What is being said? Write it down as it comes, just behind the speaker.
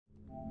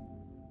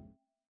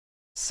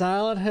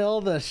Silent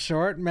Hill, the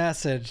short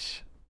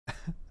message.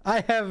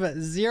 I have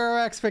zero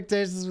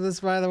expectations for this,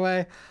 by the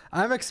way.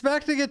 I'm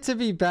expecting it to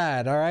be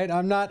bad, all right?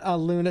 I'm not a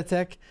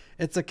lunatic.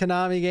 It's a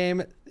Konami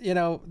game. You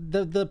know,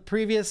 the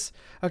previous...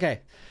 Okay.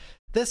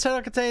 This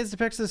title contains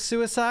depictions of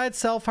suicide,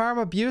 self-harm,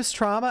 abuse,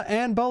 trauma,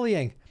 and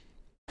bullying.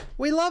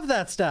 We love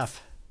that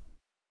stuff.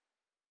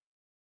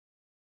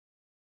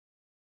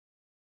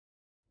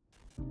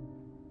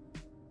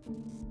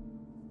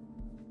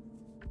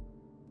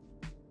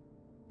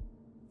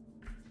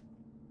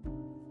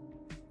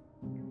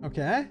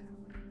 Okay.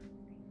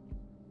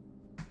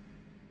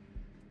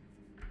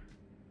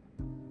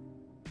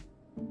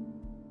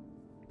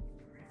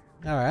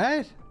 All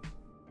right.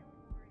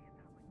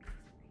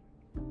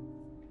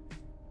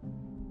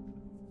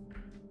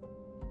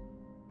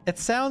 It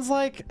sounds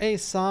like a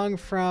song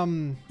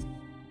from...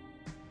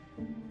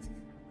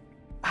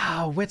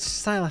 Oh, which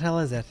Silent Hill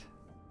is it?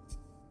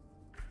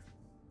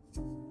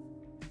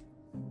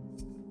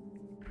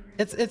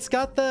 It's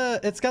got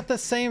the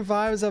same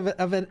vibes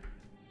of an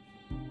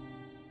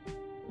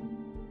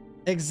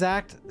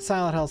exact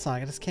Silent Hill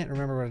song. I just can't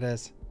remember what it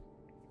is.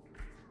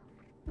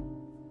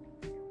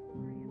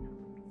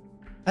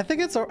 I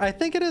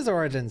think it is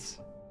Origins.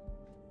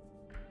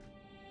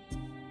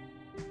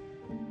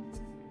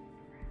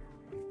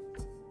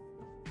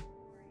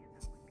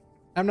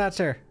 I'm not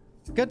sure.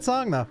 Good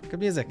song though.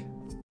 Good music.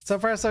 So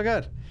far so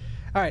good.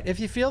 All right, if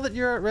you feel that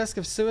you're at risk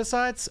of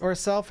suicides or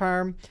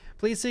self-harm,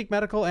 please seek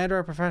medical and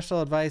or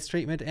professional advice,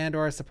 treatment and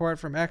or support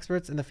from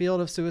experts in the field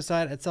of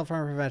suicide and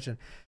self-harm prevention.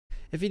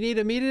 If you need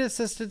immediate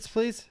assistance,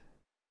 please.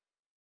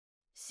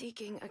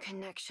 Seeking a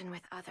connection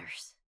with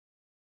others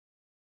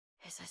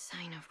is a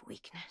sign of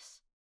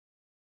weakness.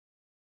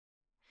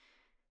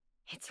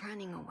 It's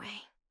running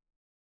away.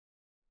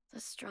 The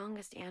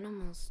strongest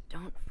animals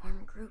don't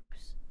form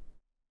groups.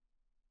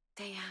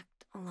 They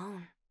act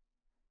alone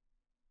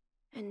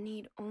and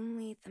need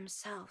only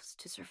themselves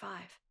to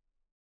survive.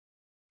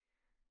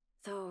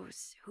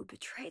 Those who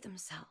betray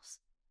themselves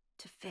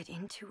to fit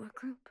into a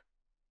group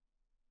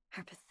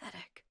are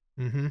pathetic.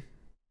 Mm-hmm.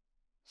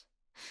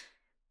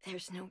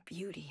 There's no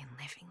beauty in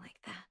living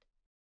like that.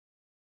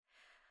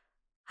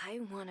 I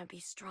want to be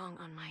strong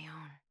on my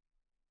own,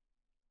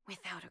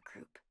 without a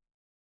group.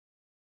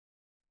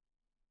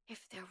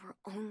 If there were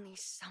only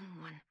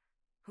someone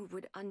who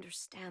would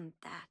understand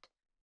that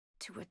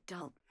to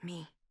adult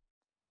me.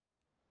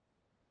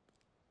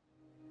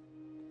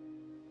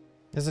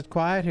 Is it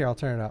quiet? Here, I'll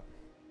turn it up.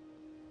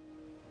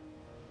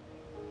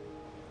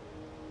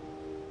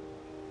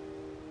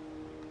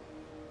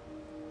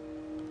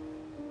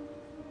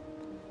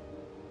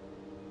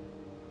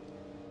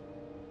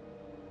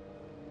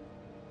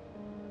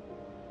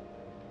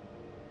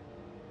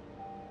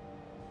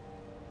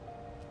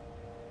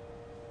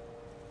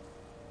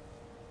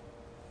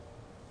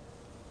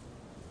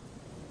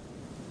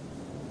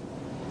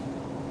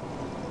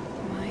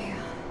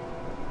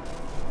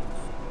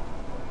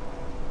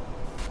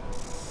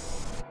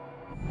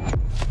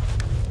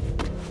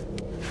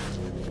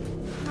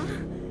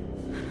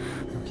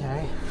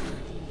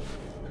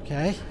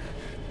 Okay.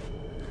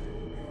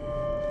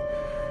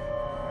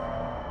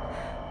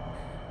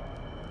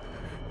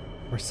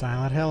 We're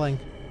Silent Hilling.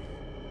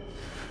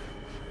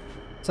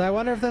 So I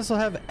wonder if this will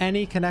have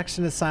any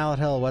connection to Silent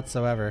Hill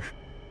whatsoever.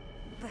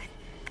 But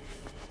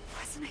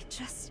wasn't I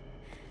just...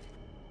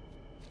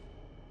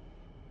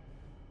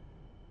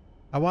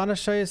 I want to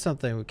show you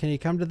something. Can you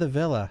come to the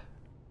villa?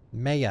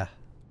 Maya.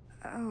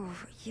 Oh,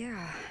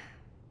 yeah.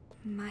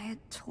 Maya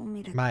told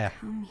me to Maya.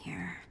 come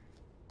here.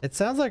 It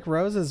sounds like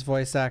Rose's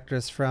voice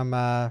actress from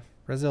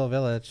Brazil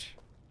Village.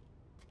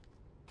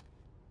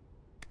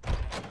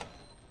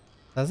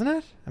 Doesn't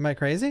it? Am I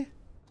crazy?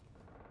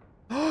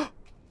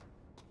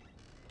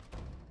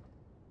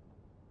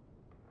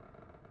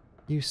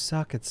 You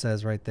suck, it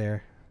says right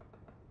there.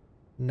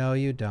 No,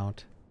 you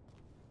don't.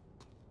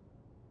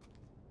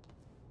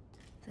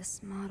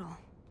 This model.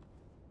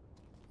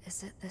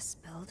 Is it this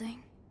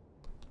building?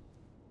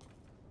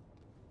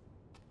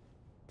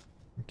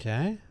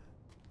 Okay.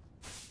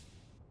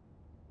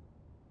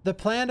 The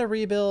plan to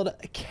rebuild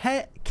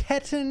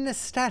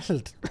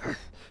Kettenstadt.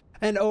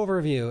 An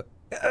overview.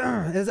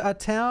 Is a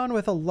town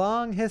with a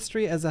long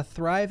history as a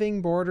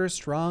thriving border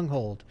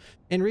stronghold.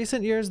 In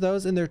recent years,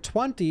 those in their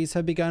 20s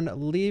have begun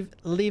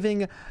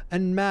leaving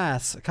en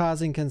masse,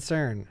 causing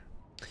concern.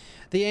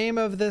 The aim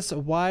of this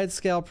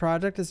wide-scale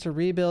project is to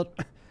rebuild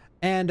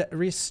and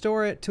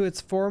restore it to its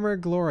former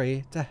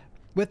glory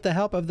with the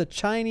help of the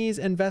Chinese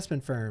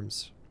investment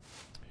firms.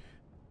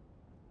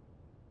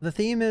 The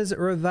theme is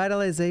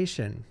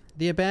revitalization.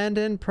 The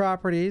abandoned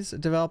properties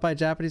developed by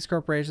Japanese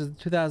corporations in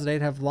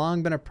 2008 have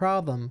long been a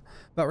problem,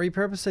 but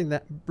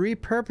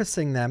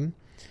repurposing them,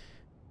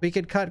 we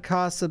could cut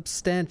costs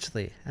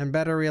substantially and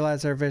better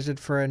realize our vision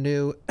for a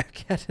new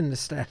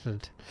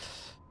Kettenstadt.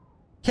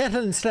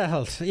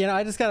 Kettenstadt. You know,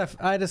 I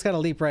just gotta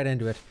leap right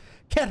into it.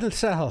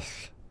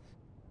 Kettenstadt.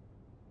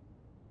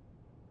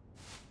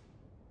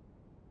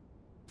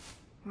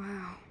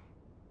 Wow.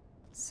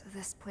 So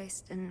this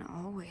place didn't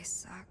always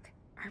suck.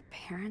 Our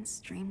parents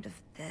dreamed of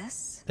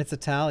this? It's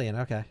Italian.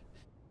 Okay.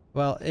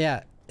 Well,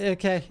 yeah.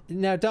 Okay.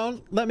 Now,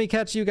 don't let me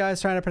catch you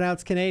guys trying to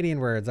pronounce Canadian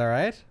words, all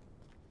right?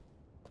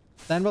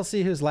 Then we'll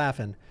see who's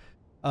laughing.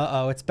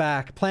 Uh-oh, it's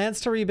back. Plans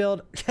to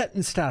rebuild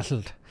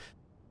Kettenstadel.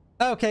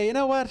 Okay, you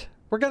know what?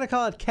 We're going to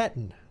call it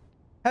Ketten.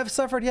 Have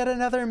suffered yet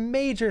another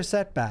major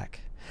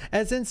setback,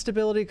 as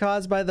instability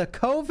caused by the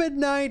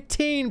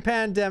COVID-19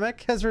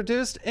 pandemic has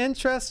reduced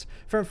interest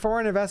from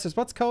foreign investors.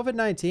 What's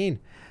COVID-19?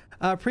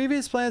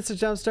 Previous plans to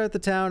jumpstart the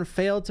town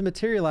failed to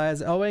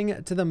materialize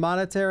owing to the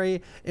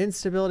monetary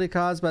instability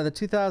caused by the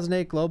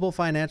 2008 global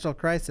financial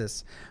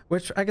crisis,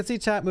 which I can see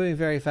chat moving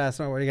very fast.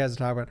 I don't know what you guys are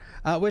talking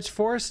about, which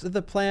forced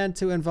the plan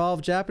to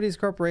involve Japanese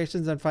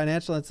corporations and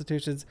financial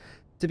institutions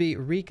to be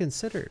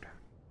reconsidered.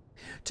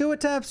 2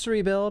 attempts to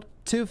rebuild,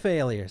 2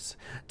 failures.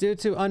 Due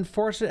to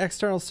unfortunate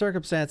external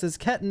circumstances,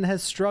 Ketten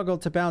has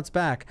struggled to bounce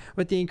back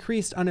with the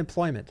increased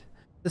unemployment.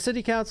 The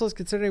city council is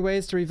considering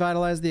ways to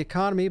revitalize the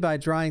economy by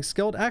drawing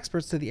skilled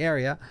experts to the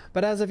area,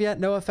 but as of yet,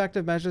 no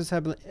effective measures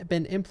have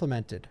been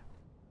implemented.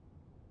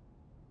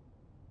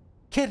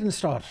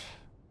 Kettenstad.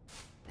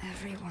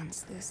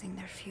 Everyone's losing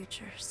their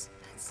futures.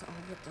 That's all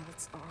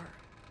adults are.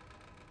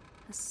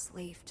 A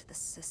slave to the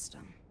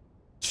system.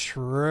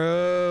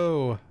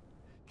 True.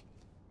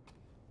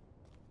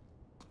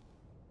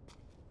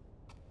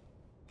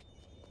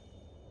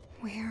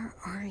 Where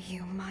are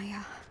you,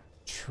 Maya?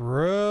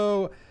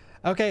 True.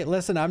 Okay,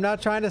 listen, I'm not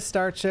trying to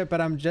start shit,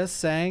 but I'm just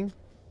saying.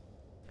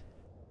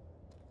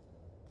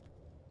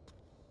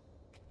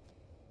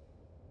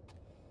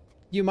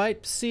 You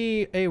might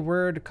see a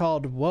word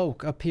called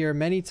woke appear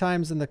many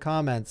times in the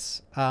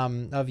comments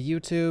of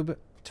YouTube,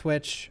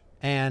 Twitch,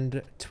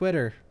 and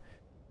Twitter.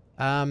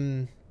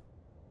 I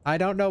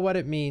don't know what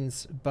it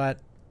means, but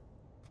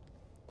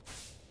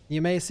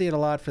you may see it a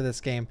lot for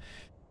this game.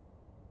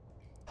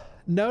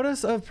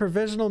 Notice of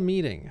provisional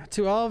meeting.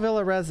 To all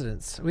Villa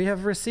residents, we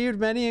have received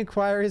many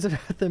inquiries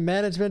about the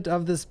management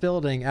of this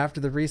building after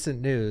the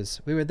recent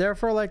news. We would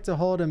therefore like to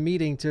hold a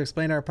meeting to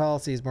explain our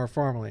policies more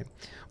formally.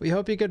 We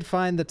hope you could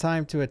find the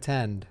time to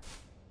attend.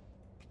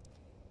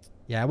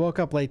 Yeah, I woke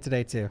up late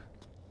today too.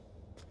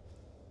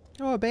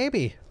 Oh, a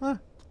baby. Huh.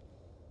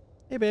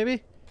 Hey,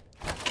 baby.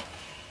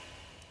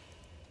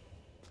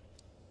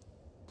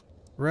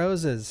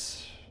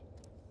 Roses.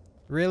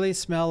 Really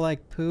smell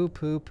like poo,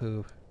 poo,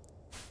 poo.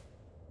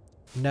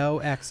 No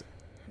X.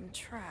 I'm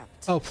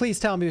trapped. Oh, please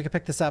tell me we can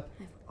pick this up.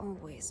 I've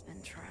always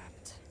been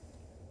trapped.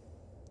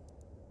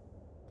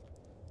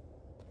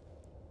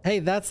 Hey,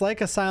 that's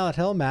like a Silent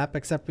Hill map,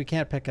 except we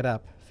can't pick it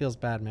up. Feels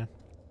bad, man.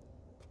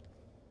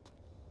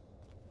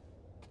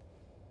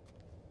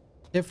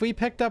 If we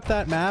picked up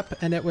that map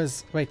and it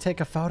was... Wait, take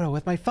a photo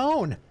with my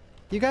phone.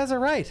 You guys are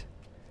right.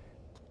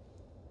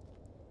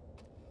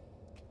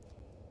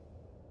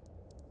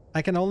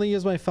 I can only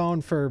use my phone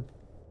for...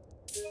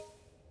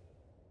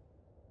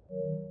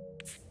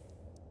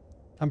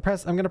 I'm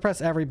gonna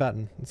press every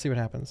button and see what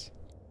happens.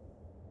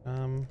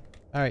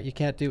 Alright, you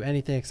can't do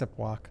anything except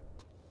walk.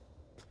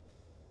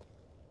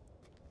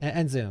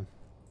 And zoom.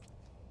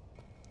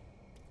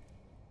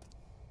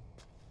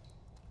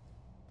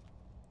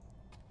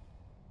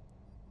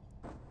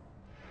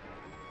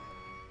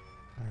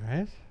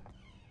 Alright.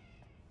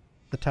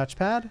 The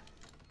touchpad?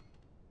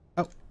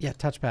 Oh, yeah,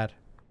 touchpad.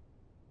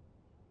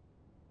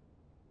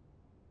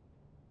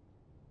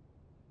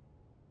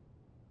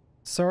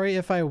 Sorry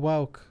if I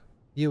woke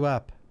you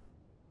up.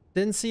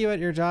 Didn't see you at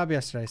your job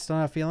yesterday. Still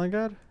not feeling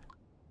good?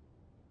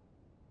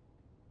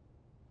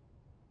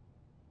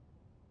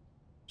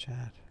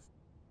 Chat.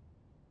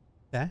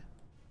 Okay.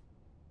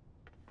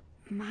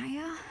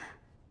 Maya?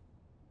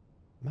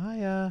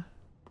 Maya.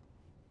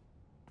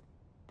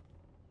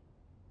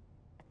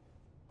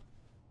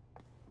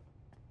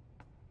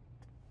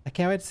 I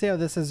can't wait to see how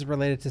this is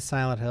related to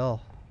Silent Hill.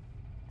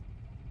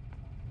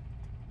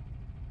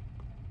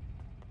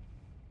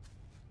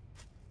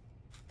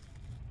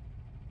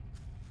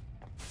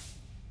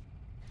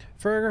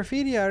 For a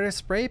graffiti artist,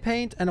 spray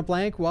paint and a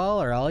blank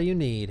wall are all you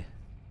need.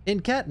 In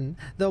Ketten,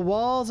 the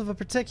walls of a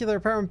particular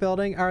apartment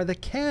building are the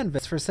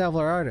canvas for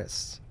several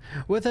artists,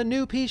 with a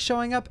new piece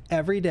showing up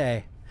every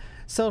day.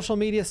 Social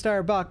media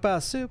star Bakba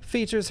Soup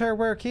features her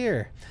work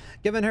here.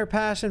 Given her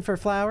passion for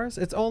flowers,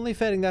 it's only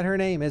fitting that her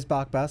name is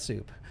Bakba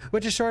Soup,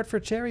 which is short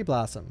for cherry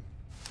blossom.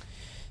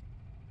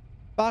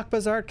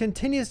 Bakba's art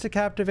continues to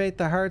captivate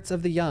the hearts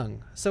of the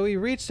young, so we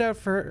reached out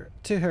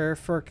to her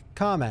for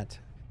comment.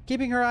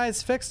 Keeping her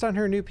eyes fixed on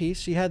her new piece,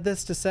 she had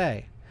this to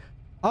say.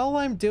 All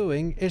I'm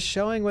doing is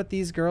showing what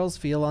these girls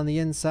feel on the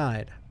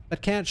inside,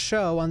 but can't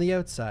show on the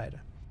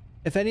outside.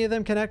 If any of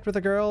them connect with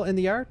a girl in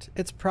the art,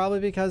 it's probably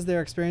because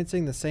they're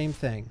experiencing the same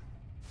thing.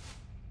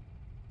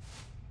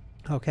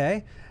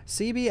 Okay.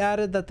 CB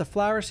added that the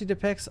flowers she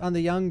depicts on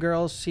the young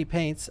girls she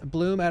paints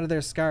bloom out of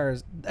the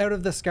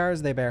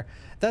scars they bear.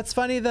 That's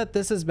funny that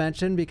this is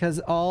mentioned because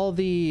all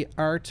the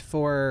art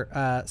for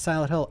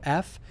Silent Hill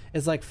F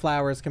is like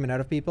flowers coming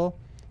out of people.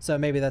 So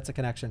maybe that's a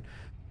connection.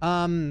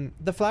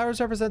 The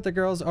flowers represent the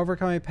girls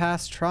overcoming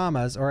past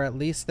traumas, or at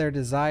least their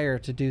desire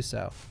to do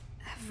so.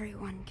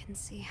 everyone can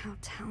see how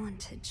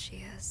talented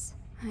she is.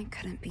 I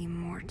couldn't be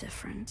more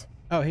different.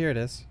 Oh, here it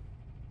is.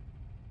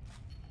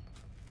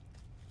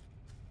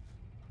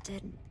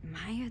 Did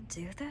Maya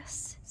do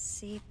this?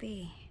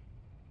 CB.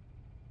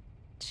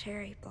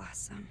 Cherry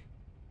Blossom.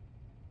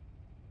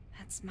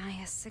 That's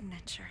Maya's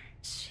signature.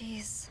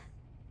 She's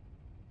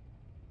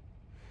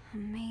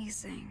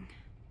amazing.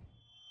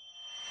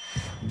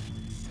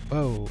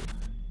 Whoa.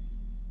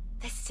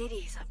 The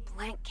city's a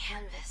blank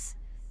canvas,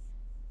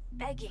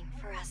 begging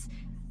for us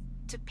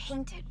to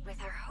paint it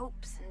with our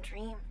hopes and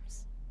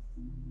dreams.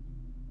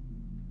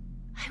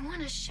 I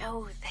want to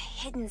show the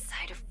hidden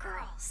side of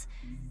girls,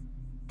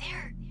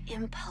 their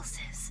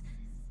impulses,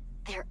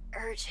 their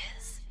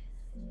urges.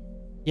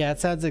 Yeah, it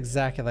sounds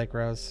exactly like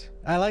Rose.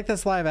 I like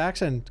this live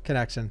action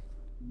connection.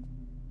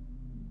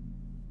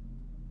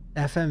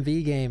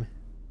 FMV game.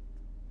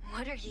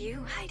 What are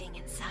you hiding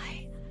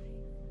inside?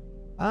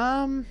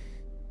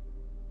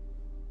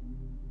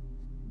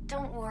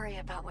 Don't worry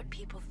about what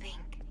people think.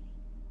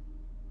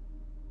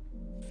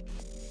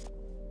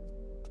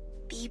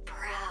 Be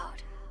proud.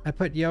 I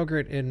put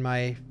yogurt in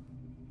my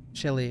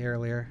chili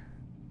earlier.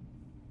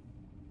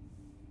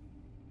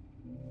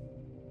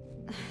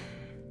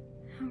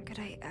 How could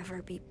I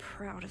ever be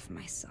proud of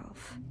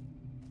myself?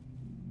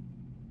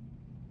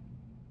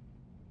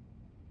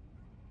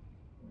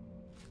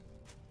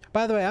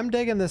 By the way, I'm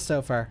digging this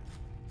so far.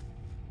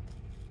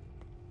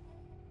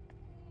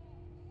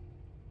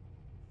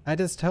 I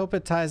just hope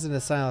it ties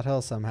into Silent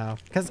Hill somehow.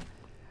 Because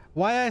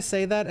why I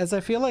say that is I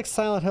feel like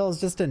Silent Hill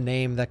is just a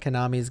name that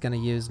Konami's going to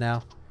use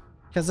now.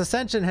 Because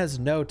Ascension has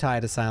no tie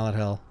to Silent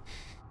Hill.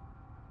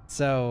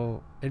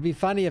 So it'd be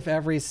funny if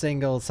every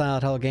single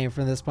Silent Hill game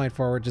from this point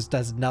forward just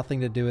does nothing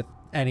to do with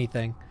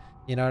anything.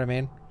 You know what I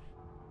mean?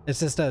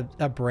 It's just a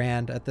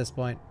brand at this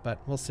point,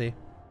 but we'll see.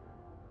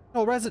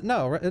 Oh,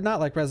 no, not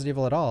like Resident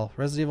Evil at all.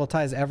 Resident Evil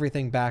ties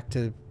everything back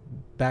to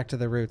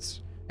the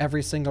roots.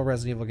 Every single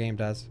Resident Evil game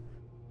does.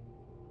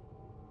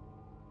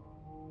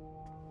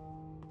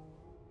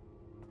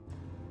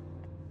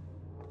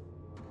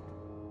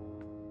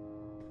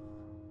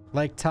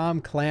 Like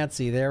Tom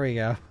Clancy, there we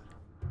go.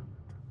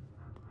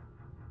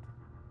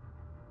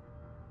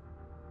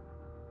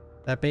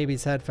 That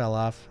baby's head fell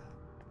off.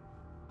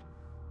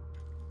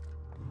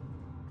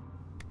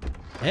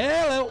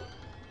 Hello!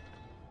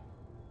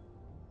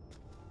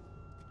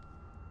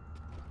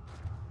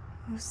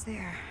 Who's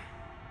there?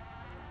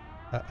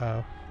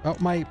 Uh-oh. Oh,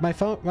 my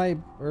phone,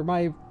 the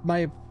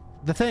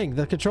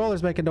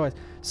controller's making noise.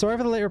 Sorry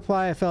for the late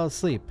reply, I fell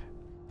asleep.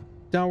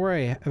 Don't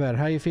worry about it,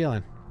 how you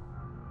feeling?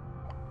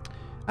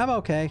 I'm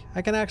okay.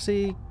 I can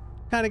actually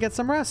kind of get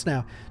some rest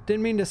now.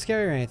 Didn't mean to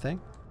scare you or anything.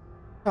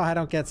 Oh, I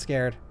don't get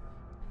scared.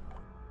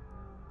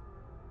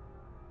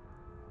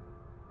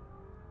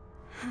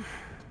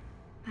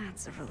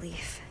 That's a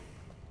relief.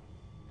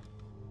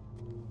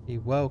 He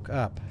woke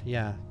up,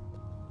 yeah.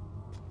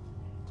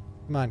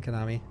 Come on,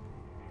 Konami.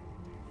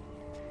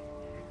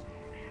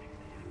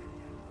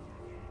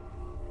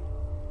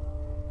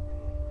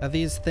 Are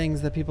these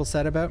things that people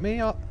said about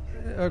me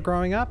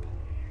growing up?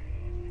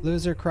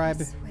 Loser cry.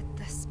 What's with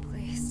this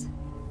place?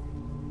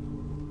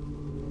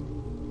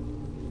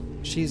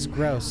 She's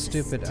gross,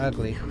 stupid,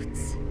 ugly.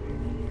 Notes.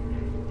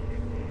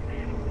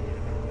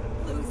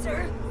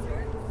 Loser.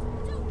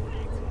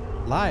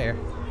 Liar.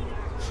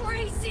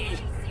 Crazy.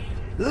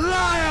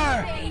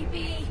 Liar!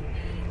 Baby.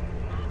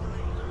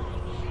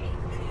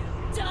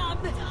 Dumb.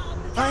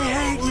 I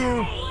hate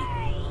you!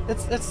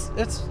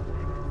 It's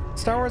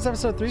Star Wars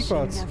Episode 3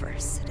 quotes. She never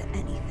said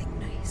anything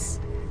nice.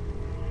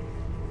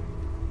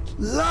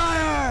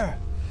 Liar!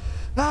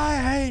 I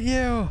hate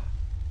you!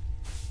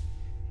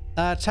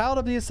 Child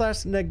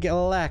abuse /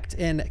 neglect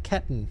in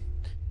Ketten.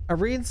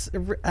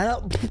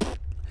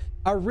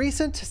 A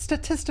recent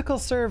statistical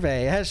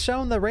survey has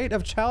shown the rate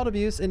of child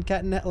abuse in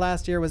Ketten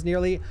last year was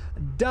nearly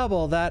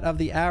double that of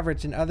the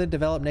average in other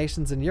developed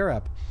nations in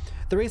Europe.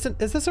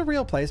 Is this a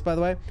real place, by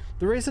the way?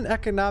 The recent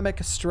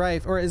economic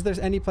strife, or is there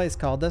any place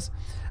called this,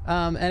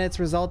 and its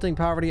resulting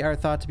poverty are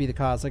thought to be the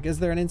cause. Like, is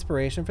there an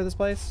inspiration for this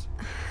place?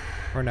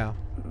 Or no?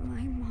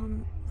 My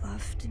mom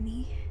loved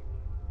me.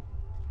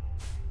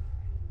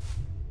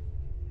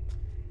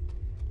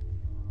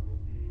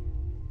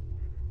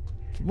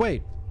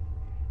 Wait.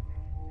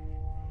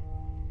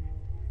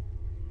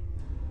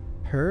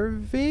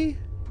 Hervey?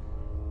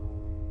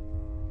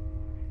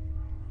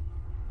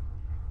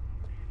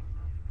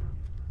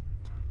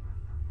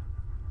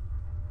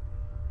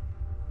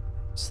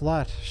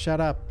 Slut,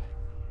 shut up.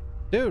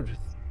 Dude,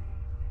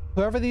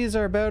 whoever these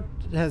are about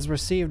has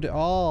received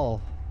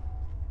all.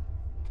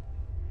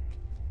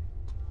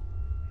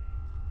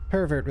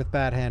 Pervert with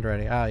bad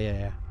handwriting. Oh,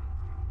 yeah.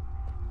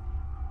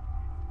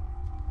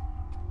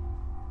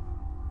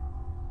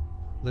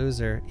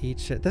 Loser, eat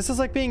shit. This is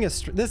like being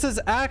this is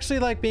actually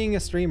like being a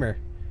streamer.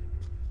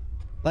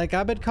 Like,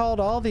 I've been called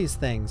all these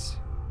things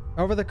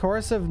over the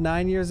course of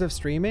 9 years of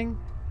streaming.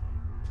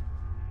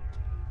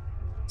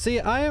 See,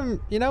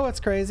 you know what's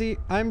crazy?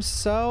 I'm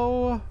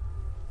so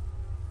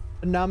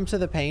numb to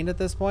the pain at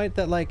this point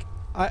that, like,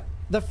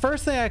 the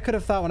first thing I could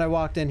have thought when I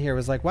walked in here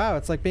was like, wow,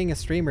 it's like being a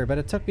streamer, but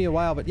it took me a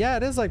while. But yeah,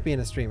 it is like being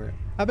a streamer.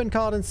 I've been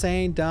called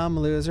insane, dumb,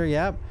 loser,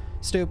 yep.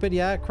 Stupid,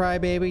 yeah.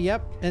 Crybaby,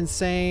 yep.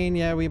 Insane,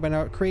 yeah. We've been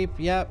out. Creep,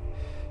 yep.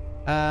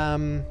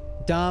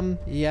 Dumb,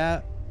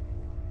 yeah.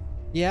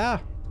 Yeah.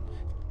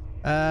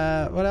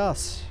 What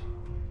else?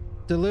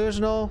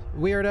 Delusional,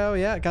 weirdo,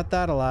 yeah, got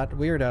that a lot.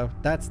 Weirdo,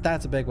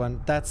 that's a big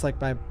one. That's like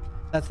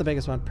that's the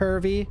biggest one.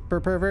 Pervy,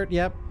 pervert,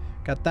 yep,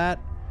 got that.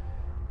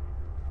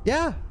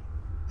 Yeah,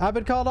 I've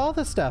been called all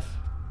this stuff.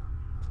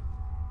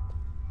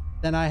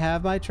 Then I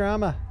have my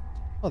trauma.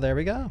 Well, there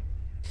we go.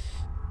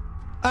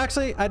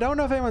 Actually, I don't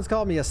know if anyone's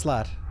called me a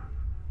slut.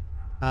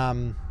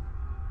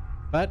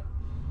 But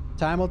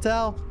time will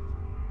tell.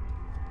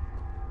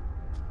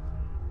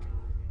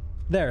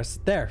 There.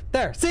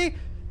 See?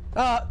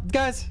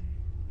 Guys,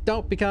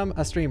 don't become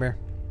a streamer.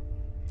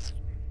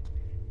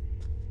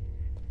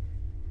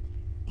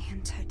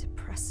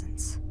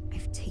 Antidepressants.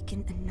 I've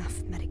taken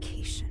enough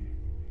medication.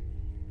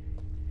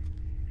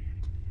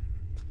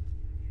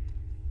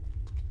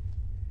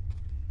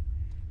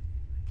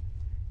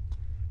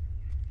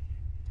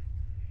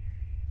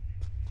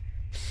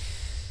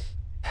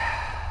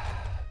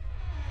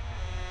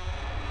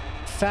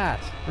 Fat.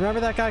 Remember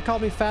that guy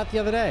called me fat the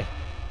other day?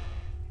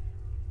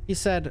 He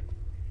said,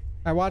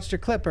 I watched your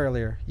clip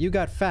earlier. You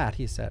got fat,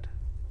 he said.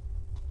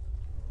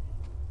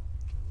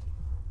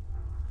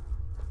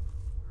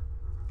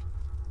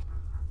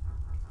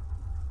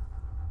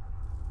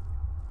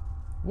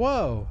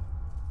 Whoa.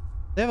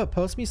 They have a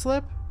post me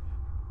slip?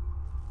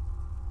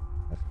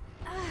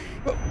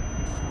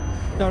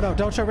 No,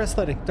 don't show wrist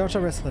slitting. Don't show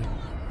wrist slitting.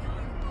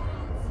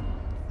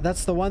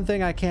 That's the one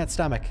thing I can't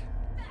stomach.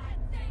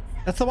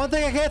 That's the one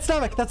thing I can't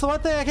stomach. That's the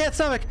one thing I can't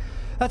stomach.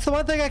 That's the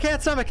one thing I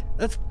can't stomach.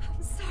 That's...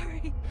 I'm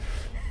sorry.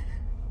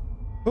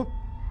 Oop.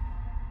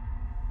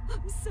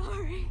 I'm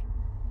sorry.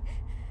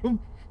 Oop.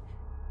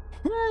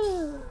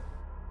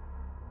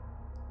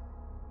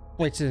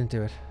 Wait, she didn't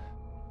do it.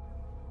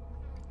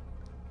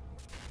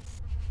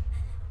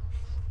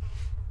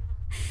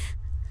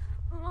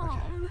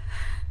 Mom.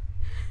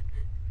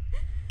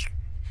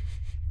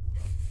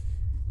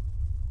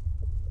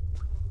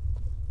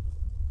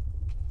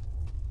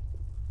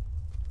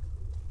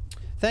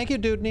 Thank you,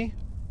 Dudney.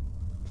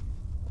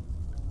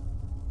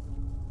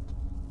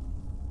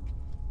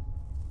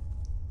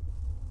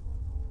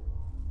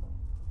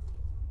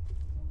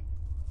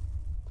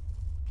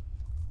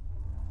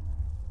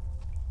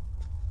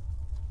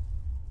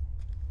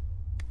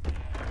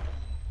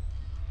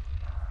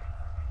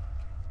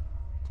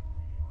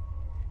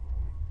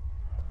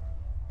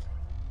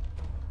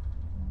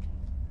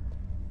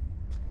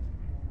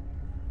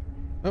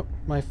 Oh,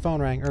 my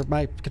phone rang, or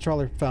my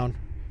controller phone.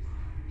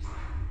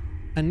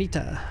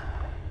 Anita.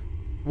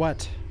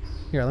 What?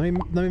 Here, let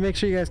me make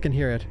sure you guys can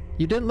hear it.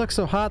 You didn't look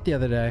so hot the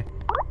other day.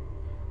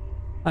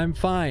 I'm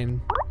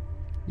fine.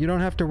 You don't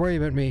have to worry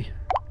about me.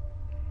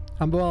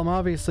 I'm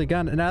obviously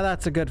gonna... Now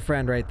that's a good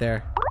friend right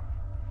there.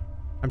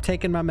 I'm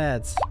taking my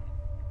meds.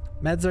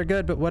 Meds are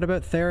good, but what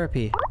about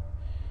therapy?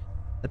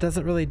 That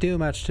doesn't really do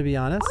much, to be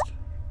honest.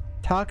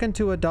 Talking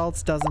to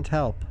adults doesn't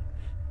help.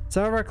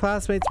 Some of our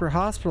classmates were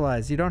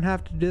hospitalized. You don't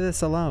have to do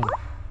this alone.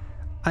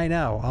 I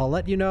know. I'll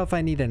let you know if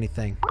I need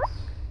anything.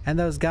 And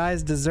those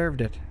guys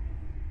deserved it.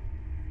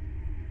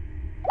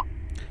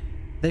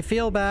 They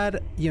feel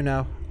bad, you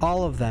know,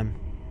 all of them.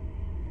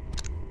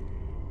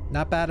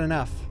 Not bad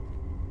enough.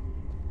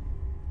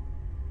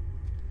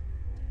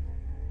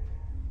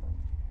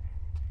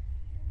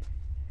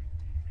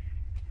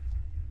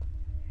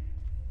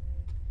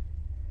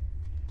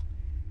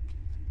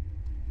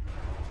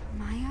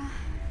 Maya?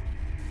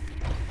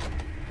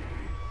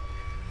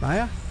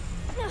 Maya?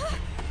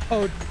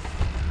 Oh.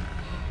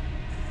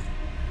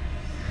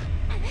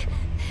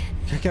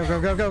 Go,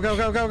 go, go, go, go,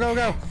 go, go, go,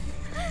 go.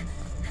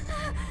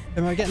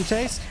 Am I getting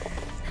chased?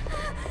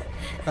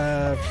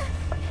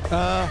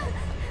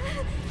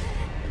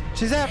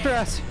 She's after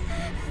us.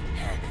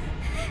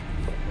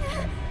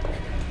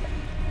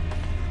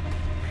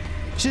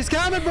 She's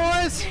coming,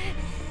 boys.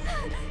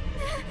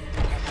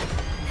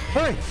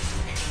 Hurry.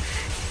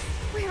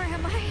 Where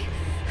am I?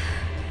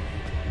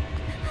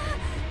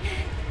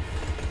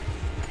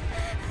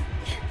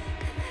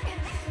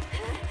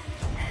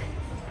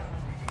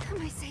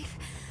 Am I safe?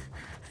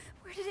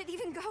 Where did it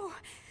even go?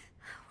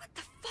 What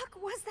the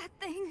fuck was that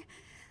thing?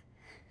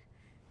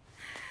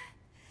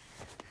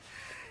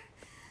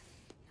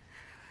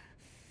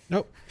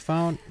 Nope.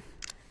 Phone.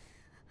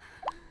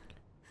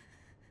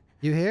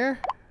 You here?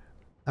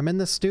 I'm in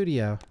the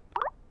studio.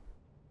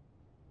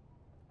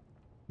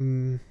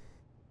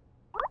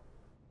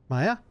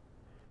 Maya?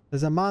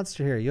 There's a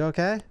monster here. You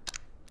okay?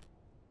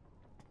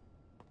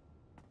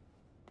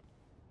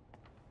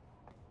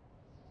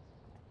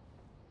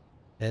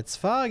 It's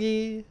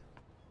Foggy.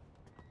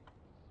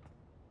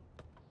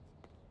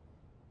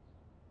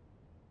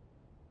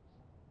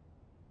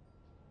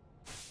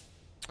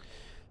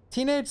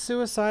 Teenage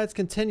suicides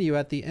continue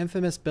at the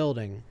infamous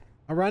building.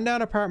 A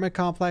rundown apartment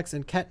complex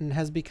in Kenton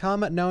has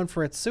become known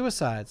for its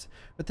suicides,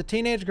 with the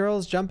teenage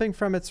girls jumping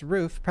from its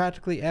roof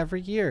practically every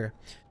year.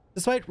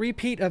 Despite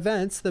repeat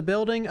events, the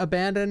building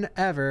abandoned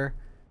ever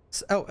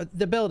since the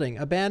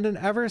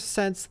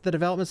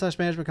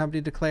development/management company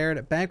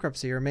declared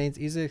bankruptcy remains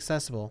easily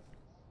accessible.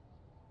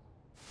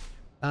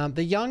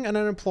 The young and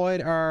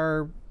unemployed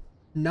are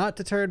not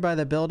deterred by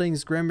the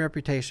building's grim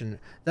reputation,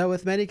 though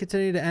with many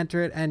continuing to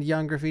enter it and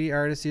young graffiti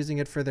artists using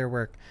it for their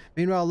work.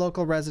 Meanwhile,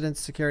 local residents'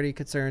 security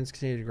concerns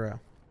continue to grow.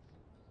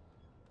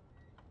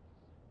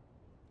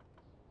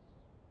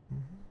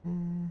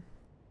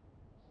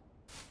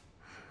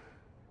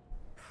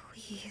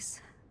 Please,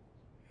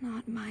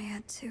 not Maya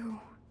too.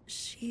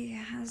 She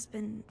has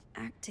been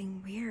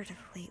acting weird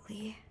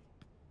lately.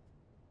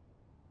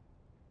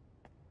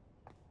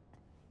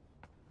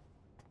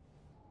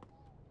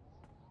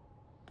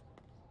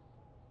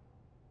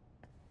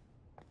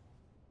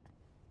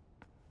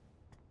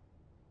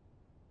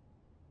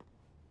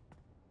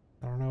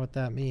 I don't know what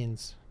that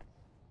means.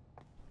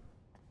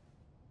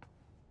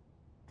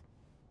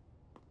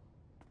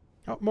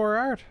 Oh, more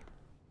art.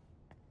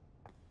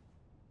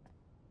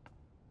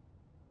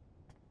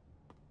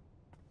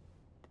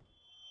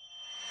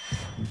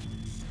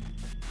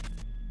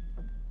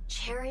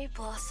 Cherry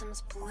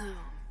blossoms bloom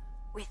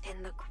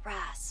within the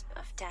grasp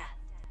of death.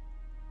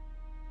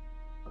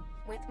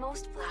 With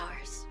most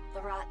flowers,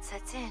 the rot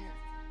sets in,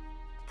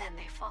 then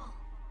they fall.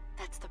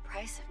 That's the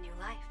price of new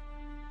life.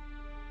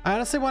 I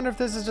honestly wonder if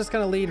this is just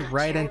going to lead Not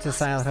right cherry into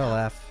Silent Hill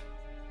blossoms, F.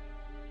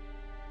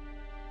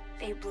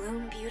 They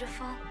bloom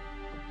beautiful,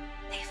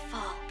 they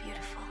fall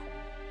beautiful.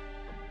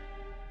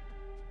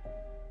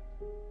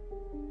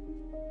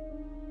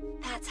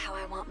 That's how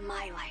I want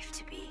my life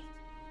to be.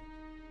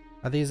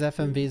 Are these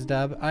FMVs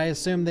dub? I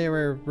assume they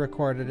were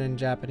recorded in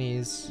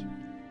Japanese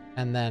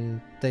and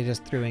then they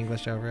just threw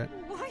English over it.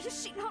 Why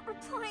is she not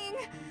replying?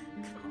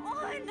 Come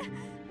on!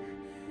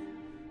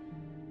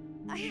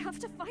 I have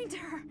to find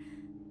her.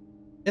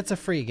 It's a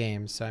free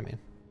game, so I mean.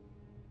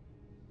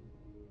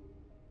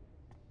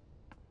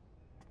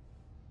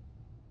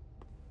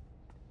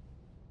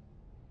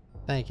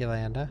 Thank you,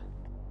 Landa.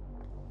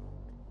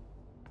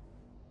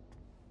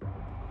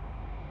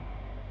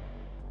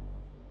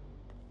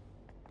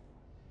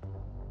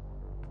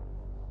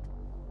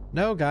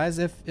 No, guys,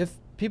 if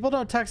people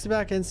don't text you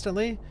back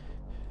instantly,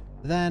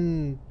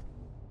 then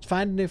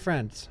find new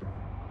friends.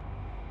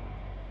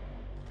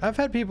 I've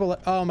had people,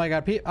 oh my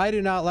god, I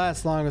do not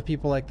last long with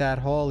people like that.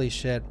 Holy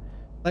shit.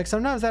 Like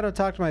sometimes I don't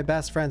talk to my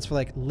best friends for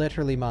like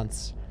literally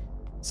months.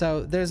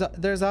 So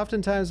there's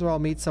often times where I'll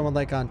meet someone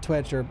like on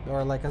Twitch or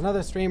like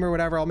another stream or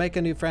whatever. I'll make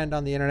a new friend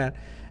on the internet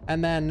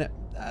and then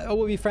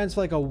we'll be friends for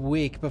like a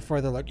week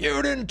before they're like,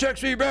 you didn't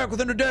text me back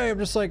within a day. I'm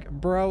just like,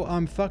 bro,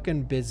 I'm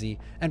fucking busy.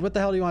 And what the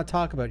hell do you want to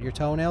talk about? Your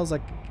toenails?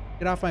 Like,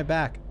 get off my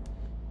back.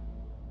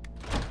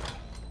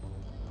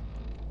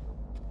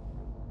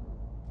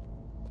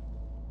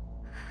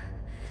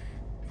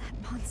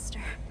 Monster.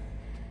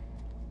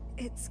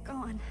 It's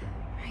gone,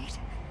 right?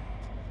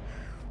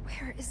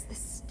 Where is this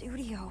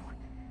studio?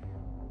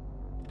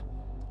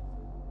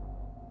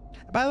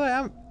 By the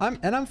way,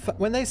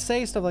 when they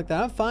say stuff like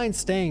that, I'm fine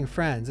staying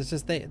friends. It's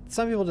just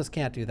some people just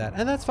can't do that,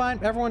 and that's fine.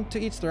 Everyone to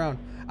each their own.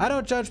 I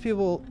don't judge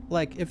people.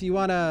 Like if you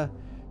wanna,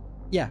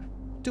 yeah,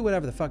 do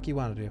whatever the fuck you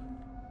want to do.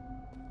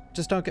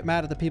 Just don't get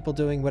mad at the people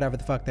doing whatever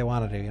the fuck they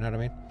want to do. You know what I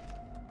mean?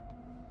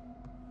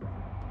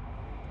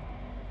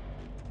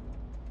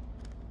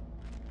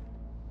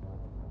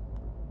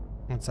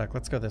 One sec,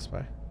 let's go this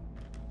way.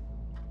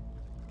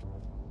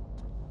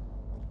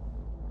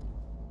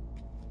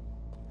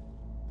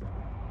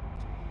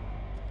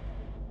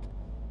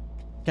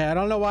 Okay, I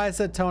don't know why I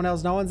said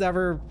toenails. No one's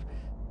ever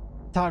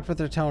talked with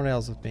their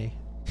toenails with me.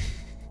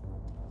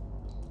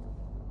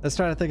 Let's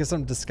try to think of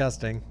something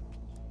disgusting.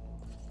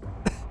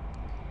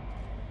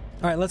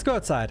 All right, let's go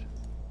outside.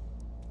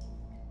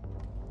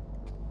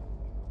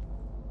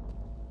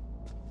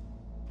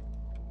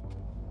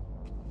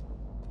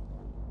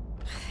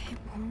 It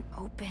won't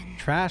open.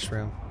 Trash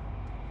room.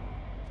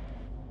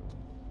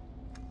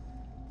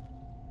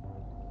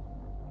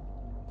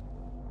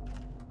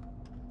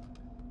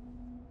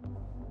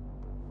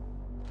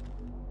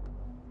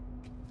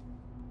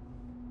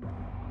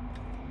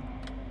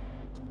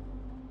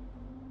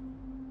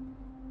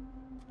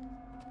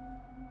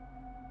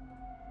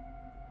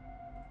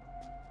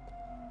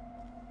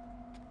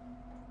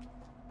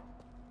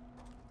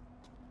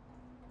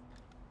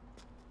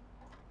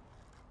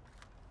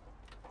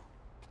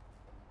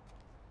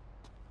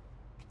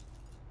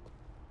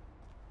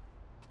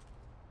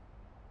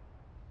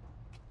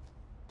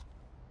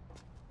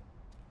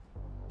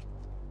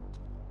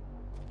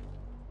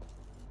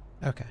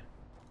 Okay.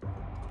 The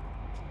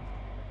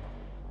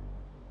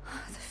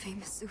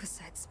famous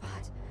suicide spot.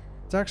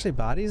 It's actually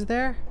bodies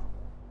there?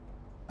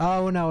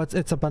 Oh no,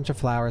 it's a bunch of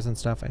flowers and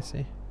stuff, I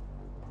see.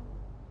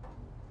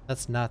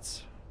 That's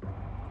nuts.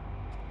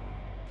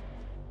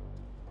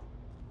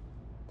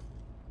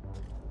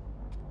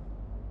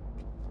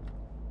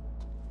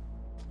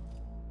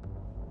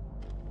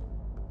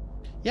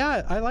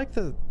 Yeah, I like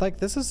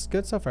this is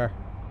good so far.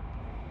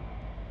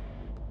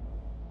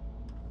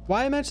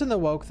 Why I mentioned the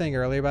woke thing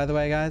earlier, by the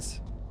way, guys.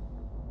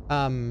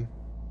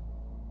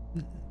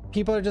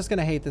 People are just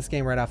gonna hate this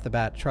game right off the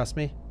bat. Trust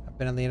me. I've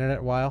been on the internet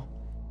a while.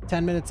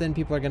 10 minutes in,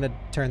 people are gonna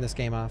turn this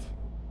game off.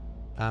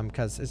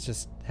 Because it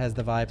just has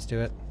the vibes to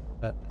it.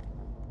 But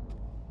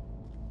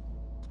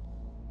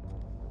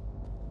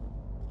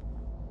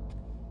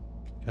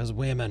because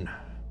women.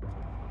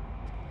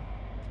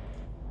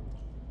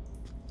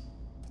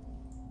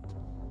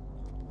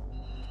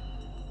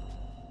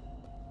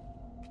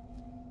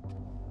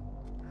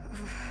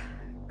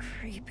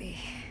 Creepy.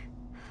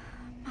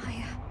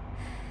 Maya,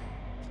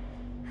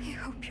 I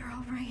hope you're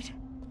all right.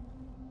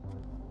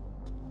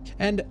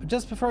 And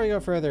just before we go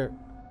further,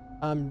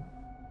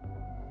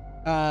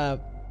 I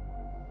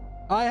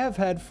have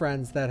had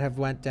friends that have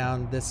went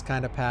down this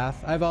kind of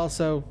path. I've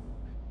also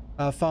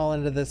fallen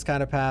into this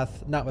kind of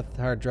path, not with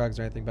hard drugs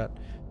or anything, but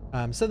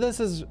so this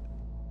is,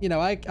 you know,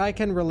 I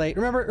can relate.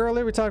 Remember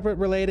earlier we talked about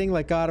relating,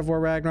 like God of War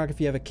Ragnarok, if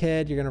you have a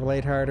kid, you're gonna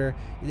relate harder.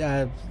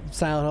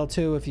 Silent Hill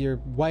 2, if your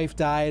wife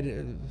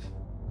died,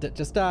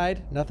 just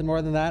died, nothing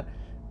more than that,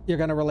 you're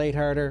gonna relate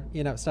harder,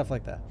 you know, stuff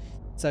like that.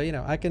 So, you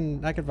know, I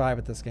can vibe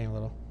with this game a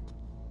little.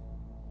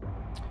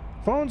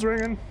 Phone's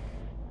ringing.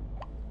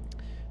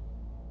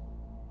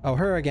 Oh,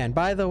 her again.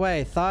 By the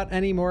way, thought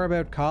any more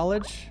about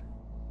college?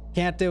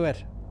 Can't do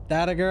it.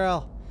 That a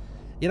girl.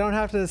 You don't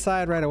have to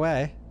decide right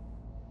away.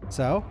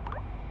 So,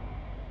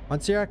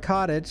 once you're at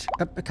college,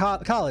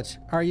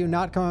 are you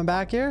not coming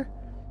back here?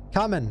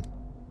 Coming.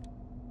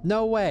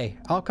 No way.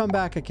 I'll come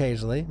back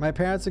occasionally. My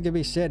parents would give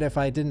me shit if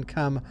I didn't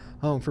come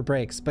home for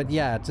breaks. But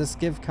yeah, just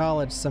give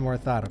college some more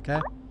thought,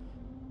 okay?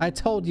 I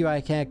told you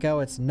I can't go.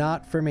 It's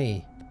not for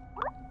me.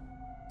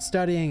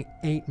 Studying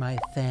ain't my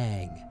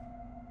thing.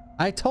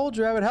 I told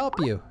you I would help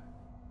you.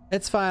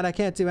 It's fine. I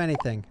can't do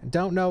anything.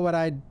 Don't know what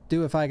I'd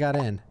do if I got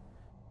in.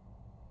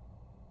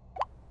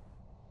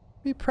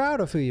 Be proud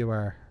of who you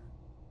are.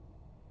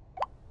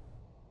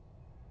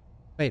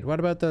 Wait, what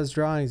about those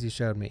drawings you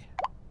showed me?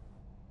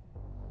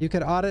 You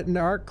could audit an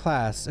art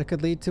class. It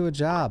could lead to a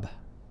job.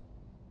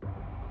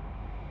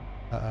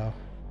 Uh-oh.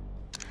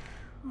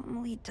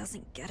 Emily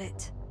doesn't get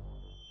it.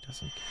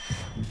 Doesn't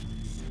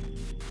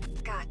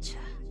get Gotcha.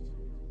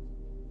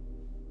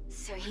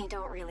 So you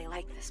don't really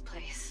like this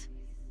place.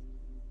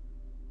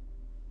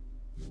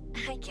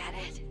 I get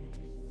it.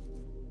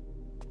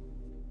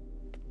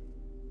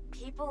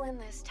 People in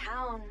this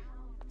town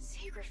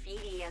see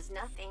graffiti as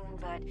nothing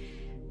but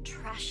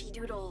trashy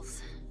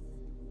doodles.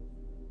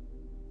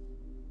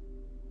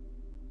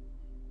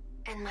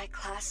 And my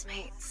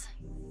classmates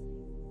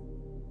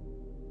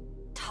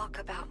talk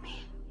about me.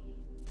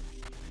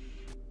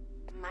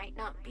 Might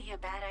not be a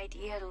bad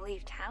idea to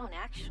leave town,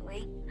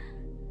 actually.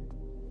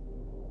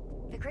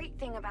 The great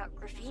thing about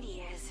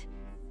graffiti is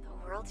the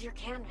world's your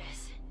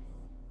canvas.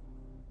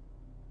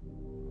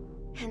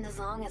 And as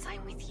long as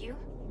I'm with you,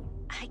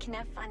 I can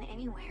have fun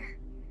anywhere.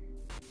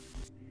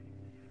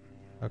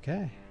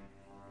 Okay.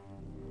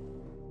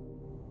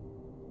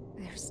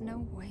 There's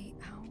no way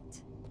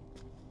out.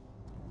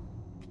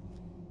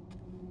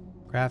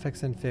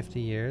 Graphics in 50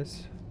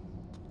 years.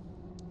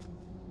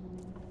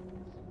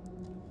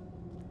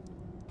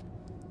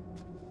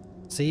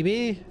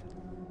 CB?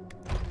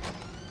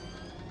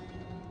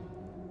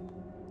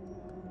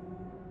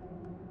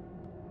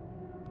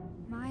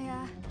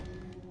 Maya,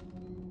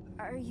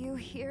 are you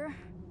here?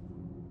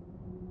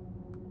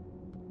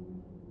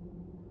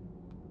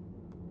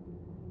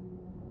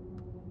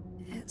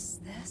 Is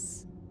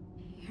this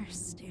your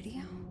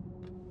studio?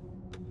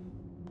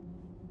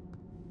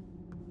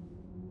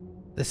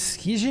 The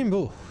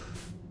Skijimbu.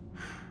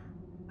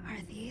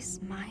 Are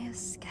these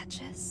Maya's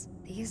sketches?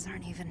 These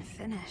aren't even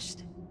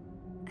finished.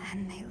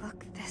 And they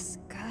look this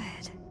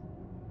good.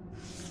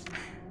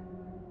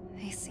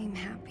 They seem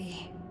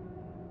happy.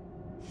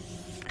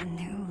 A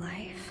new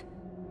life.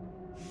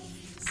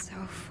 So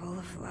full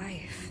of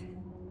life.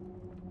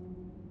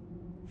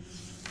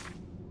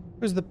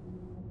 Who's the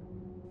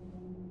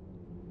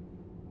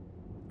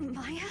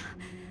Maya?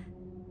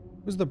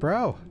 Who's the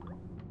bro?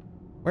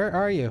 Where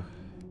are you?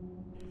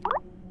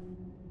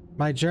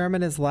 My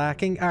German is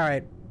lacking. All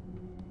right.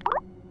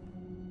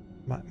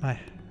 My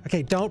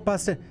okay, don't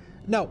bust it.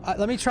 No,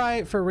 let me try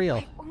it for real.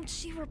 Why won't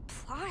she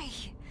reply?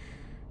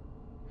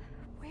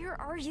 Where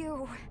are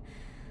you?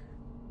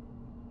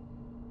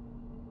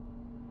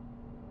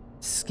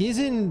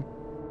 Skizinbu.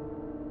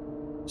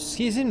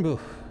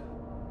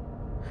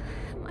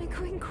 Am I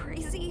going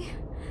crazy?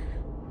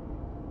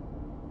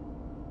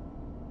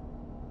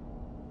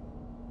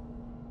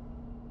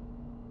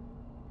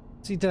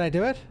 See, did I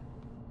do it?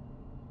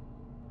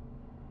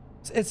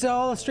 It's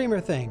all a streamer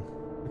thing,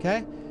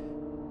 okay?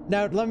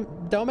 Now,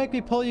 don't make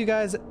me pull you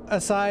guys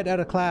aside out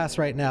of class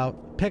right now.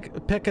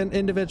 Pick an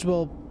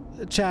individual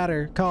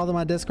chatter, call them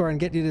on Discord, and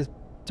get you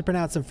to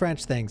pronounce some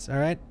French things, all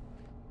right?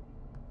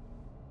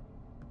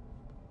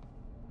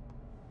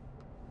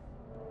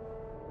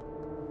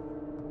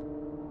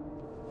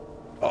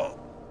 Oh.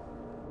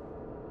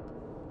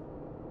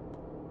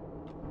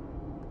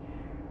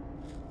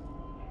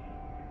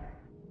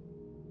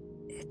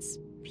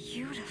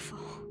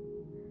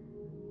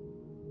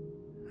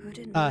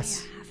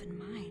 Us. Maya have in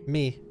mind?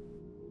 Me.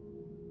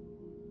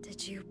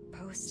 Did you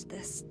post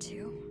this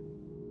too?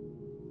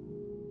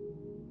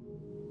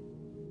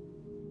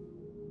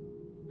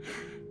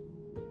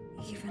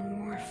 Even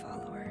more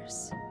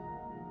followers.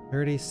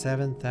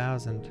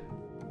 37,000.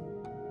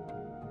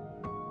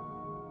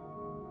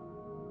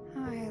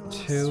 I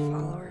lost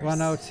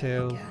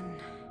 102. again.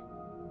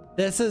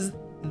 This is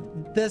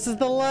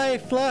the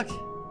life. Look.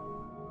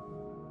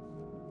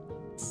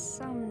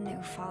 Some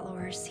new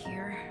followers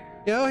here.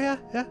 Oh yeah,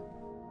 yeah.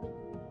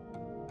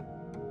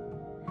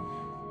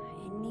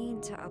 I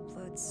need to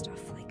upload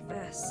stuff like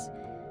this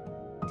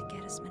to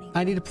get as many.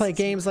 I need to likes play as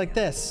games like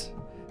Maya. this.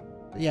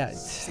 Yeah.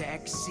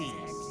 Sexy.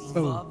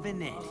 Boom.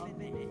 Loving it.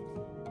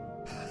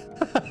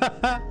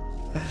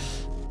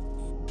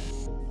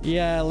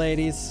 Yeah,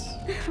 ladies.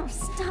 Oh,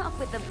 stop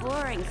with the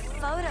boring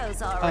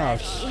photos Oh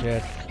already.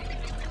 shit.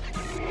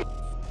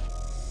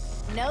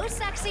 No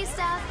sexy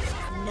stuff,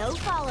 no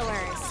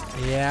followers.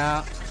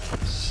 Yeah.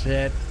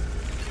 Shit.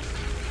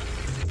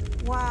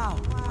 Wow,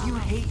 you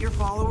hate your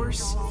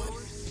followers?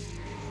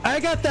 I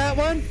got that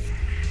one.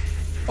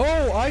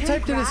 Oh, I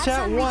typed in his Congrats chat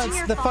on reaching once.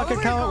 your The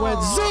fucking follower comment went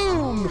goal.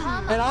 zoom,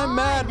 Come and I'm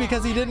mad on.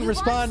 because he didn't We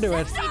respond to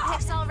want it. sexy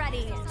pics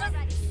already.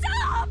 Just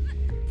stop,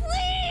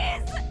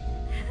 please.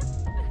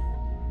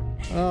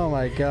 Oh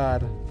my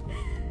god.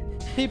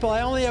 People,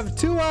 I only have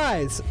 2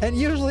 eyes, and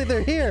usually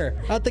they're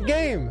here at the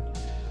game.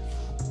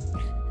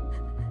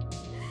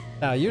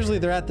 Now, usually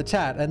they're at the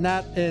chat, and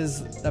that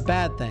is a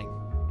bad thing.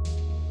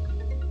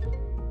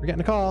 We're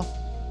getting a call.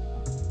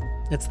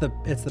 It's the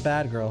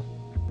bad girl.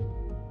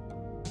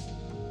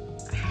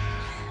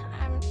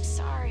 I'm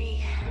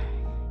sorry.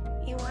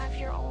 You have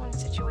your own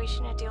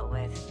situation to deal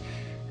with.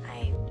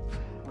 I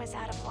was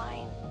out of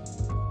line.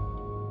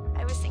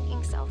 I was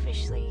thinking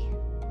selfishly.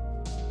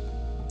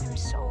 I'm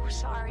so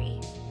sorry.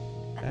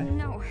 Okay.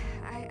 No,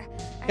 I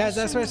Guys,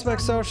 that's shouldn't have Respect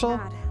gotten Social.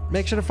 mad.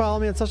 Make sure to follow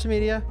me on social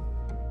media.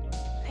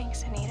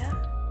 Thanks, Anita.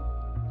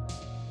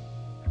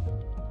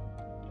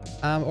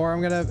 Or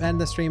I'm gonna end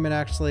the stream and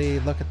actually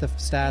look at the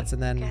stats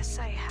and then Guess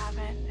I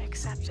haven't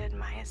accepted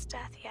Maya's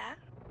death yet.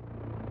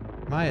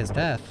 Maya's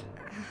death.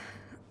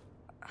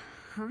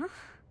 Huh?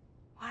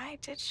 Why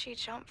did she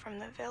jump from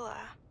the villa?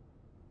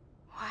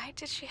 Why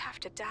did she have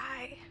to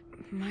die?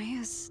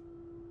 Maya's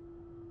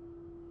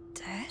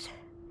dead?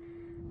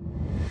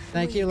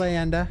 Thank you,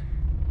 Leanda.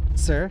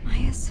 Sir.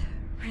 Maya's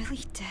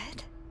really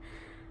dead?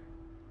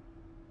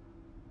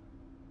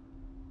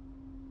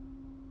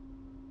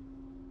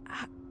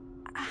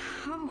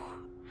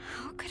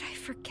 How could I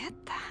forget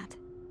that?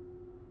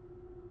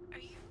 Are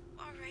you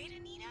alright,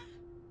 Anita?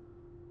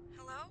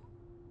 Hello?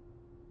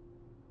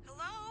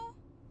 Hello?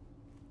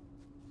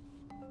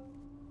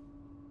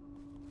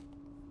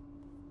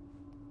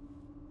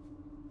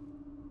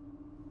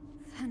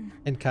 Then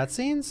In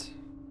cutscenes?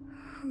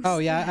 who's Oh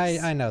yeah,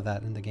 this? I know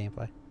that in the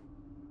gameplay.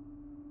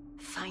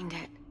 Find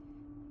it.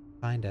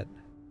 Find it.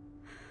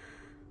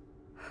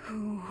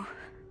 Who?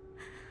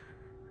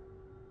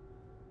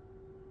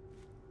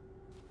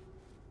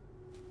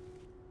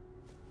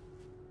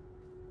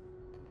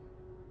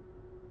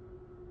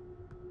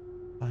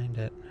 Find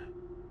it.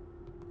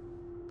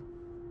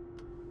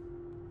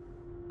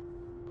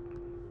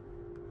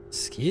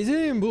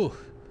 Skizimbu.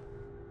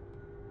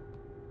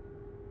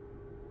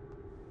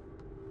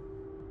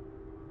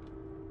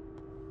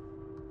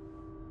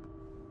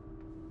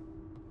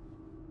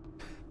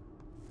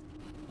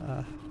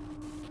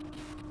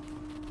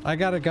 I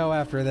gotta go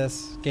after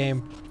this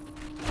game.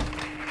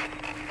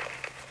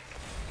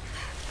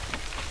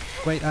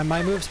 Wait,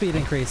 my move speed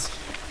increased.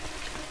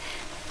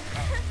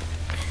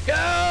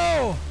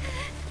 Go!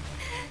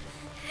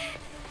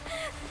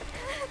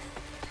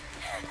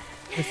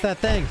 It's that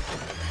thing.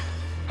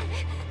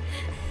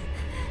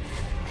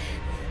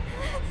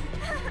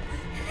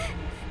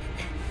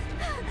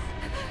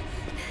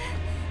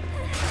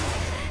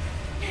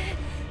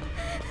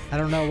 I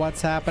don't know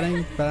what's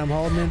happening, but I'm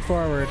holding it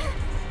forward.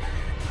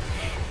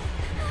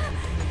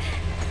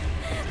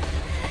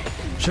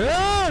 Shoot!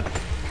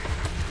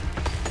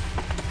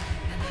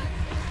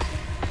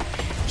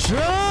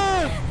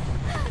 Shoot!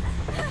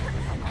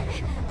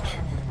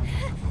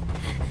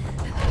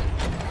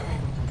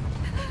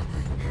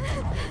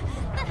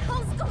 What the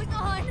hell's going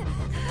on?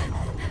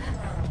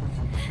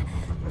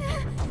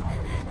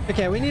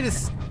 Okay, we need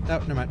to. Oh,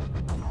 never mind.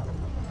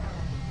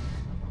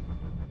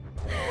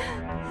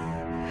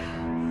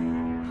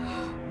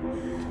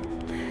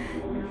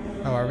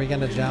 Oh, are we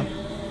gonna jump?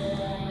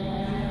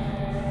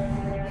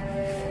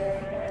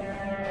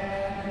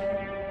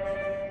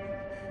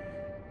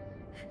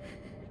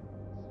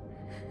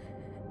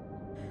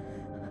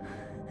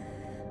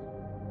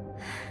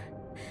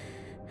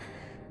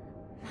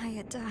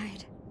 Maya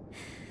died.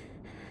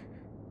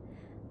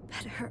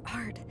 But her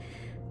art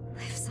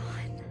lives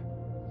on.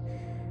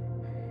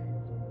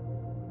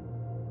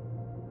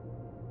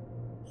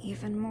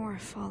 Even more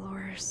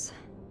followers.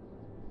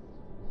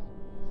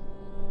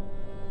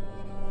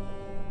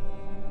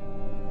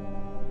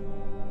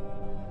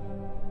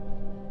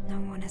 No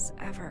one is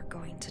ever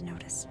going to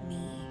notice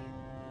me.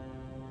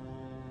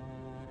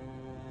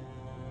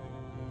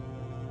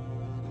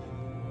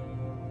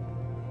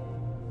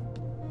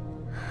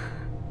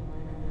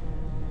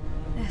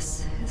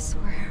 this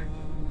where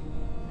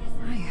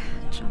I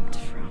jumped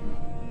from?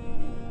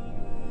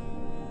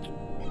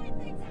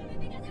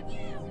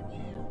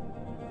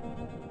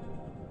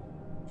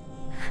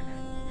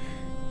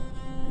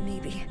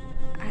 Maybe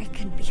I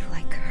can be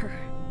like her.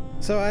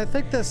 So I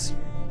think this...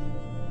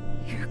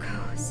 Here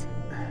goes.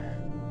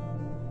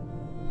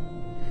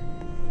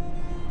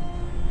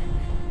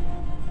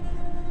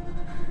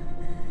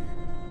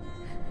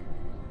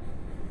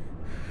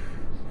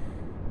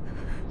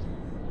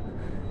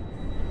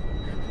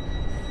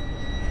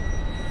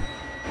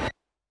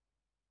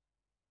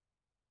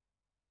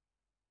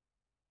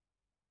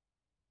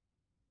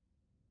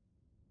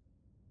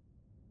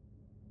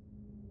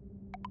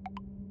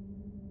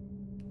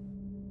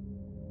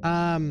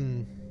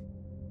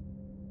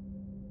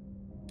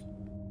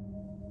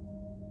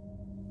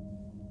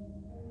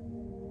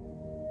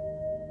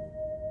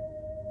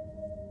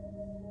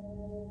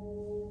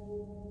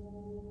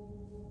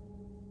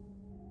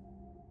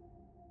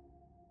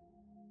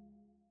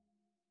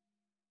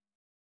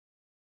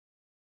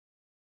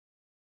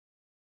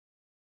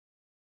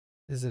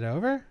 Is it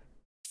over?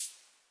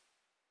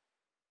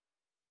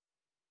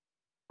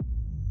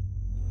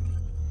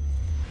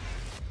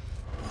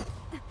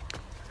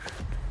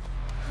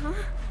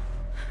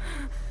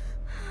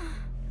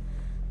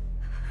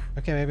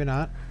 Okay, maybe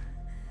not.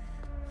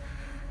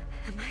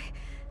 Am I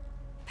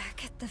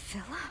back at the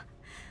villa?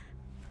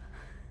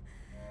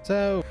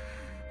 So,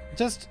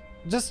 just...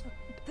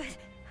 But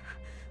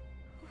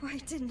why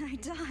didn't I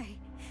die?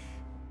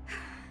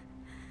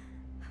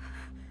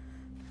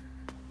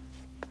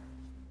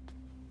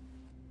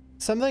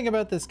 Something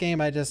about this game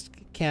I just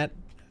can't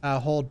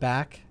hold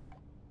back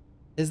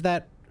is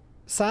that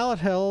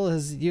Silent Hill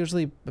has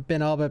usually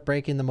been all about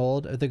breaking the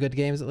mold, of the good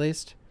games at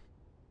least.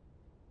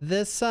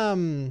 This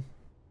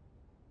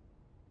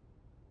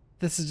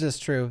is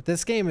just true.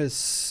 This game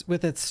is,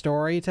 with its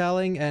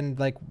storytelling and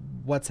like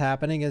what's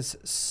happening, is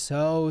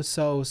so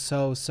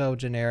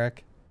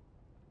generic.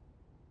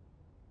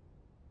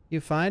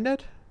 You find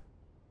it?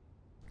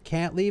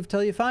 Can't leave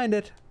till you find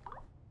it.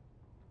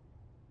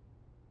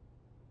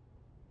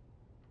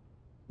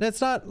 It's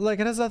not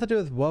like, it has nothing to do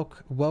with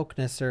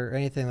wokeness or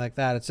anything like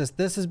that. It's just,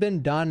 this has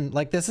been done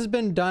like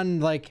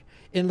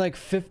in like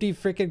 50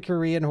 freaking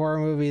Korean horror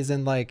movies,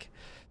 and like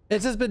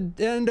it's just been,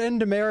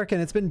 and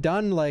American, it's been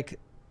done like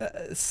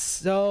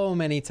so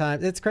many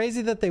times. It's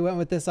crazy that they went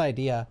with this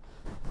idea,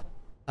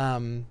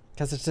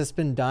 because it's just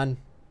been done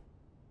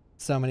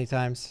so many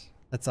times.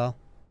 That's all.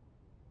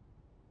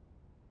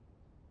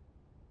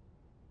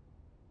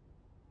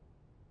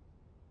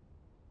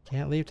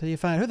 Can't leave till you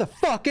find it. Who the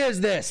fuck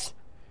is this?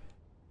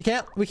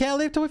 We can't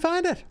leave till we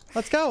find it.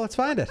 Let's go. Let's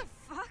find it.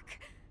 Fuck.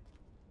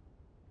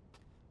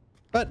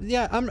 But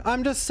yeah,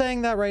 I'm just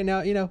saying that right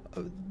now. You know,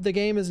 the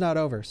game is not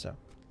over. So,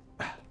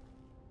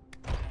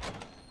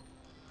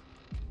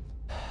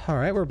 all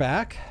right, we're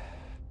back.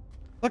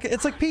 Look,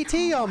 it's like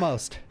PT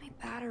almost. My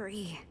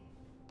battery.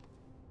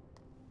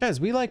 Guys,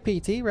 we like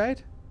PT,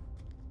 right?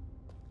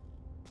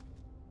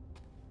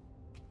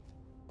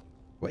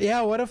 Well,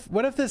 yeah. What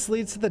if this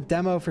leads to the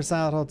demo for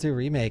Silent Hill 2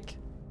 remake?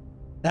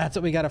 That's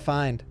what we gotta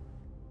find.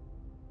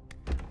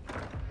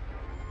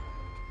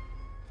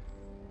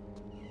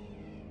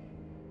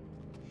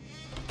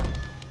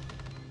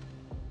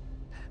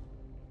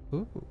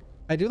 Ooh,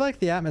 I do like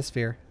the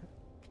atmosphere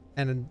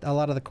and a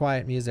lot of the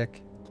quiet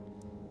music.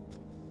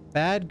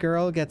 Bad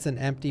girl gets an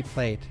empty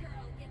plate.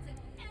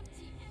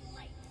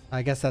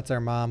 I guess that's our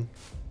mom.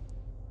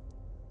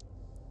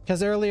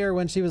 Because earlier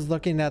when she was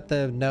looking at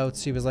the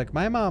notes, she was like,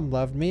 my mom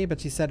loved me, but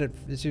she said it,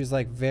 she was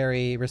like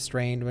very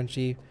restrained when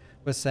she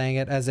was saying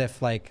it, as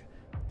if like,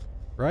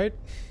 right?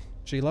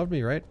 She loved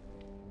me, right?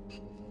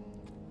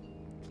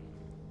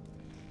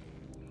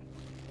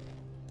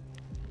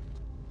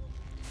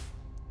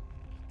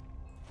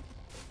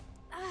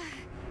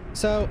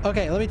 So,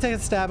 okay, let me take a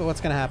stab at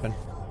what's gonna happen.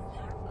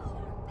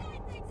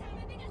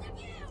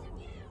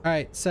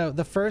 Alright, so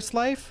the first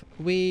life,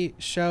 we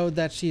showed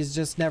that she's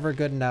just never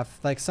good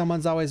enough. Like,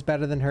 someone's always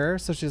better than her,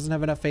 so she doesn't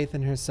have enough faith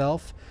in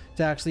herself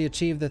to actually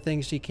achieve the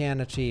things she can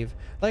achieve.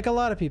 Like a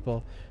lot of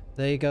people.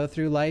 They go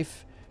through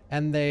life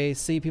and they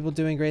see people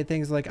doing great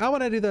things, like, I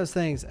want to do those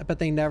things, but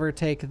they never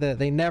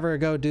they never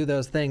go do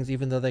those things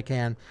even though they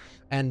can.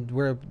 And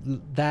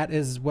that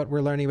is what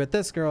we're learning with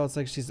this girl. It's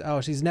like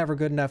she's never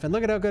good enough, and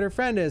look at how good her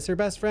friend is, her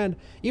best friend,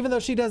 even though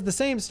she does the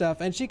same stuff,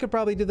 and she could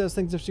probably do those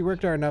things if she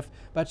worked hard enough,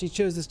 but she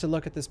chooses to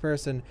look at this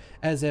person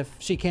as if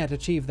she can't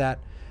achieve that.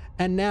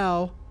 And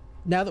now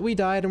that we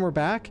died and we're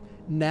back,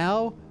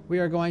 now we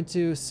are going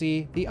to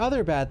see the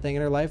other bad thing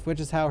in her life, which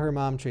is how her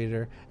mom treated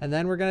her. And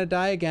then we're going to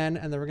die again,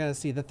 and then we're going to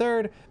see the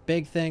third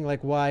big thing,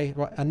 like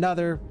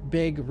another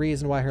big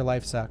reason why her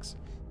life sucks.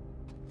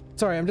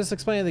 Sorry, I'm just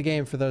explaining the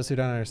game for those who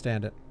don't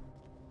understand it.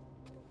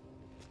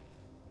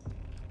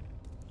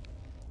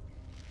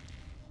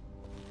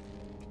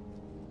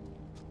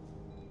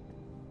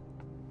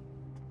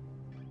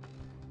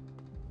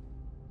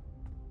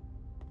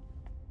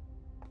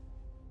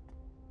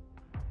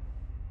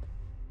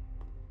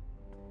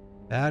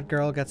 Bad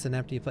girl gets an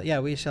empty plate. Yeah,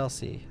 we shall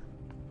see.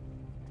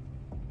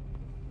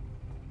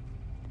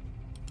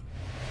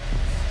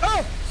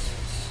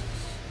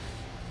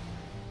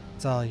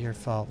 It's all your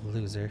fault,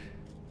 loser.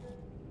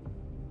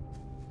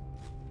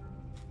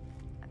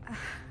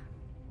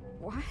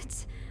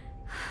 What?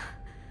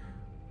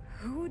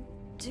 Who would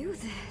do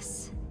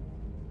this?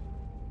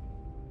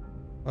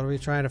 What are we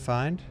trying to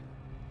find?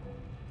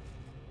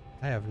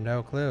 I have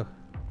no clue.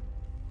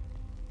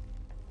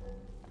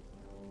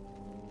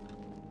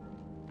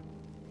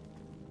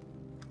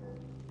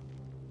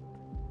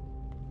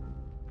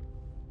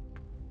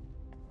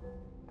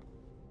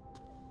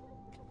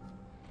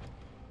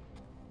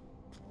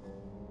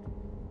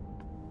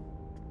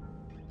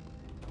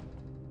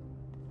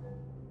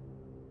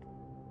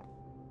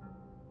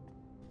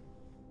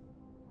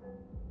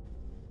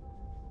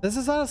 This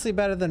is honestly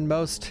better than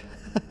most.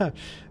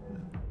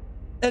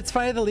 It's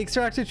funny, the leaks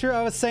are actually true.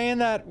 I was saying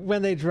that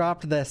when they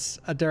dropped this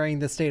during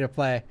the state of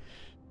play.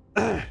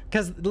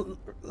 Because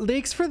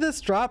leaks for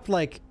this dropped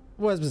like,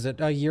 what was it,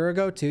 a year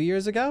ago, 2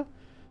 years ago?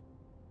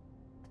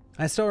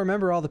 I still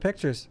remember all the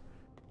pictures.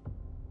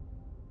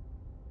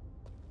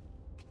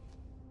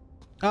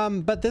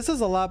 But this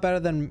is a lot better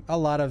than a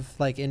lot of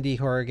like indie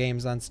horror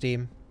games on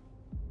Steam.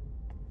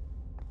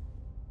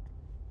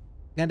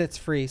 And it's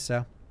free,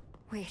 so.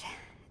 Wait,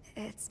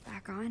 it's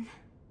back on?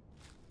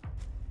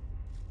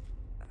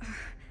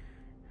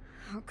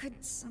 How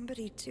could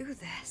somebody do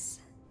this?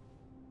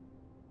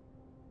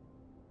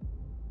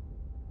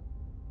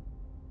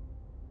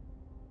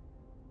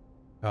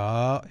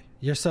 Oh,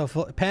 you're so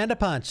full. Panda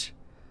Punch.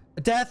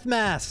 Death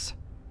Mask.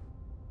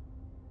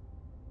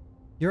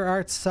 Your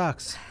art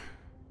sucks.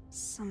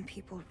 Some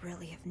people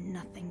really have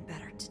nothing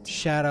better to do.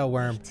 Shadow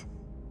Worm. Wait.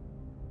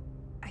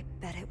 I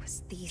bet it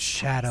was these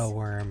Shadow guys.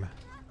 Worm.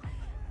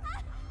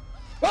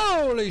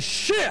 Holy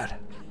shit!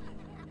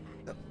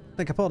 I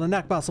think I pulled a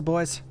neck muscle,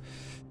 boys.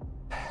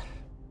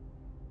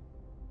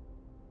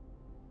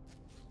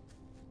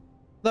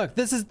 Look,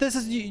 this is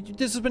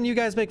when you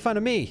guys make fun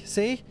of me.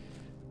 See?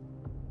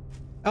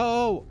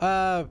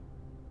 I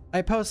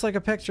post like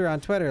a picture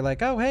on Twitter,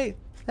 like, oh hey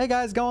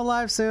guys, going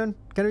live soon.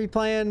 Gonna be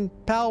playing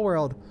Pal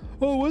World.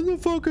 Oh, when the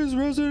fuck is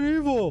Resident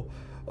Evil?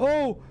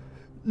 Oh,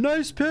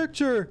 nice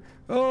picture.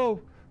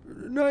 Oh,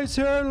 nice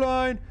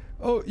hairline.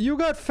 Oh, you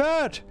got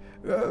fat.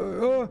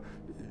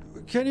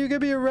 Can you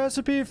give me a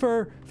recipe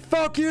for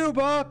fuck you,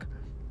 Buck?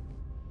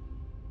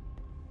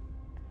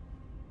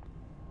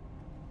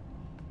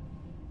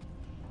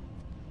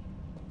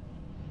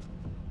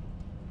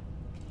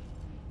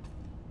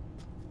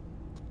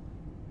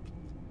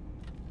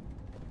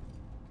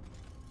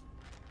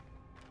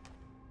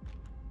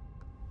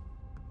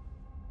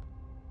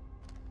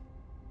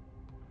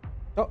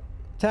 Oh,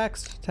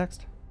 text.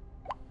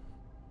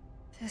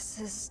 This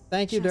is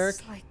Thank you, Dirk.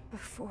 just like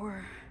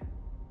before.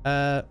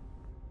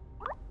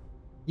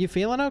 You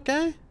feeling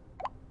okay?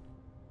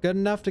 Good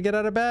enough to get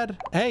out of bed?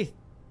 Hey,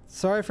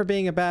 sorry for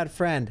being a bad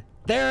friend.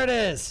 There it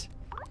is!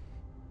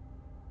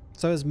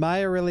 So is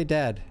Maya really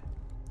dead?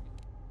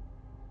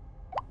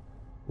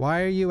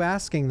 Why are you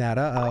asking that?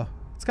 Uh-oh.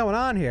 What's going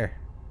on here?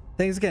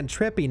 Things are getting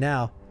trippy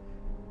now.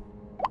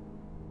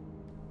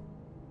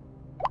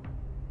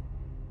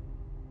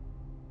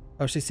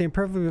 Oh, she seemed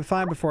perfectly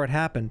fine before it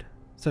happened.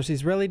 So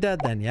she's really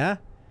dead then, yeah?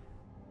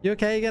 You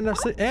okay? You getting enough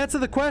sleep? Answer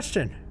the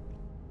question!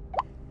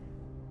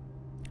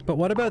 But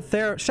what about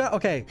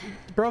okay,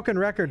 broken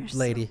record You're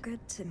lady. so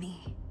good to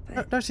me,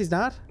 but No, she's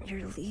not.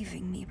 you're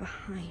leaving me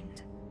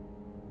behind.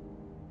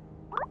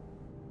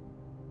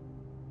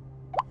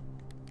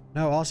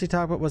 No, all she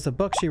talked about was a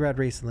book she read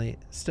recently.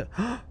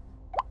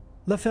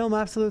 Le Film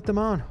Absolute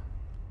Demon.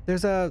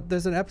 There's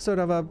an episode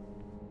of a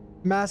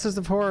Masters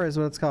of Horror is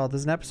what it's called.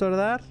 There's an episode of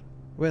that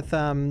with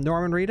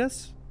Norman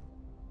Reedus.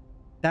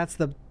 It's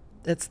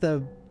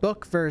the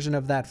book version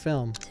of that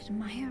film. Did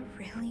Maya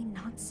really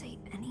not say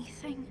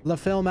anything? Le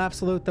Film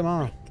Absolute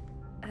Demon.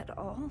 At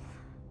all?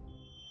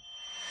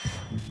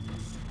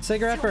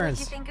 Cigarette So what'd burns.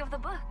 you think of the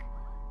book?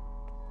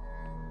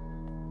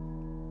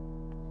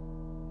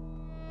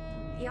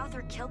 The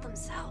author killed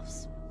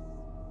themselves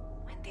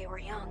when they were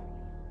young.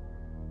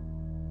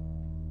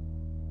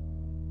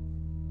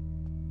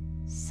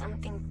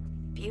 Something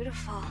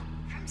beautiful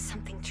from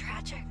something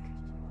tragic.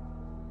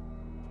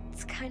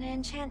 It's kind of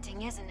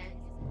enchanting, isn't it?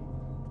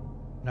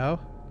 No?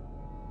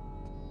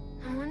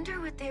 I wonder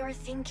what they were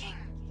thinking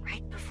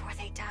right before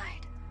they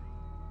died.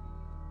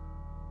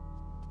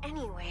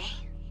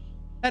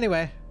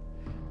 Anyway,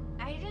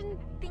 I didn't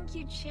think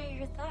you'd share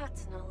your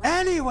thoughts in a letter.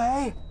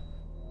 Anyway?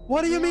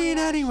 What do you mean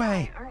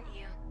anyway? Shy, aren't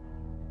you?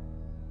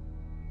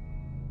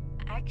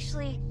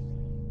 Actually,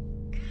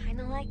 kind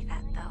of like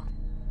that though.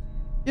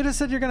 You just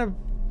said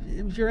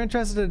you're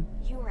interested in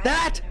You write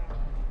that?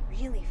 in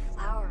a really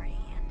flowery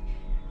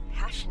and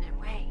passionate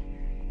way.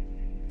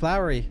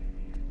 Flowery.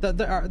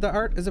 The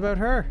art is about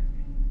her.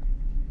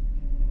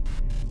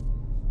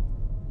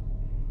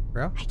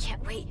 Bro? I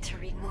can't wait to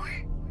read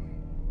more.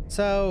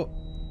 So,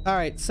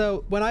 alright,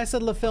 so when I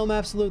said Le Film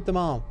Absolute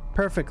Demon,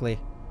 perfectly.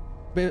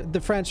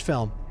 The French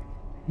film.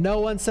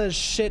 No one says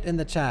shit in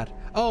the chat.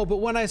 Oh, but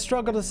when I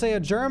struggle to say a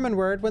German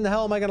word, when the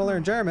hell am I gonna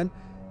learn German?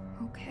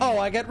 Okay. Oh,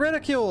 I get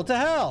ridiculed, to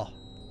hell!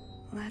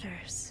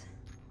 Letters.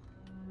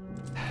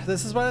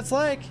 This is what it's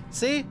like.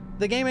 See?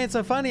 The game ain't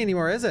so funny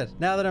anymore, is it?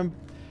 Now that I'm...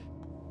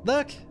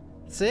 Look.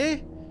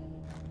 See?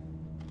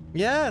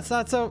 Yeah, it's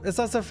not so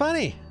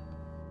funny.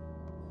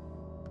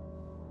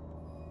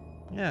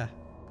 Yeah.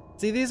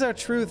 See, these are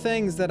true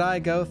things that I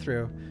go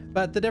through.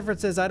 But the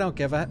difference is I don't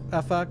give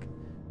a fuck.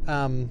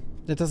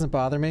 It doesn't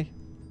bother me.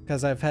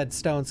 Because I've had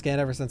stone skin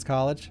ever since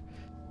college.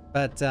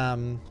 But,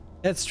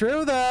 it's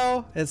true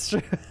though. It's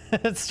true.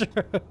 It's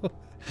true.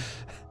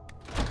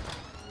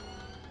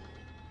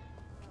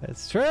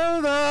 It's true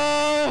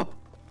though.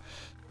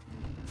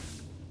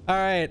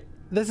 Alright.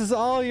 This is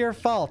all your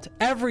fault.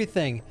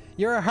 Everything.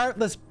 You're a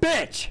heartless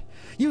bitch.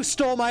 You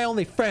stole my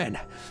only friend.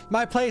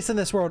 My place in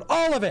this world.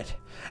 All of it.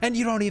 And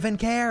you don't even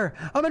care.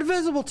 I'm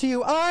invisible to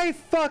you. I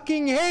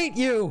fucking hate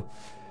you.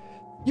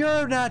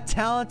 You're not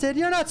talented.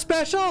 You're not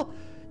special.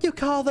 You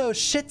call those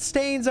shit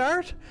stains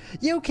art?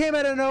 You came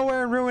out of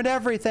nowhere and ruined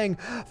everything.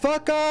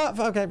 Fuck off.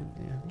 Okay.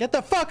 Get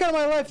the fuck out of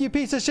my life, you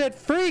piece of shit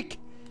freak.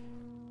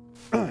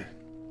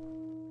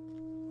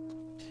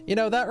 You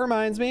know, that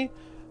reminds me.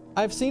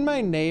 I've seen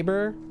my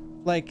neighbor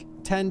like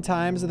 10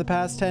 times in the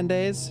past 10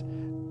 days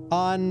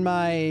on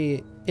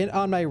my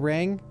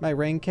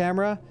ring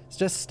camera. It's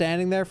just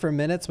standing there for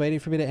minutes waiting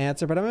for me to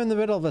answer, but I'm in the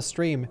middle of a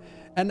stream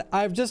and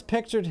I've just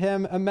pictured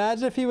him.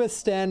 Imagine if he was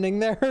standing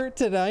there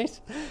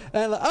tonight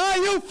and like,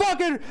 oh,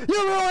 you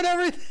ruined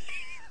everything.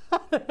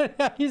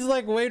 He's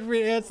like waiting for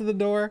me to answer the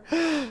door.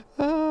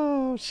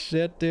 Oh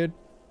shit, dude.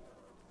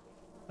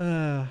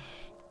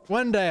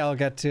 One day I'll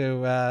get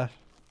to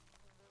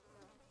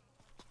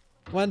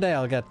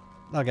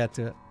I'll get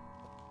to it.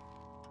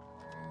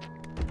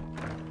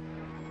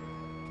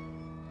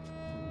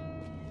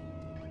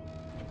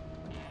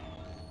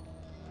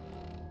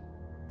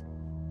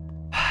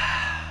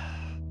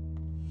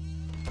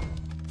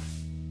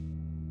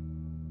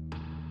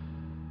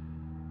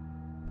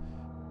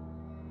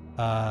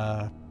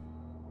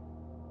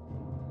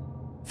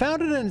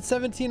 Founded in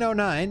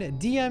 1709,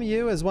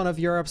 DMU is one of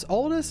Europe's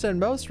oldest and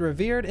most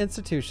revered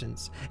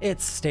institutions.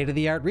 Its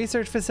state-of-the-art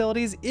research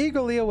facilities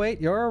eagerly await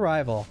your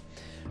arrival.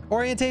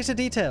 Orientation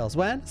details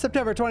when?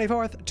 September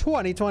 24th,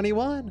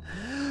 2021.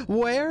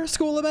 Where?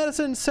 School of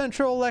Medicine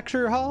Central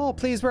Lecture Hall.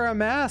 Please wear a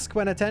mask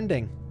when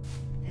attending.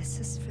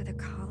 This is for the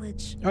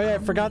college. Oh yeah, I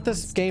forgot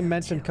this game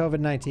mentioned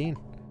COVID-19.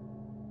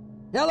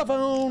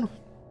 Telephone!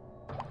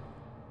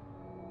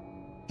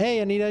 Hey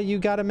Anita, you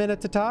got a minute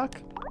to talk?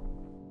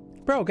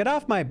 Bro, get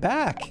off my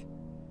back.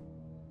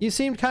 You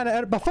seemed kind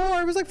of...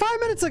 Before, it was like 5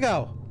 minutes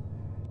ago.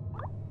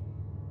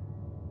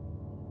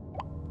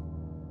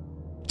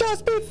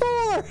 Just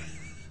before!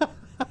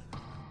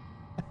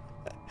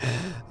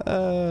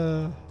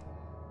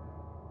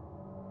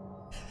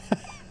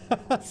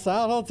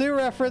 Silent Hill 2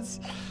 reference.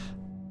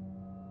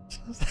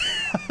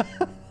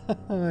 Oh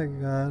my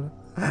god.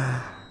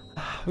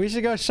 We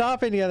should go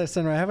shopping together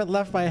somewhere. I haven't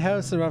left my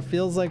house in what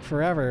feels like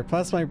forever.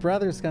 Plus my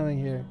brother's coming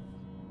here.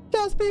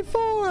 Just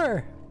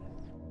before!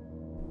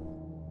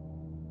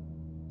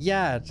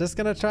 Yeah, just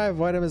gonna try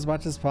avoid him as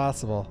much as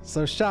possible.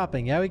 So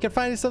shopping, yeah, we can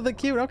find you something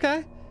cute,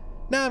 okay.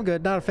 No, I'm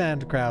good, not a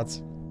fan of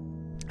crowds.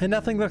 And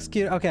nothing looks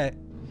cute, okay.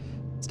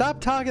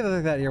 Stop talking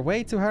like that, you're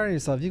way too hard on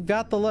yourself. You've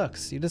got the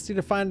looks, you just need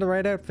to find the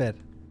right outfit.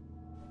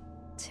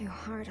 Too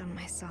hard on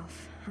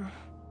myself, huh?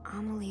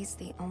 Amelie's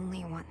the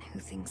only one who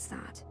thinks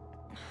that.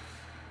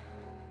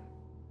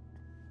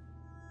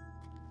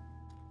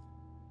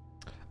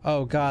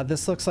 Oh god,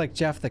 this looks like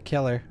Jeff the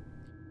Killer.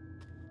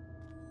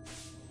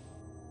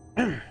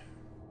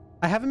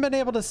 I haven't been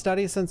able to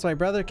study since my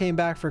brother came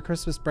back for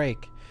Christmas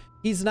break.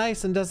 He's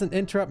nice and doesn't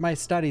interrupt my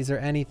studies or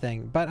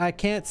anything, but I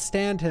can't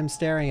stand him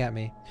staring at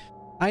me.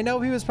 I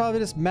know he was probably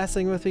just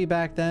messing with me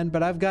back then,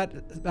 but I've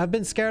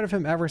been scared of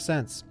him ever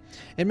since.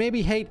 It made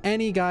me hate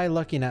any guy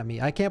looking at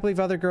me. I can't believe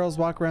other girls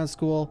walk around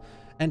school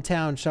and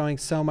town showing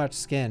so much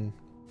skin.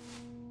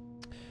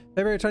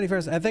 February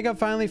 21st, I think I'm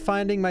finally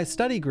finding my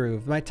study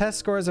groove. My test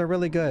scores are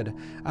really good.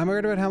 I'm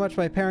worried about how much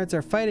my parents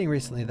are fighting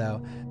recently though.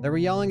 They were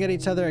yelling at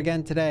each other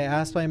again today. I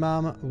asked my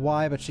mom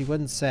why, but she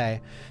wouldn't say.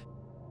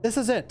 This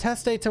is it,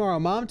 test day tomorrow.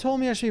 Mom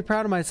told me I should be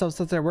proud of myself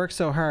since I worked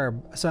so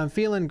hard, so I'm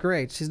feeling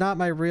great. She's not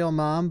my real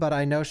mom, but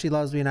I know she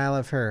loves me and I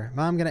love her.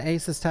 Mom, I'm gonna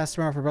ace this test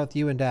tomorrow for both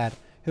you and Dad.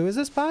 Who is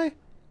this by?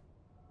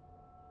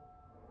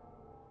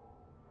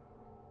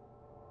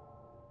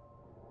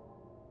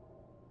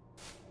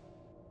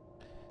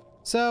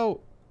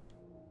 So,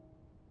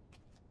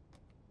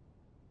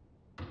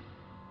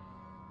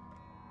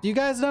 do you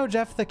guys know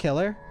Jeff the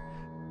Killer?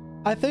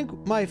 I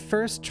think my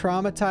first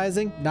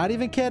traumatizing, not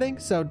even kidding,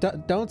 so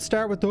don't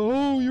start with the,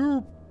 oh,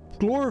 you're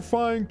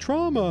glorifying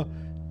trauma.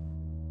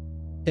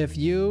 If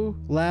you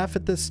laugh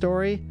at this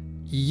story,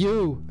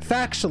 you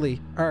factually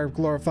are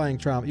glorifying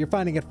trauma. You're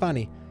finding it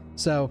funny.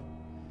 So,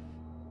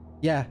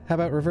 yeah, how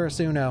about reverse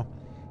Uno?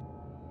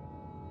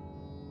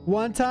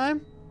 One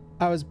time,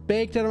 I was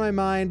baked out of my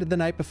mind the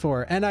night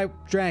before, and I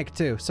drank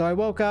too. So I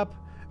woke up,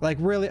 like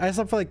really, I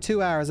slept for like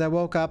 2 hours. I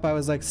woke up, I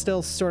was like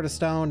still sort of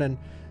stoned and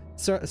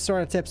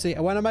sort of tipsy.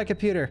 I went on my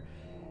computer,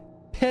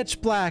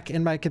 pitch black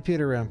in my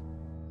computer room.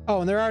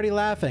 Oh, and they're already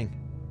laughing.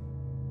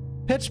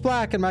 Pitch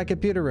black in my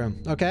computer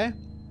room, okay?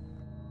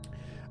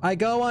 I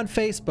go on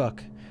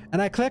Facebook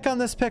and I click on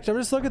this picture. I'm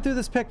just looking through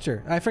this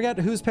picture. I forget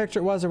whose picture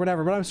it was or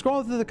whatever, but I'm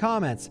scrolling through the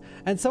comments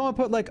and someone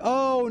put like,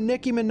 oh,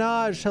 Nicki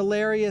Minaj,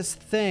 hilarious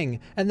thing.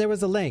 And there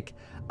was a link.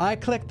 I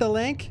clicked the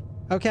link,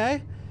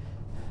 okay?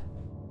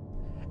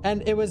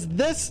 And it was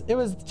this, it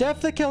was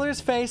Jeff the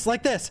Killer's face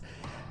like this.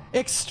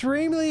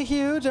 Extremely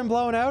huge and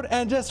blown out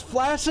and just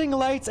flashing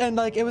lights and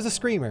like, it was a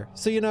screamer.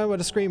 So you know what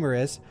a screamer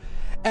is.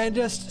 And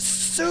just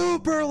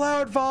super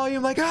loud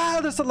volume, like,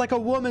 just like a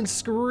woman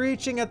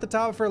screeching at the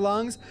top of her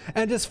lungs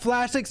and just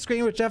flashing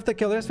screen with Jeff the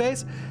Killer's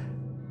face.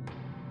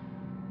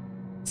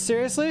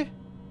 Seriously?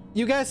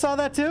 You guys saw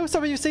that too?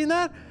 Some of you seen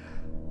that?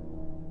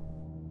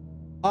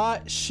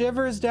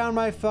 Shivers down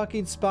my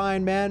fucking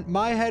spine, man.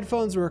 My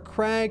headphones were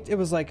cranked. It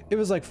was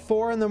like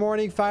 4 in the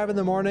morning, 5 in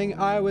the morning.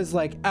 I was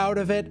like out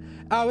of it.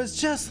 I was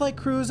just like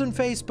cruising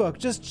Facebook,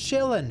 just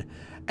chilling.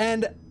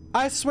 And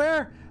I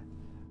swear,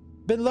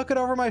 been looking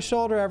over my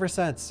shoulder ever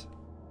since.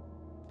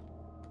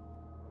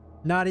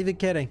 Not even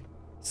kidding.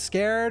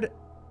 Scared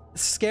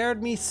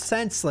me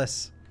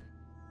senseless.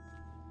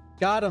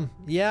 Got him.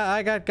 Yeah,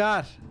 I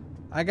got.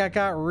 I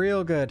got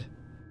real good.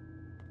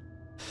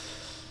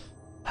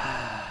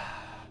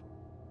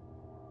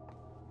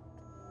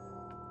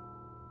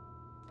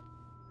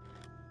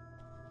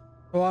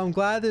 Well, I'm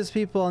glad there's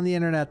people on the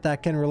internet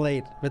that can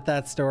relate with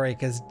that story,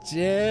 because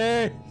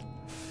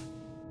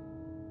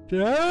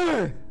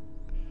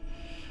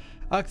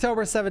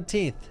October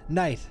 17th,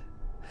 night.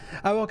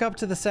 I woke up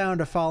to the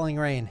sound of falling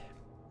rain.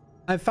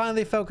 I'm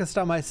finally focused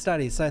on my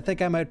studies, so I think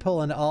I might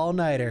pull an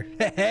all-nighter.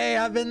 Hey,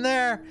 I've been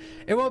there.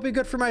 It won't be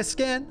good for my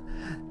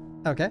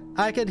skin. Okay.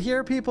 I could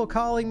hear people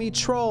calling me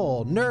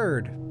troll,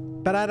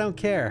 nerd, but I don't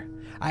care.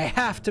 I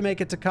have to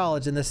make it to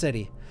college in the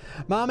city.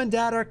 Mom and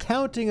Dad are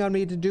counting on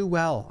me to do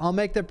well. I'll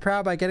make them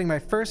proud by getting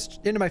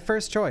into my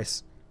first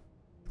choice.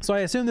 So I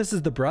assume this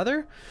is the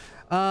brother?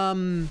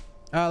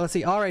 Let's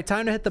see. All right,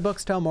 time to hit the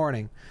books till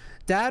morning.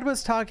 Dad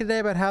was talking today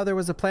about how there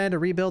was a plan to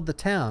rebuild the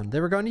town. They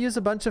were going to use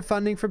a bunch of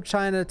funding from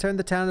China to turn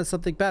the town into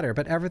something better,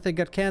 but everything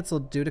got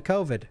canceled due to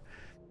COVID.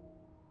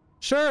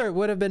 Sure, it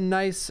would have been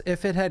nice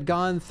if it had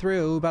gone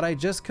through, but I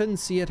just couldn't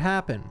see it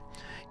happen.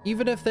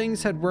 Even if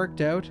things had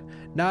worked out,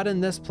 not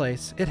in this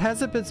place. It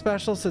hasn't been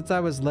special since I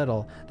was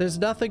little. There's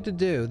nothing to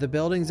do. The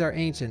buildings are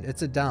ancient.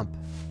 It's a dump.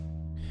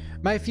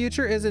 My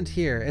future isn't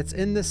here. It's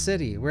in the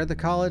city, where the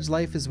college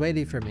life is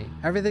waiting for me.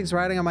 Everything's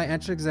riding on my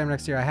entrance exam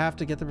next year. I have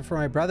to get there before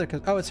my brother,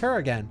 oh, it's her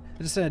again.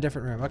 It's just in a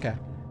different room. Okay.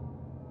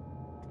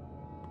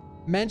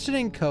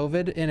 Mentioning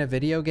COVID in a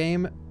video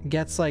game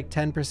gets like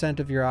 10%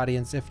 of your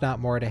audience, if not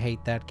more, to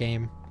hate that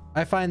game.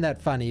 I find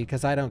that funny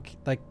because I don't,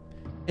 like,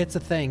 it's a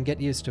thing.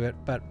 Get used to it,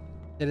 but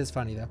it is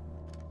funny though.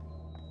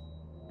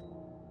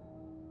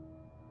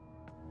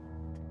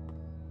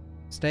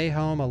 Stay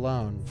home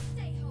alone.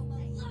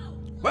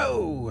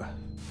 Whoa!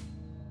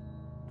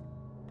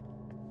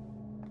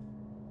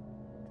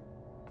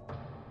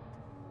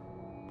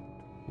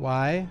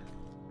 Why?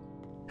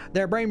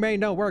 Their brain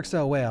don't work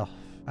so well,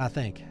 I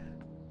think.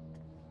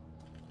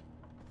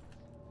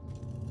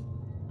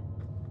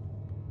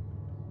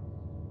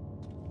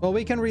 Well,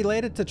 we can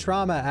relate it to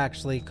trauma,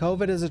 actually.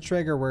 COVID is a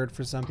trigger word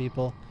for some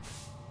people.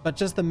 But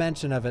just the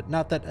mention of it.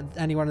 Not that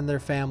anyone in their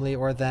family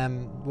or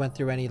them went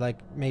through any, like,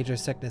 major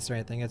sickness or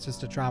anything. It's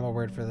just a trauma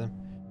word for them.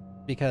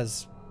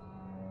 Because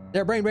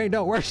their brain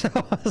don't work so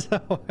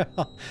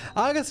well.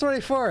 August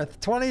 24th,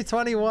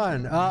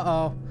 2021.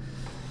 Uh-oh.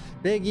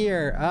 Big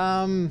year.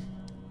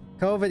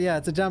 COVID, yeah,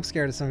 it's a jump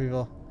scare to some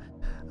people.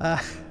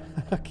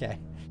 Okay.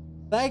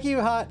 Thank you,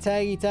 Hot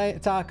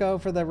Taggy Taco,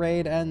 for the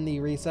raid and the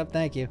resub.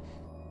 Thank you.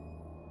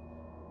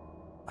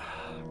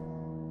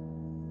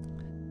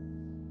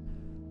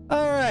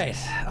 Alright,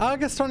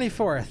 August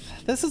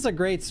 24th. This is a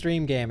great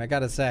stream game, I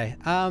gotta say.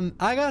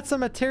 I got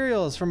some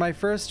materials for my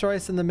first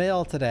choice in the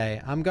mail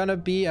today. I'm gonna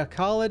be a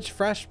college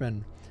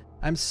freshman.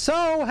 I'm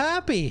so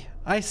happy!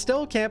 I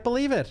still can't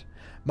believe it.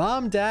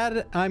 Mom,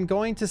 Dad, I'm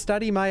going to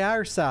study my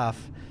arse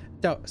off.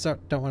 Don't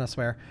want to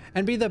swear.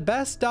 And be the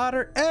best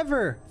daughter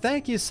ever!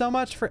 Thank you so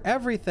much for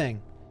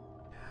everything.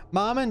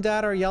 Mom and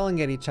Dad are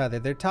yelling at each other.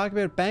 They're talking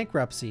about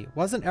bankruptcy.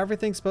 Wasn't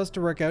everything supposed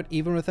to work out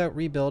even without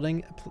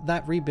rebuilding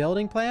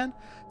plan?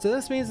 So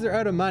this means they're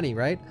out of money,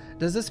 right?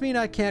 Does this mean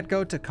I can't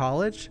go to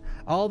college?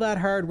 All that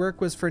hard work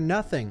was for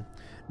nothing.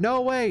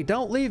 No way,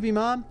 don't leave me,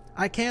 Mom.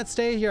 I can't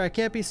stay here. I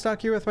can't be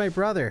stuck here with my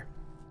brother.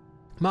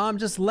 Mom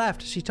just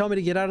left. She told me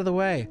to get out of the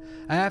way.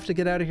 I have to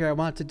get out of here. I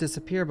want to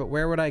disappear, but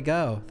where would I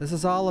go? This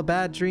is all a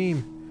bad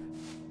dream.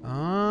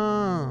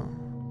 Oh.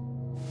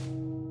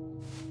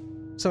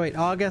 So wait,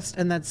 August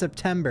and then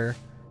September.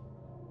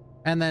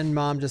 And then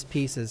Mom just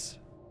pieces.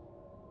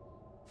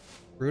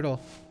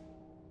 Brutal.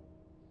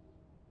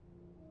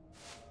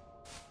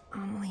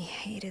 Amelie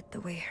hated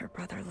the way her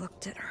brother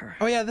looked at her.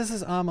 Oh yeah, this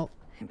is Amelie.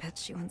 I bet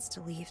she wants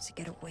to leave to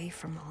get away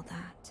from all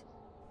that.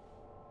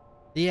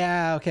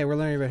 Yeah, okay, we're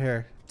learning about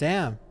her.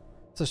 Damn.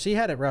 So she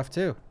had it rough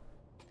too.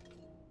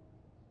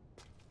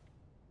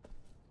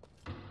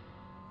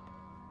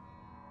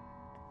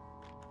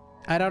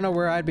 I don't know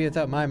where I'd be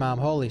without my mom.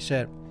 Holy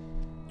shit.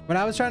 When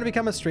I was trying to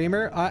become a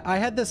streamer, I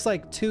had this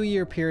like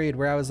 2-year period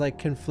where I was like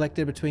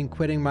conflicted between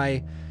quitting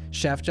my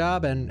chef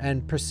job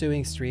and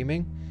pursuing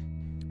streaming.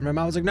 And my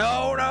mom was like,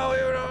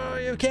 no,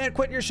 you can't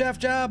quit your chef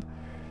job.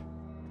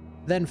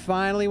 Then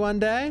finally one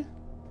day,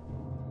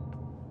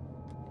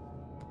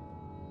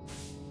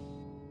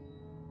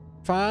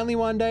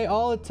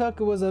 all it took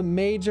was a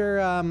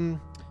major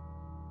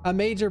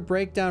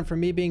breakdown from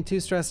me being too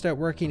stressed out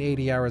working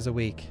 80 hours a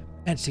week.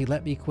 And she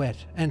let me quit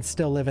and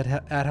still live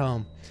at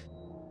home.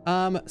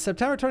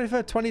 September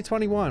 25th,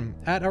 2021,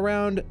 at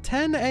around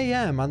 10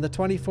 a.m. on the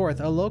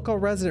 24th, a local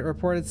resident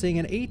reported seeing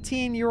an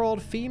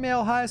 18-year-old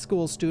female high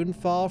school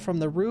student fall from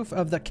the roof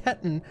of the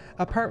Ketton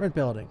apartment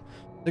building.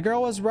 The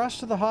girl was rushed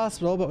to the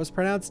hospital but was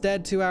pronounced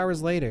dead 2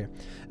 hours later.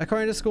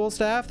 According to school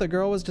staff, the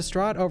girl was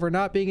distraught over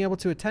not being able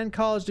to attend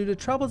college due to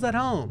troubles at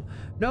home.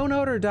 No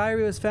note or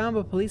diary was found,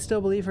 but police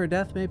still believe her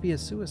death may be a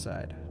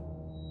suicide.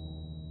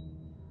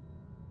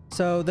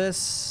 So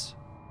this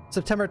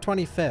September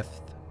 25th.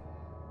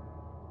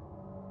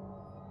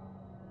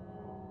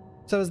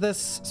 So is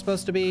this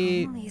supposed to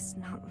be... Amelie's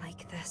not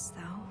like this,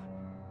 though.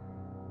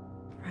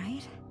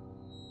 Right?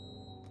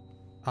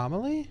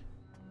 Amelie?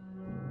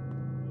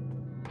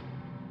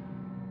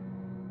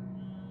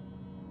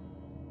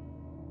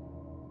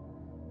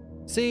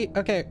 See,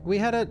 okay, we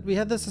had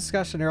this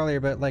discussion earlier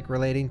about like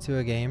relating to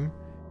a game.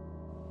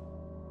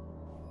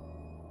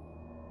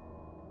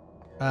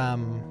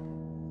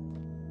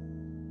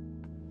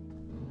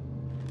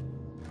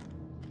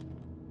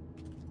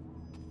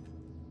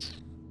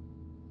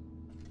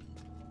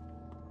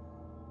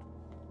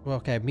 Well,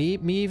 okay, me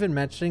even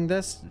mentioning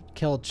this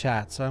killed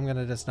chat, so I'm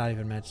gonna just not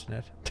even mention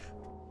it.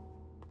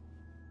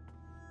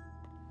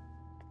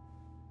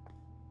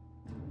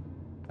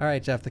 All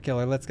right, Jeff the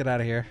Killer, let's get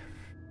out of here.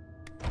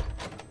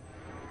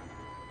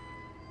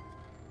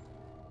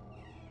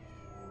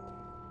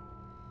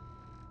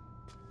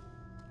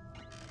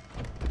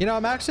 You know,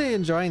 I'm actually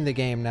enjoying the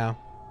game now.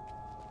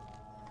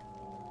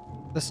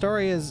 The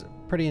story is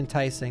pretty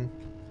enticing.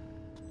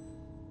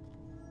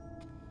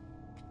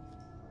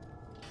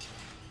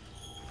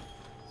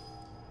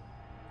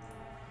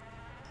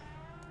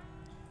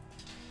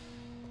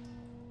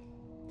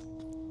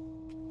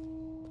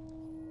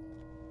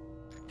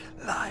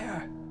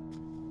 Liar.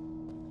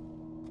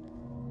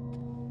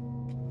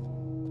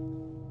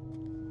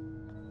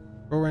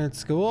 We're in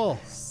school.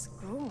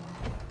 School?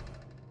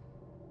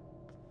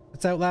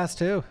 It's Outlast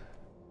 2.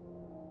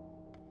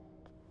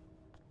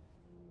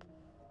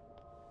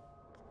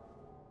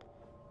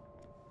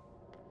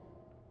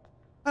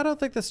 I don't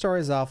think the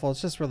story's awful.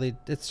 It's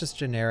just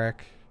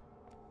generic.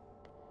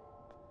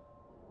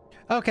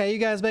 Okay, you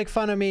guys make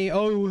fun of me.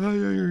 Oh,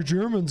 your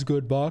German's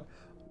good, Bach.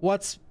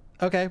 What's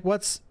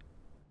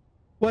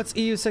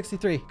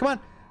EU63? Come on.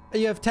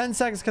 You have 10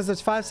 seconds because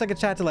there's 5-second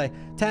chat delay.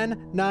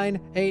 10,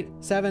 9, 8,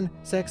 7,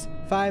 6,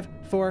 5,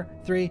 4,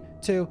 3,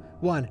 2,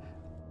 1.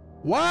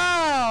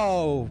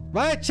 Wow!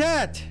 My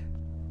chat!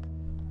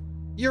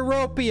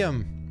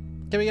 Europium.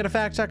 Can we get a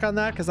fact check on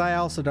that? Because I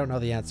also don't know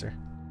the answer.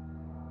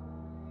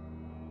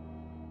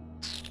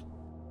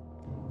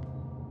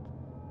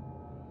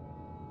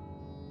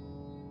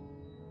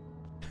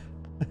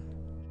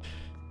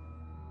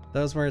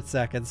 Those weren't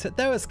seconds.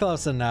 That was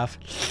close enough.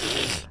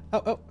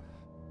 Oh.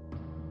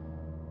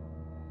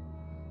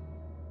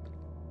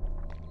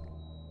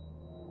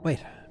 Wait.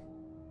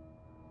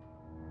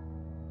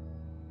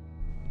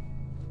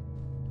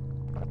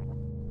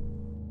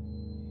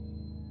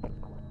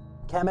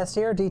 Chemist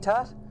here,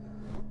 D-Tot.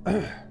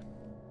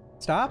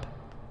 Stop.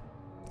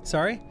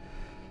 Sorry.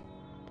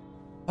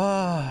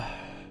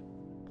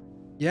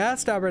 Yeah,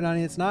 Stubborn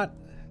Honey,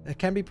 it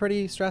can be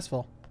pretty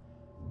stressful.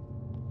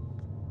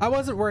 I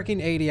wasn't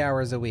working 80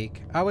 hours a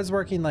week. I was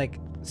working like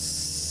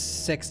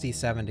 60,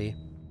 70.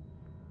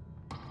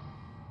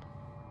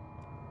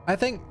 I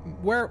think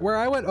where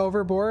I went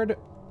overboard,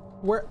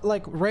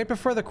 like right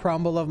before the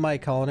crumble of my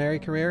culinary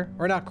career,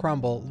 or not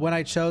crumble, when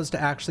I chose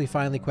to actually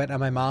finally quit and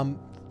my mom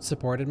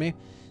supported me.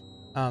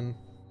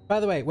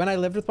 By the way, when I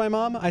lived with my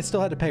mom, I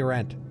still had to pay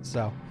rent,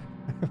 so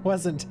it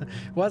wasn't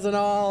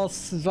all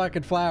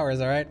fucking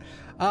flowers, all right?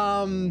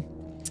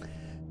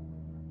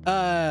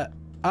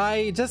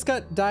 I just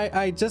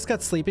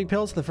got sleeping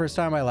pills for the first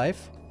time in my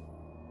life.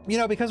 You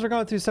know, because we're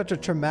going through such a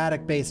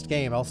traumatic based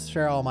game, I'll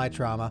share all my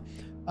trauma.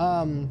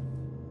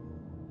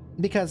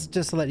 Because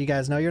just to let you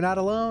guys know, you're not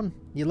alone.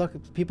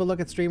 People look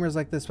at streamers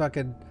like this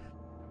fucking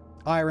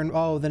iron.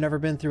 Oh, they've never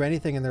been through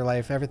anything in their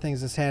life.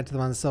 Everything's just handed to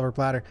them on the silver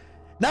platter.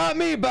 Not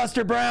me,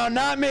 Buster Brown,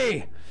 not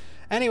me.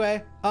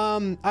 Anyway,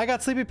 I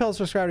got sleeping pills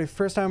prescribed for the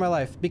first time in my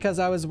life because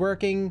I was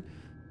working.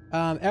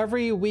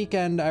 Every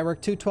weekend I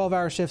worked 2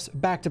 12-hour shifts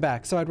back to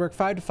back. So I'd work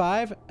 5 to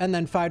 5 and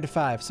then 5 to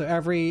 5. So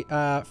every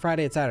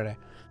Friday and Saturday.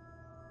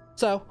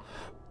 So,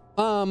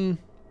 I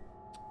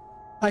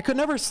could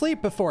never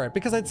sleep before it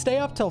because I'd stay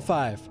up till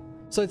 5.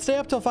 So I'd stay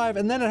up till 5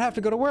 and then I'd have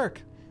to go to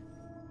work.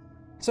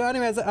 So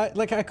anyways,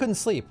 I couldn't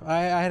sleep. I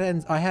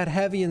had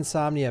heavy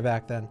insomnia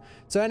back then.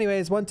 So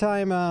anyways, one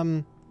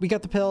time we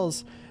got the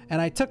pills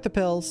and I took the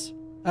pills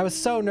I was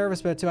so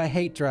nervous about it too. I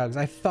hate drugs.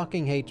 I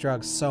fucking hate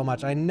drugs so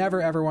much. I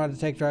never ever wanted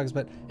to take drugs,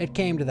 but it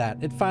came to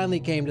that. It finally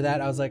came to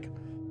that. I was like,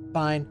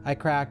 fine. I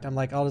cracked. I'm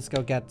like, I'll just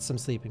go get some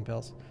sleeping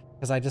pills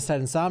because I just had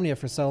insomnia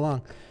for so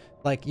long.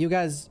 Like, you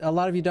guys, a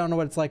lot of you don't know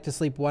what it's like to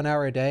sleep 1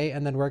 hour a day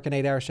and then work an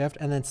 8-hour shift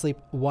and then sleep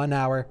 1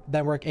 hour,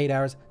 then work 8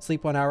 hours,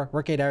 sleep 1 hour,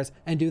 work 8 hours,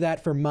 and do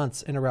that for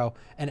months in a row.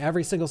 And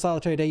every single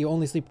solitary day, you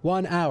only sleep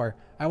 1 hour.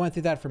 I went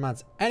through that for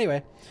months.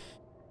 Anyway.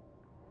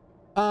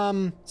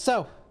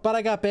 But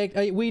I got baked.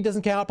 Weed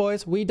doesn't count,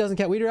 boys. Weed doesn't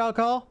count. Weed or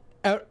alcohol?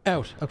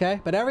 Out.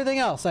 Okay? But everything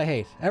else, I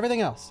hate.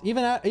 Everything else.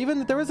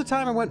 Even there was a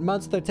time I went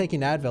months without taking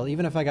Advil,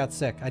 even if I got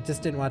sick. I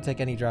just didn't want to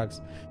take any drugs.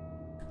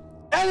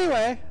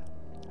 Anyway,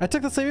 I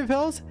took the sleeping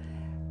pills.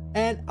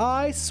 And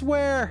I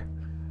swear,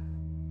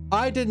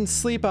 I didn't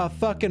sleep a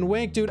fucking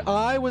wink, dude.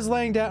 I was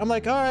laying down. I'm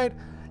like, all right,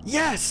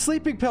 yes,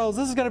 sleeping pills.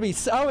 This is gonna be.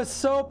 I was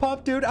so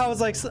pumped, dude. I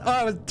was like,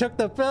 took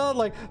the pill,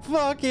 like,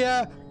 fuck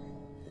yeah.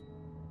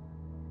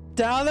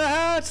 Down the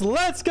hatch,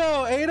 let's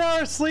go. 8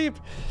 hours sleep.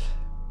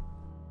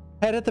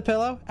 Head at the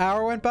pillow.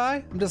 Hour went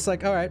by. I'm just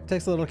like, all right,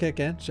 takes a little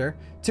kick in, sure.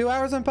 2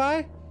 hours went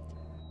by.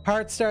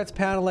 Heart starts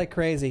pounding like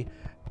crazy.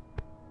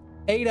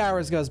 8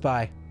 hours goes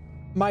by.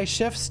 My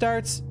shift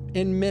starts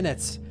in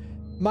minutes.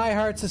 My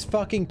heart's just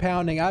fucking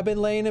pounding. I've been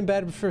laying in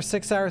bed for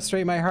 6 hours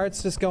straight. My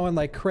heart's just going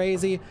like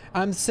crazy.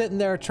 I'm sitting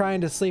there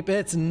trying to sleep.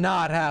 It's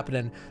not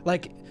happening.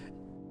 Like,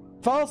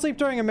 fall asleep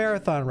during a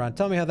marathon run.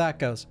 Tell me how that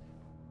goes.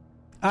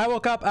 I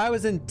woke up. I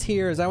was in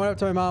tears. I went up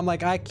to my mom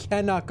like, I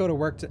cannot go to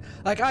work.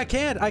 Like, I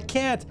can't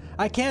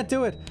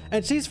do it.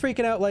 And she's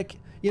freaking out like,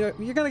 you know,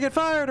 you're gonna get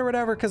fired or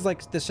whatever. Cause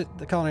like the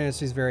culinary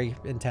industry is very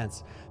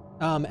intense.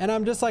 And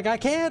I'm just like, I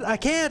can't.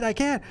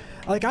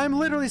 Like, I'm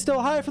literally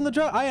still high from the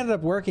drug. I ended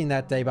up working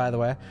that day, by the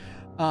way.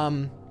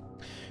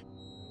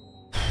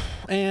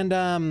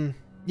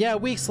 Yeah,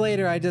 weeks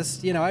later, I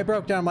just, you know, I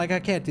broke down. I'm like, I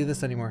can't do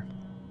this anymore.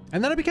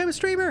 And then I became a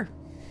streamer.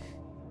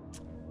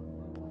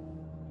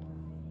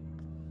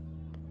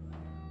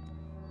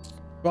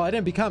 Well, I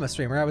didn't become a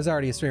streamer. I was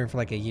already a streamer for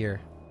like a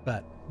year.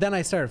 But then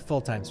I started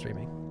full-time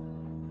streaming.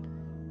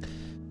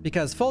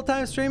 Because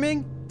full-time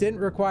streaming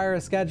didn't require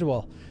a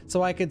schedule.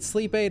 So I could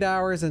sleep 8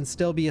 hours and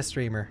still be a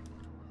streamer.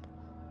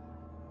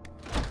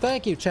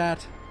 Thank you,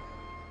 chat.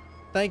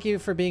 Thank you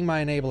for being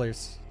my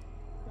enablers.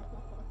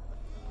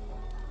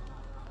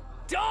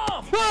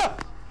 Dumb! Ah!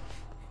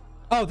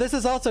 Oh, this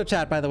is also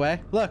chat, by the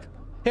way. Look,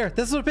 here,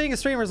 this is what being a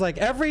streamer is like.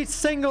 Every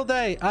single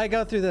day, I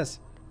go through this.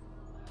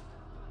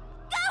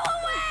 Go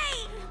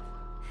away!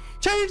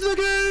 Change the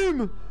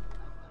game!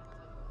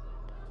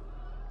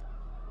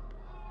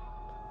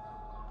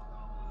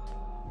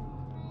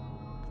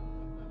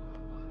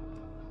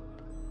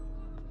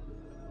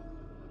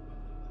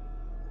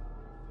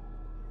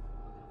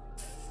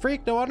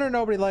 Freak, no wonder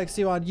nobody likes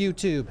you on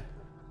YouTube.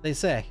 They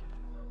say.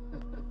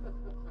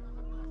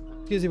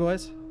 Excuse me,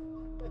 boys.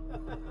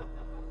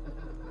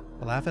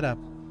 We'll laugh it up.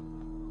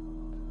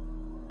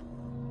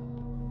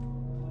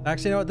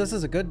 Actually, you know what? This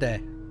is a good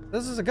day.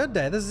 This is a good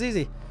day. This is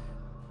easy.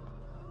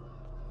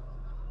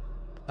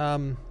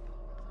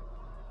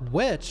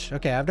 Witch?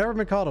 Okay, I've never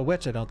been called a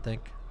witch, I don't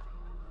think.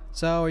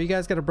 So, are you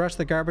guys gonna brush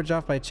the garbage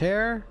off my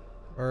chair?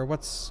 Or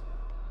what's...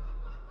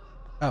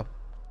 Oh.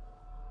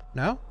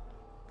 No?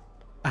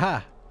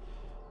 Aha.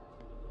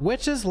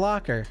 Witch's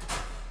locker.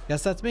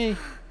 Guess that's me.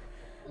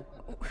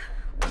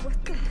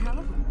 What the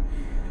hell?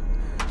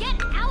 Get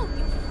out,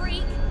 you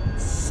freak!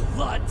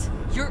 Slut!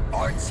 Your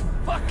art's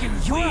fucking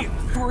weird!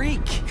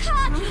 Freak!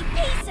 Cocky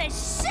piece of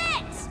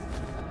shit!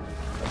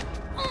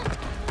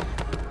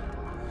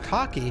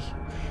 Cocky?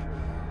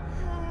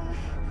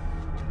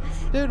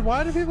 Dude,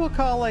 why do people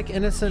call, like,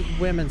 innocent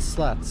women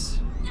sluts?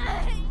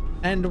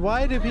 And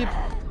why do people...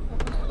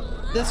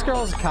 This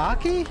girl's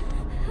cocky?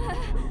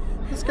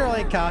 This girl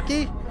ain't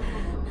cocky.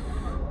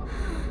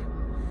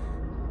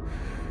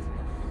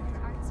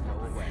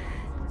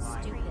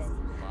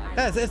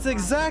 Yes, it's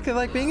exactly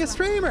like being a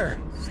streamer.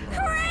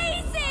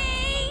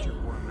 Crazy!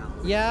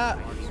 Yeah,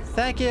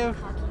 thank you.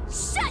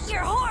 Shut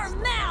your whore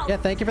mouth! Yeah,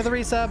 thank you for the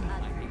resub.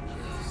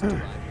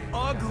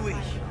 Ugly!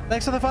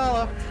 Thanks for the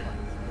follow.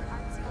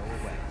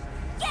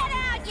 Get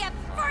out, you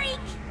freak!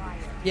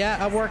 Yeah,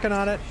 I'm working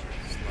on it.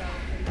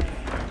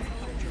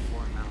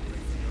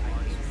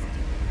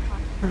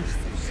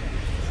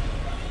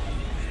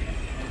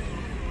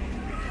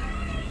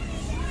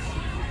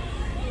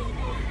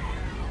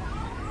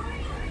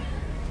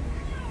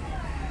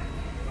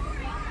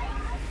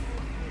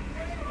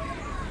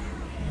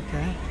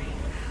 Okay.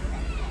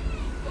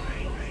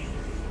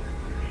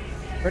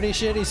 Pretty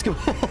shitty school.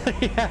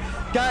 Yeah.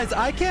 Guys,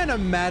 I can't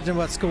imagine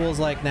what school's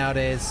like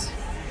nowadays.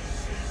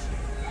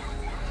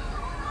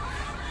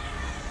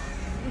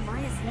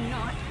 Maya's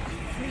not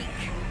a freak.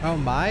 Oh,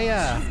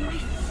 Maya.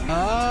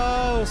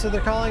 Oh, so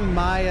they're calling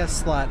Maya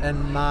slut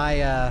and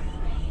Maya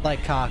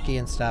like cocky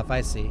and stuff.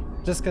 I see.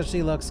 Just because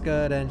she looks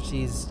good and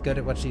she's good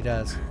at what she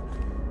does.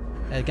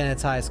 Again,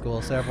 it's high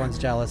school, so everyone's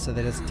jealous, so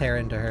they just tear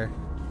into her.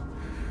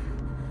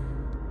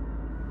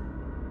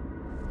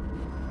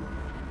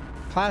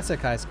 Classic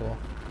high school.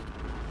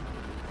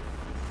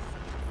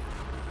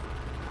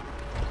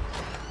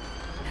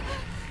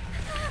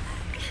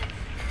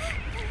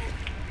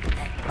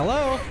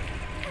 Hello?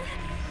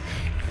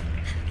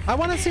 I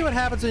want to see what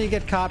happens when you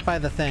get caught by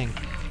the thing.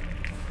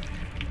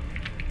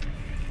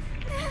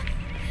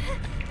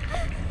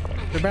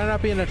 There better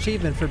not be an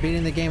achievement for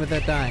beating the game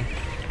without dying.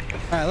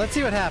 Alright, let's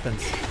see what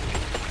happens.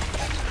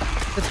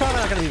 It's probably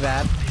not going to be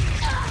bad.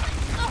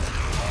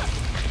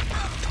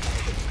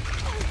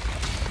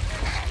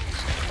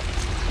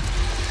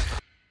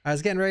 I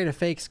was getting ready to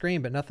fake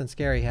scream, but nothing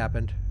scary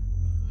happened.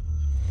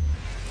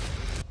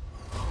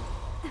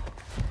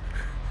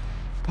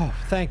 Oh,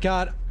 thank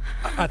God.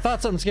 I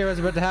thought something scary was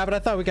about to happen. I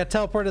thought we got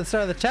teleported to the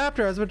start of the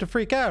chapter. I was about to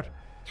freak out.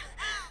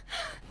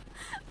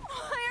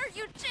 Why are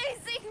you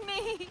chasing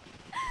me?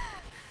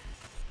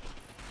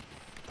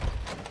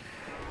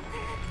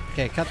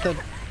 Okay, cut the...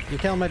 You're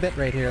killing my bit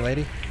right here,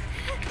 lady.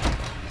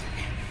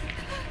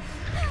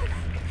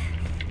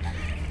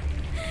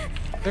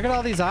 Look at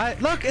all these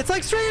eyes. Look, it's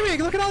like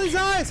streaming. Look at all these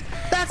eyes.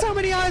 That's how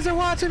many eyes are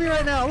watching me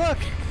right now. Look.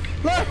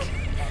 Look.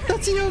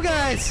 That's you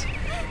guys.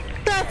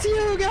 That's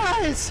you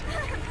guys.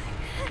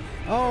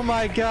 Oh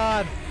my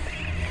God.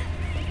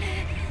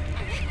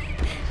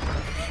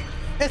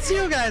 It's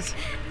you guys.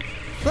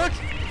 Look.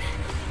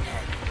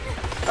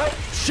 Oh,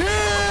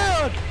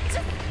 shoot.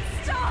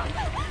 Stop!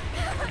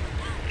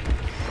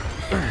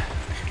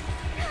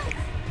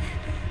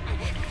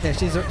 Yeah,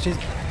 she's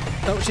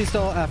oh, she's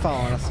still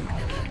following us.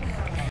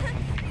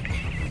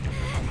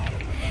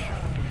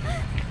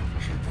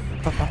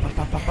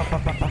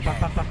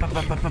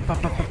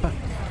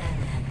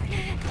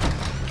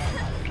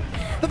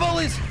 The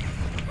bullies!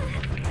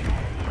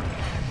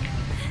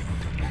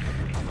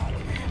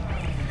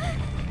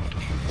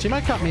 She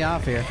might cut me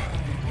off here.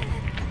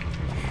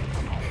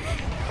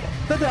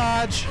 The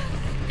dodge!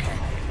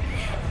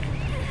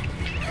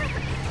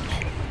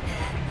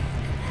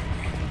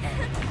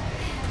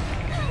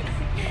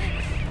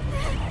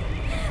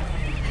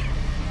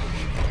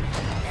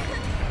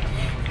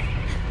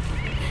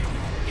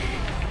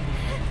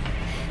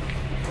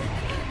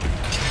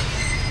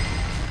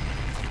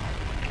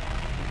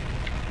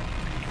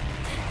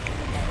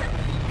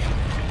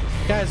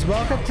 Guys,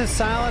 welcome to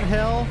Silent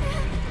Hill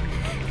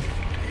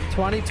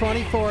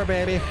 2024,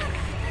 baby.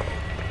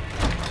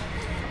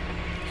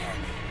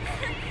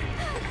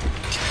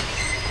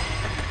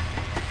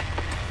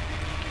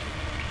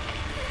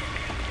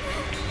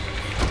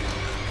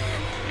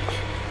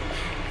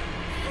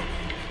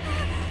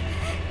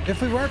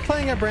 If we weren't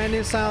playing a brand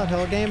new Silent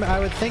Hill game, I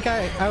would think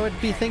I would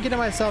be thinking to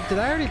myself, did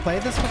I already play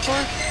this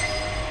before?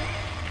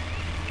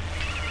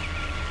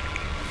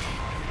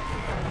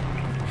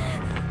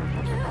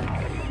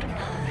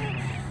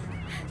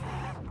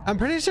 I'm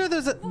pretty sure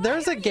there's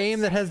a game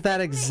that has that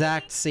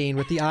exact scene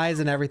with the eyes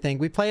and everything.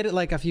 We played it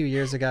like a few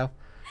years ago.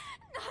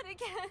 Not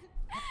again!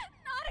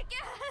 Not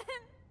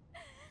again!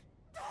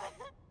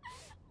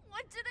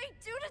 What did I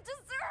do to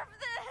deserve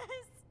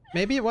this?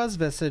 Maybe it was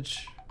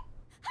Visage.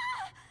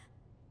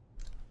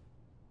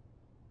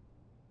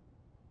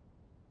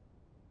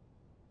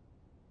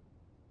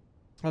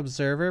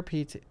 Observer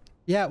PT.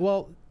 Yeah,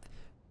 well,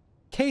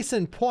 case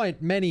in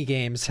point, many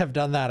games have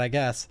done that, I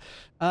guess.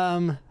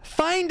 Find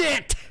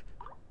it!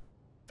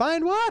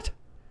 Find what?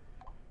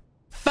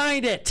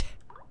 Find it!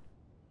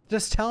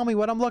 Just tell me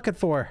what I'm looking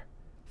for.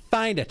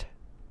 Find it.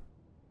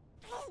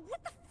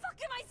 What the fuck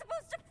am I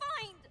supposed to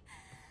find?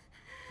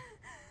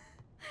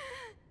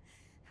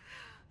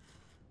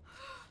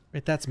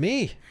 Wait, that's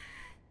me.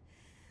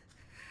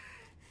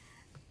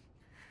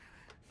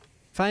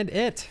 Find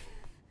it.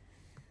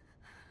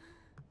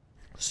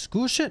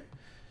 Skuschen.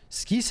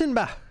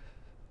 Skiesenbach.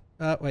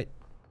 Wait.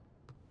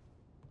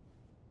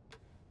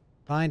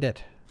 Find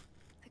it.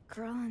 The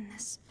girl in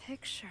this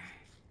picture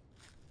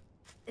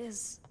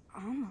is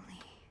Amelie.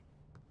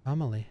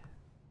 Amelie.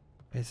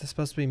 Wait, is this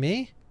supposed to be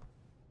me?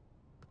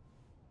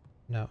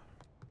 No.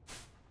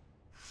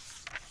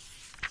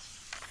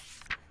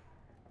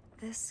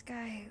 This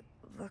guy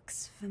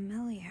looks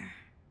familiar.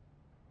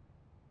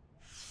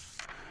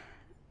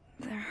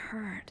 They're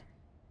hurt.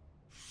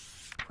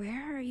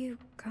 Where are you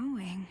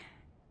going?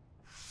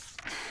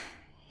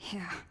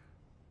 Yeah,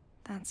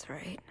 that's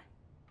right.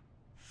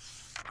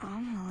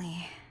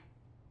 Amelie.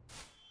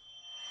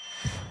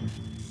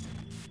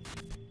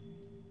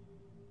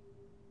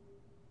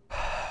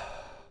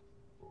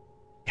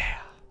 Yeah.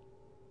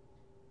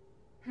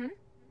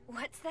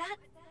 What's that?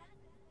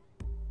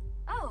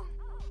 Oh,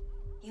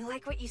 you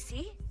like what you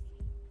see?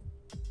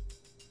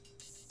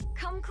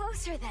 Come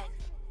closer then.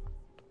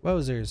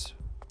 Wozers.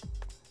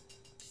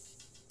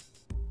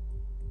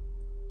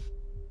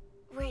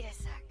 Wait a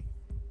sec.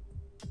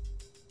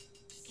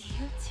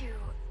 You two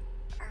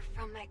are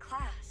from my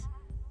class.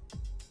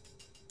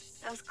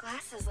 Those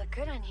glasses look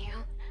good on you.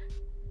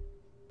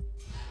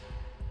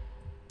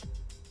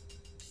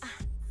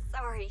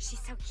 Sorry, she's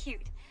so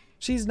cute.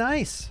 She's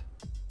nice.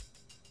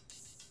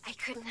 I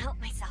couldn't help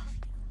myself.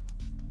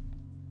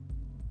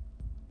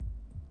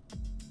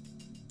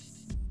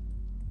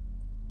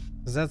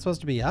 Is that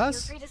supposed to be Feel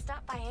us? free to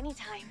stop by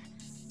anytime.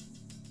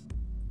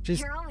 She's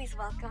You're always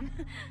welcome.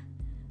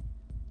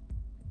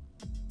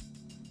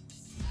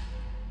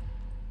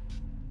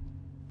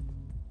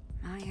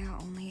 My Maya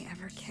only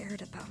ever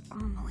cared about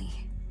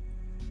Amelie.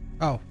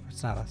 Oh,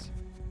 it's not us.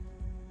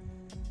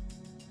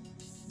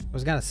 I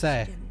was gonna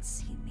say. She didn't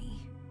see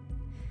me.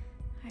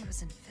 I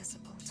was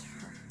invisible to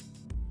her.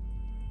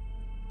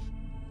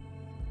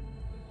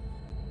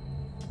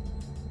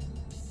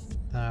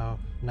 No,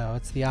 no,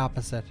 it's the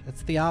opposite.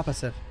 It's the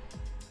opposite.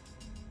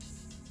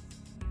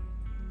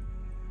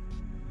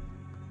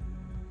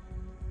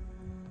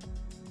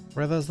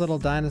 Where are those little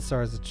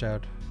dinosaurs it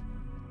showed?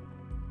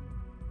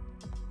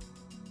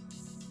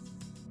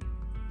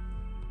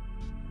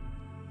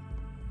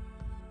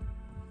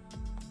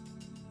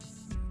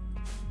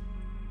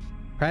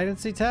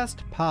 Pregnancy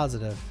test?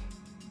 Positive.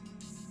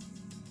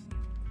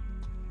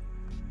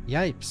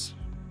 Yipes.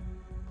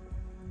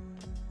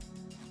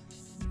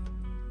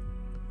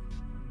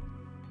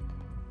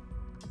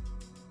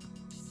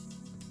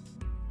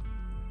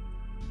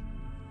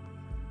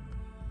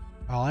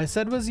 All I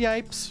said was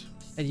yipes,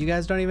 and you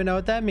guys don't even know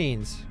what that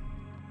means.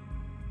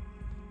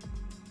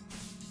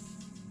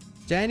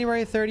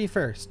 January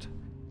 31st.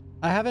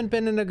 I haven't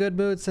been in a good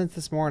mood since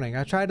this morning.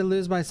 I tried to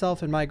lose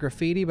myself in my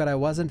graffiti, but I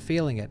wasn't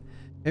feeling it.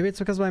 Maybe it's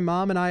because my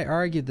mom and I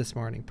argued this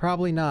morning.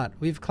 Probably not.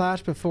 We've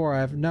clashed before.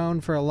 I've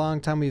known for a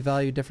long time we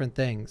value different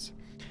things.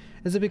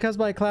 Is it because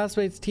my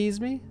classmates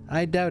tease me?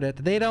 I doubt it.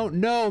 They don't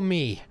know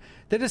me.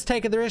 They're just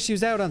taking their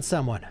issues out on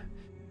someone.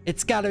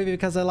 It's gotta be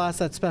because I lost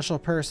that special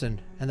person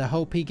and the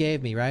hope he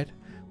gave me, right?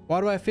 Why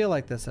do I feel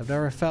like this? I've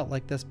never felt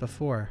like this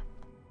before.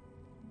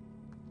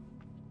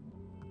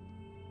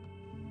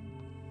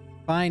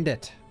 Find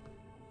it.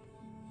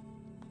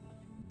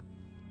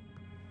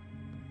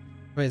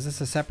 Wait, is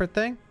this a separate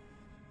thing?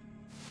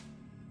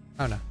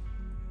 Oh no.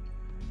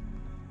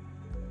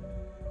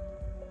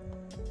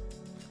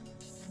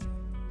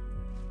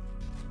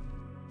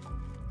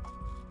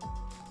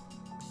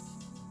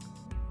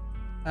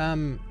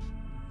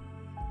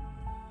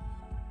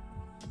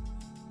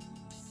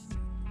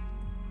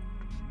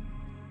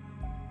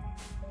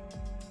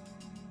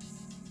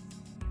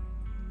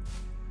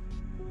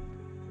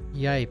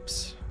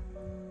 Yipes.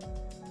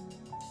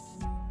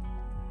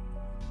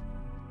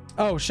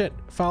 Oh shit,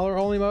 follower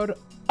only mode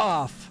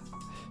off.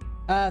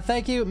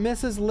 Thank you,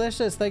 Mrs.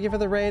 Licious. Thank you for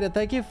the raid. And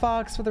thank you,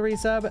 Fox, for the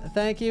resub.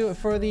 Thank you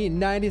for the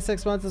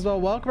 96 months as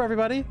well. Welcome,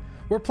 everybody.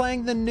 We're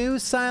playing the new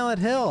Silent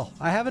Hill.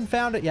 I haven't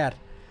found it yet.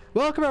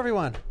 Welcome,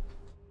 everyone.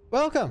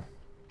 Welcome.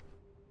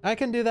 I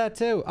can do that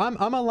too.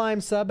 I'm a Lime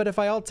sub, but if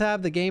I alt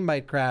tab, the game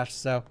might crash.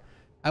 So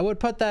I would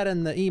put that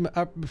in the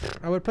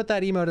I would put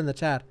that emote in the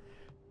chat.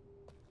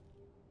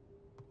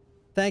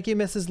 Thank you,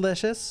 Mrs.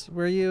 Licious.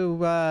 Were you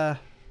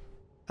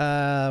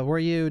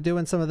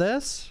doing some of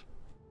this?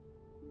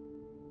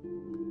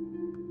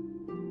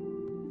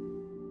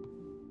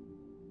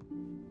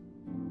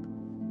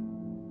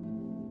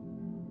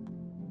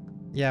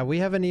 Yeah, we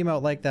have an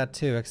emote like that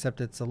too,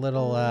 except it's a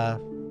little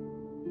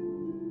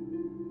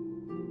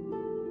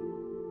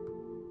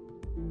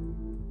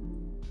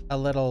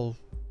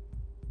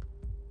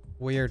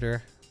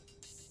weirder.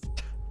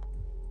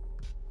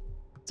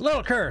 It's a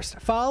little cursed.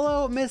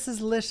 Follow Mrs.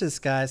 Licious,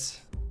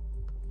 guys.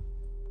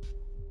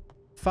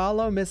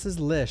 Follow Mrs.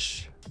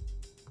 Lish.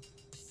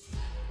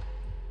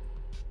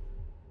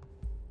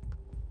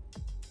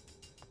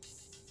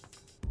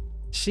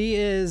 She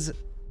is,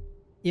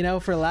 you know,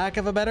 for lack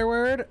of a better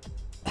word,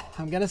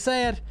 I'm gonna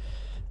say it,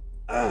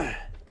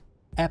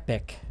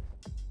 epic.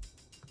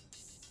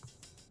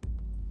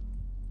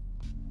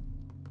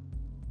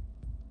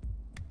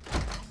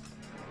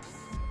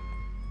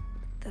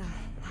 The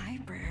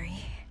library.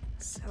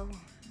 So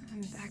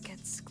I'm back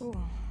at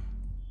school.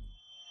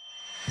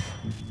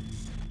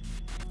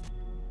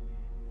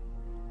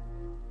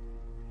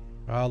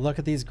 Oh, look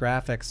at these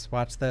graphics.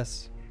 Watch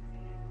this.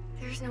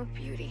 There's no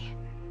beauty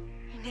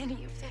in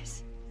any of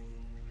this.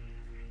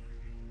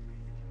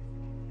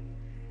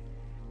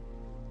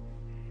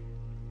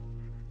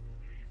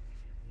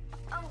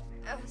 Oh,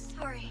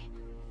 sorry.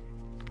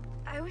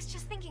 I was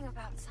just thinking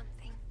about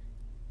something.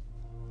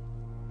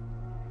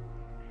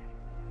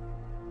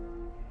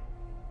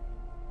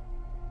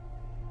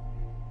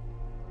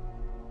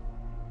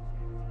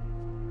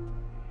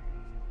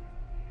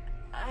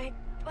 I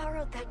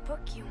borrowed that book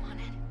you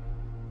wanted.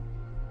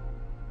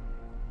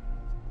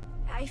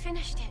 I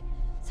finished it,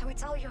 so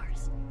it's all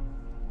yours.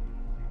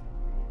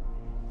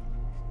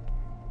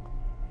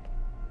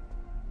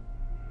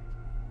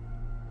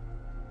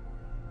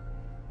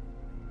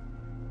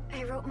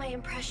 I wrote my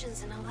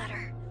impressions in a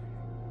letter.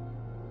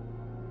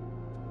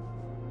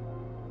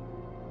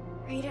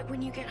 Read it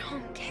when you get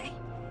home, okay?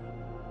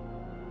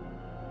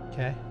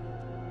 Okay.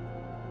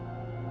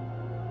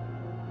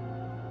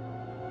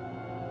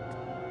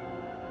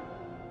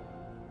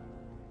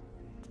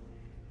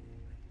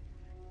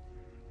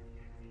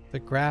 The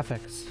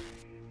graphics.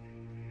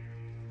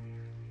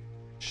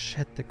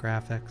 Shit, the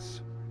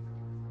graphics.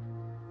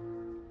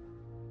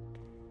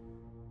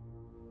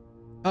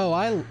 Oh,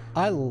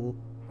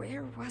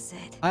 Where was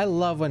it? I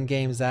love when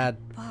games add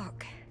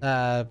Book.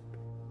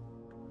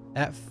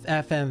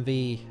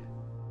 FMV.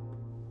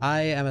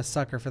 I am a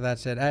sucker for that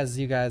shit, as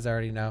you guys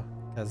already know,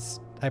 because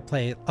I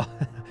play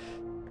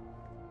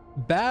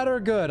Bad or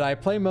good, I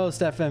play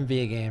most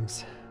FMV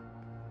games.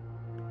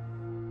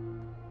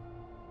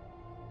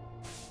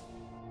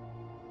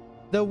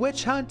 The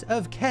Witch Hunt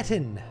of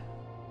Ketten.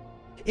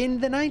 In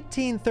the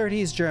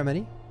 1930s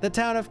Germany, the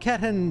town of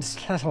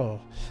Kettenstädtel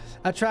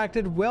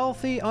attracted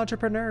wealthy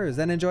entrepreneurs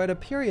and enjoyed a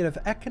period of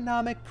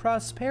economic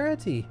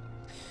prosperity.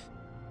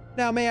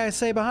 Now, may I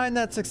say, behind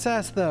that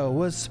success, though,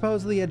 was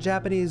supposedly a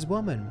Japanese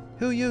woman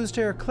who used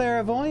her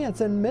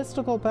clairvoyance and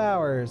mystical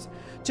powers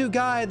to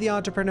guide the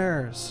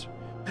entrepreneurs.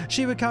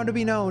 She would come to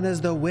be known as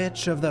the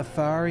Witch of the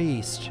Far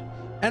East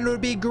and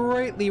would be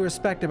greatly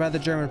respected by the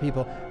German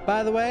people.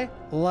 By the way,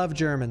 love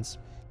Germans.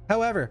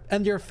 However,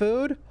 and your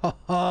food?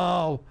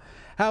 Oh.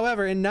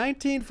 However, in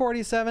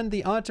 1947,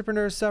 the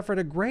entrepreneurs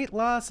suffered great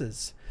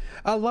losses.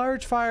 A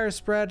large fire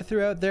spread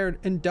throughout their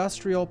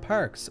industrial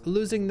parks,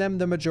 losing them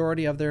the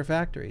majority of their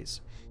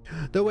factories.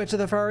 The Witch of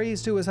the Far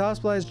East, who was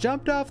hospitalized,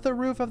 jumped off the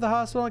roof of the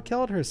hospital and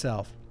killed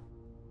herself.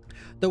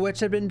 The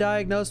witch had been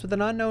diagnosed with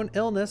an unknown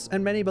illness,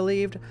 and many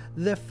believed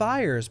the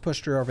fires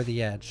pushed her over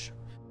the edge.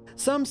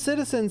 Some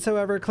citizens,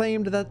 however,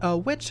 claimed that a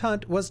witch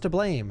hunt was to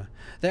blame.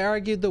 They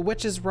argued the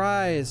witch's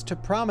rise to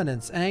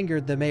prominence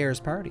angered the mayor's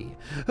party,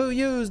 who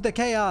used the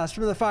chaos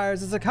from the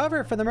fires as a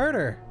cover for the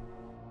murder.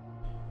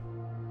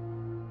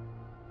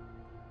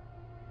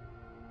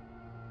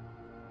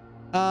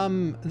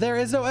 There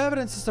is no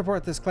evidence to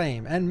support this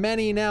claim, and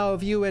many now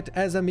view it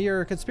as a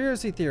mere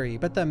conspiracy theory,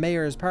 but the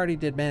mayor's party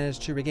did manage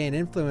to regain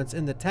influence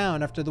in the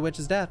town after the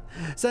witch's death.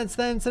 Since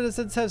then,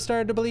 citizens have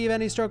started to believe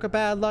any stroke of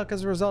bad luck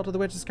as a result of the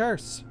witch's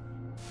curse.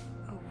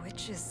 A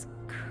witch's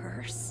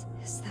curse?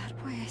 Is that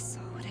why I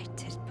saw what I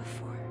did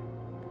before?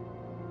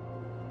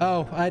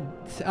 Oh,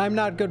 I'm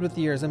not good with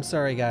years. I'm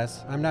sorry,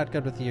 guys. I'm not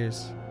good with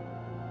years.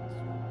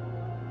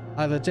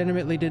 I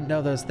legitimately didn't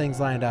know those things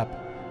lined up.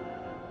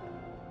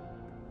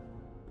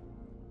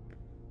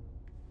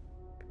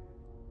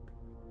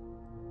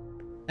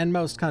 And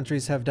most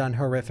countries have done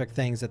horrific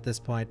things at this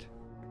point.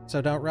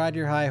 So don't ride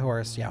your high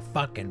horse, you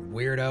fucking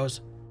weirdos.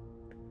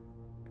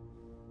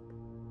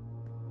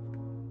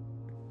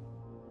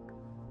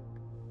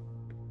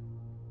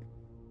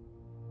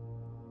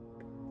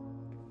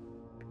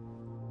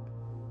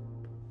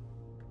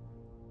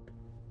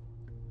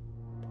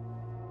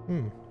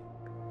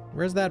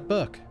 Where's that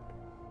book?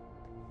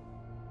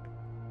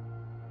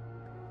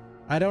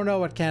 I don't know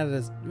what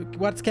Canada's...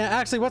 What's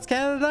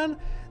Canada done?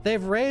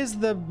 They've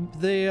raised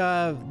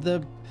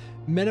the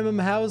minimum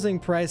housing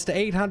price to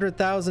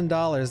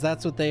 $800,000.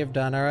 That's what they've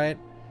done, all right?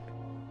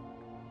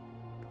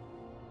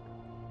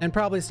 And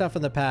probably stuff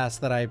in the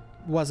past that I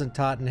wasn't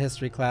taught in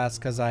history class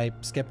because I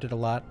skipped it a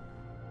lot.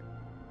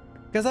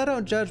 Because I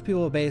don't judge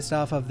people based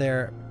off of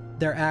their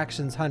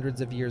actions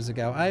hundreds of years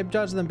ago. I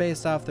judge them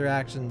based off their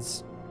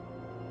actions,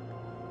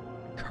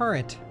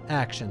 current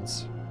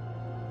actions.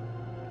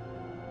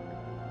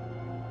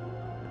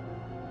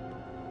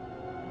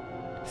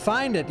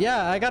 Find it.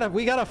 Yeah,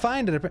 we gotta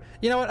find it.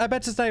 You know what? I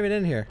bet it's not even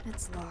in here.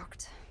 It's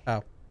locked.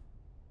 Oh.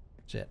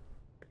 Shit.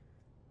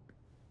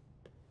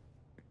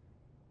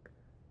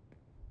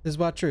 This is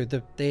what true.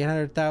 The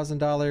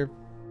 $800,000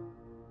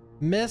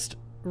 missed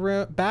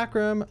room, back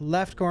room,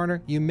 left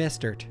corner. You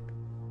missed it.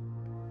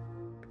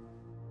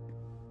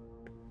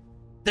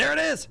 There it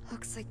is!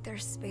 Looks like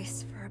there's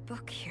space for a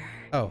book here.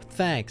 Oh,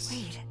 thanks.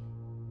 Wait.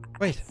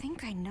 I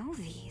think I know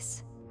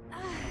these.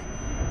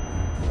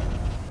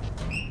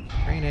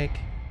 Brain ache.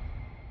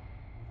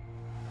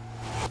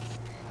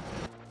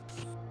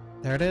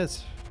 There it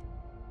is.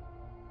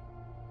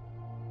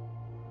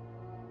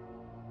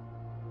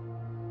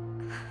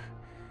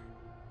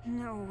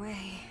 No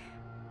way.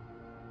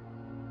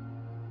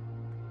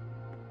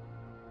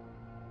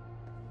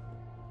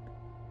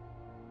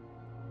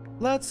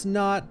 Let's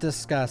not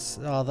discuss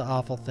all the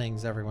awful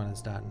things everyone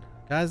has done.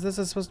 Guys, this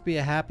is supposed to be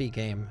a happy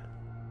game.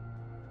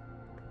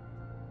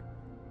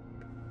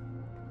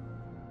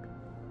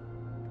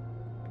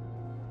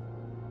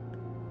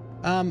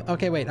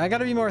 Okay, wait. I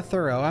gotta be more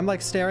thorough. I'm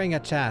like staring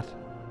at chat.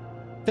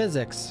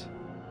 Physics.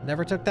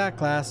 Never took that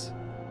class.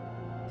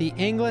 The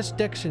English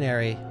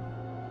Dictionary.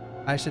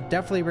 I should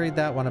definitely read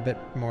that one a bit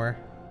more.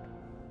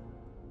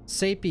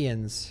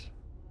 Sapiens.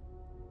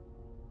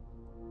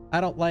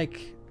 I don't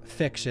like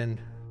fiction.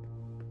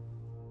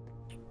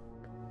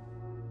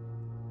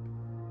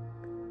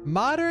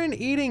 Modern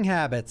eating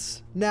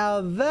habits.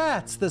 Now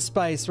that's the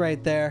spice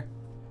right there.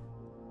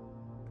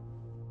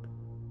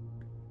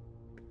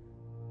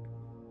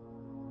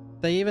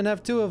 They even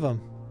have two of them.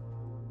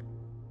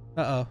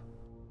 Uh-oh.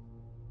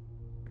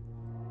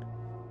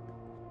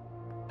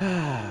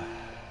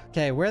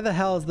 Okay, where the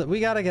hell is the... We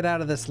gotta get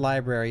out of this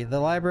library. The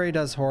library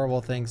does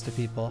horrible things to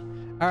people.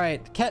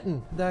 Alright,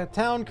 Ketten, the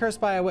town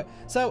cursed by a witch.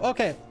 So,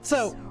 okay,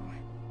 so...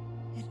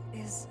 It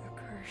is a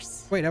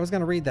curse. Wait, I was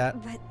gonna read that.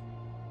 But...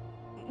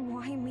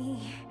 why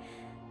me?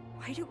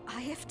 Why do I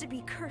have to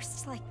be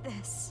cursed like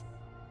this?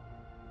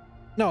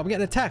 No, I'm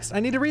getting a text. I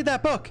need to read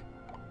that book.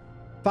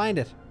 Find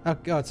it. Oh,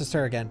 it's just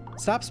her again.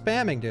 Stop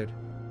spamming, dude.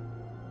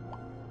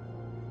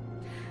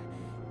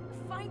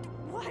 Find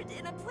what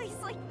in a place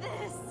like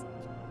this?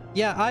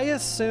 Yeah, I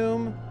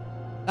assume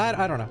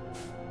I don't know.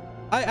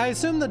 I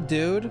assume the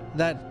dude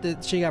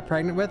that she got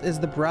pregnant with is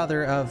the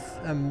brother of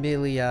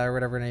Amelia or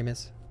whatever her name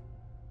is.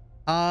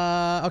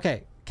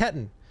 Okay.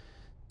 Ketten.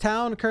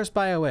 Town cursed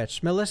by a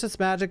witch. Malicious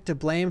magic to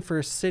blame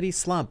for city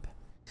slump.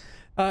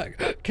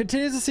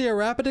 Continues to see a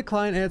rapid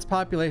decline in its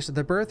population.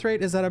 The birth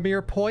rate is at a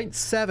mere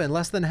 0.7,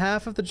 less than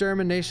half of the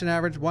German nation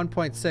average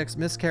 1.6.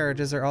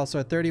 Miscarriages are also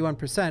at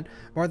 31%,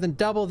 more than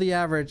double the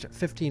average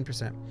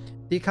 15%.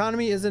 The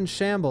economy is in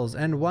shambles,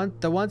 and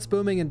the once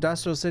booming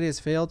industrial city has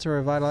failed to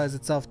revitalize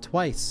itself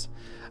twice.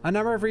 A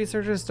number of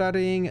researchers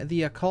studying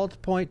the occult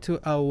point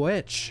to a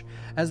witch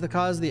as the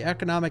cause of the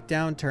economic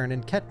downturn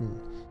in Ketten.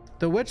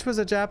 The witch was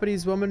a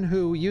Japanese woman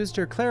who used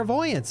her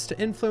clairvoyance to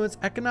influence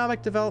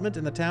economic development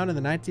in the town in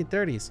the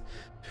 1930s.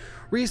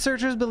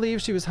 Researchers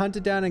believe she was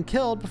hunted down and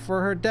killed.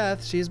 Before her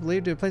death, she is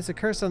believed to have placed a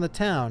curse on the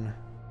town.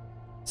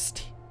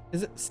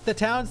 Is it the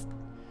town's...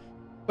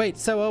 Wait,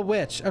 so a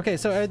witch. Okay,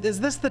 so is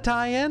this the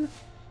tie-in?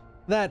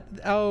 That,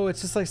 oh,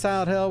 it's just like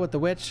Silent Hill with the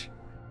witch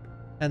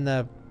and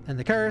the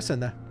curse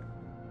and the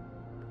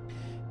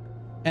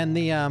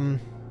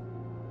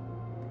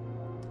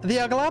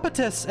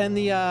Aglapatus and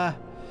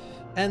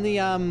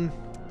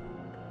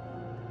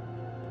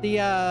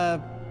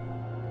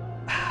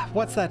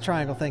what's that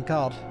triangle thing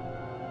called?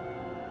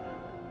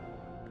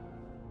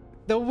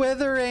 The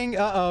withering.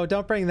 Uh-oh,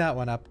 don't bring that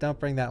one up. Don't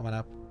bring that one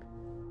up.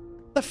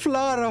 The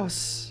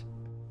Floros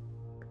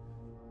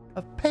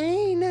of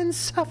pain and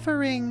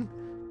suffering.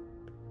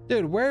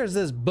 Dude, where is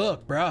this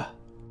book, bruh?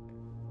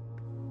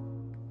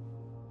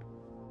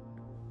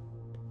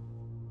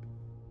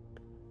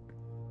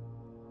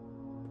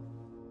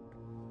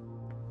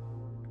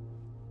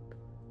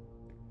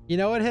 You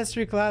know what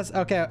history class?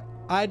 Okay,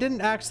 I didn't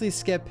actually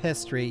skip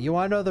history. You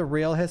want to know the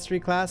real history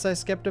class I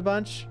skipped a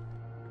bunch?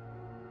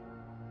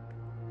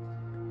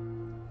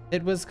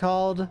 It was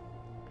called...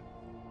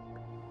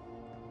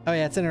 Oh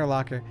yeah, it's in her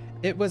locker.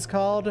 It was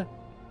called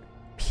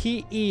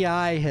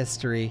PEI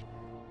history.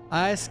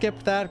 I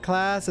skipped that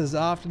class as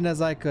often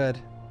as I could.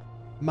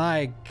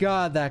 My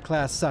god, that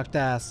class sucked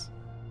ass.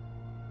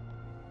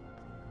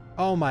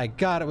 Oh my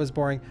god, it was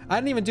boring. I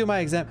didn't even do my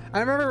exam.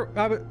 I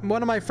remember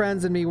one of my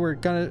friends and me were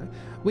gonna...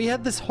 We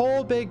had this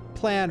whole big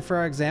plan for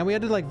our exam. We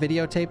had to like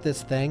videotape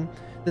this thing,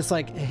 this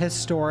like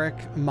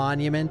historic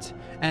monument.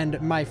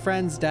 And my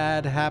friend's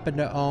dad happened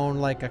to own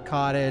like a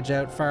cottage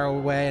out far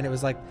away, and it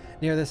was like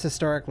near this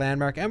historic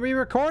landmark. And we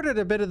recorded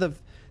a bit of the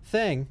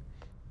thing,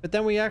 but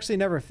then we actually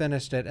never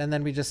finished it. And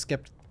then we just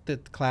skipped the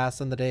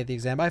class on the day of the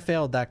exam. I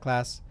failed that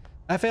class.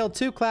 I failed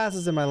 2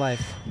 classes in my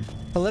life.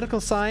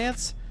 Political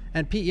science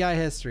and PEI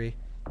history.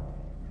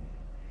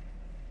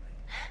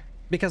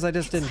 Because I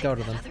just didn't go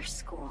to them. Other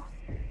school.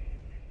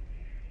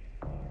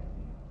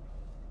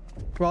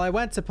 Well, I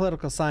went to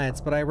political science,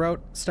 but I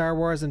wrote Star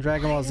Wars and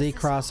Dragon Ball Z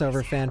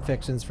crossover fan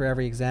fictions for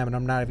every exam, and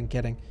I'm not even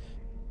kidding.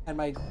 And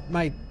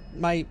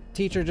my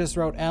teacher just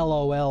wrote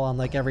LOL on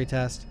like every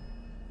test.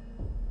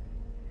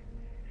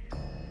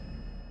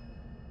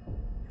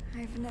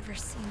 I've never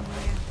seen Maya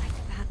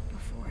like that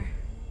before.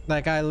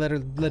 Like I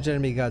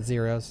legitimately got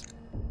zeros.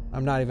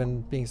 I'm not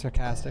even being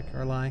sarcastic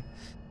or lying.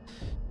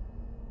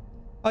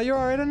 Oh, you're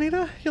alright,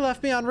 Anita? You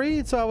left me on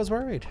read, so I was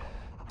worried.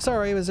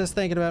 Sorry, I was just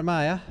thinking about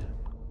Maya.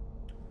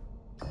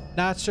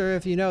 Not sure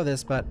if you know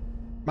this, but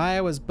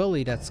Maya was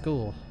bullied at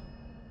school.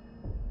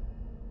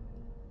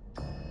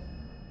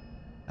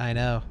 I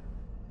know.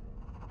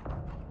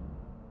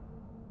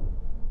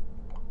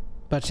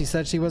 But she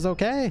said she was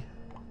okay.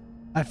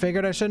 I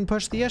figured I shouldn't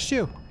push the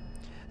issue.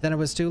 Then it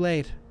was too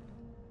late.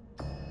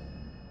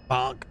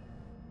 Bonk.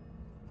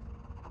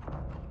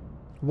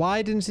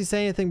 Why didn't she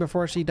say anything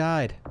before she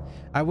died?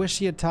 I wish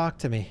she had talked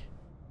to me.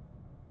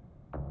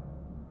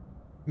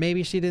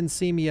 Maybe she didn't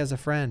see me as a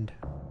friend.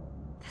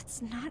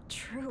 That's not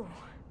true.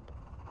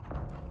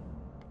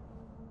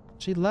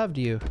 She loved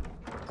you.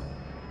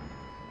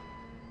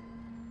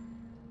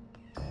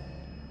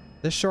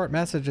 This short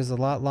message is a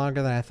lot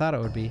longer than I thought it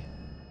would be.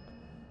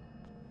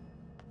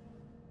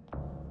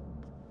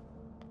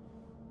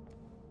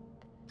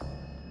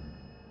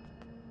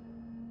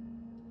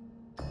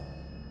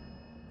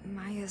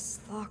 Maya's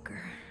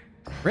locker.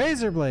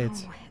 Razor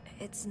blades. No,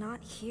 it's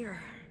not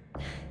here.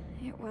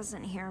 It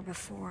wasn't here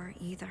before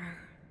either.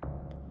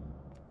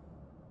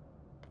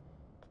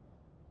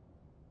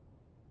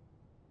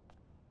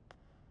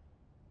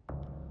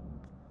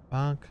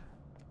 Bonk.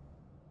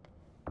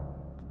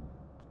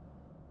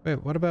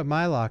 Wait, what about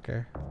my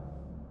locker?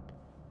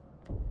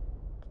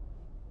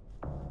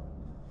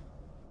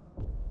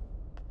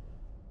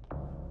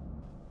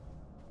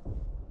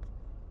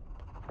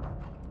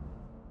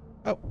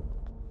 Oh.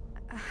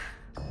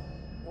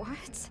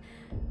 What?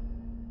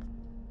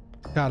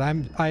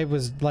 God, I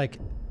was like,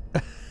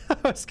 I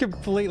was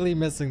completely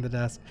missing the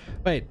desk.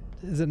 Wait,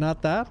 is it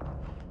not that?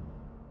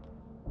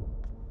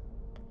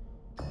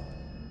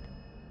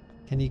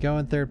 Can you go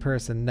in third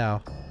person?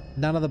 No.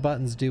 None of the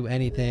buttons do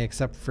anything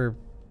except for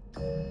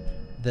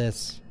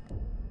this.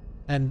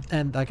 And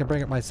I can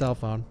bring up my cell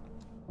phone.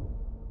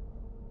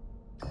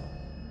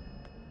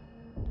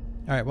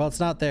 Alright, well, it's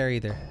not there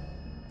either.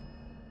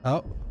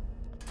 Oh,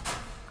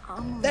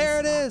 Amelie's there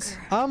it is.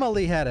 locker.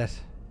 Amelie had it.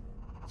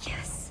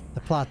 Yes.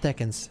 The plot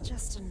thickens.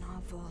 Just a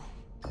novel.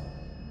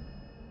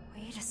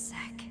 Wait a sec.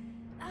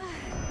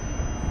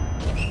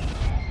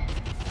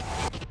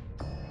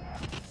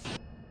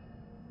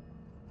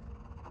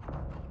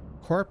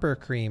 Corpor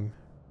cream.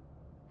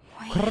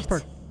 Wait.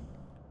 Corpor.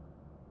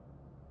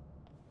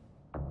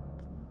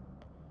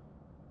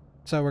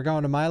 So we're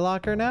going to my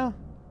locker now?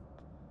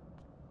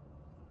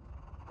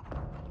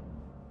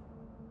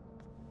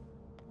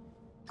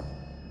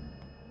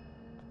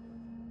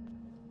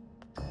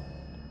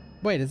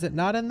 Wait, is it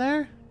not in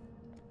there?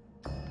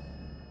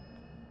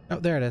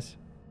 Oh, there it is.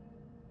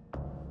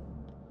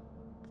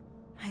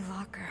 My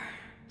locker.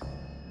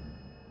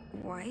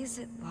 Why is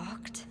it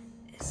locked?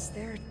 Is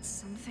there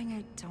something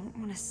I don't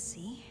want to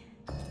see?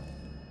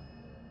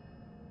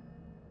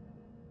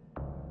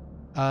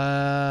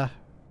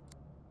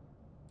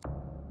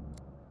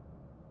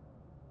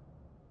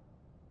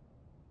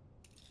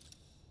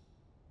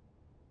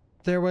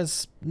 There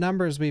was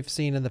numbers we've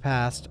seen in the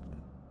past.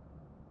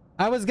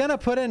 I was gonna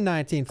put in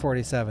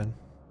 1947.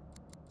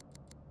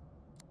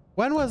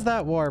 When was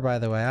that war, by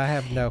the way? I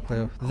have no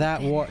clue.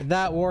 That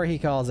war he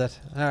calls it.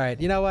 All right,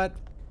 you know what?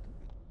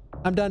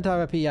 I'm done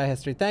talking about PEI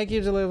history. Thank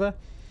you, Jaluva.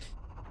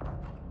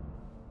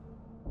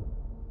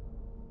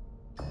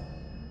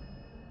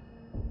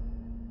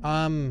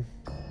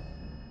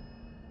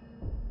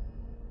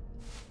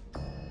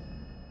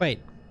 Wait.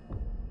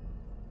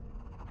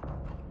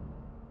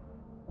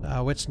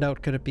 Which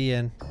note could it be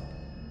in?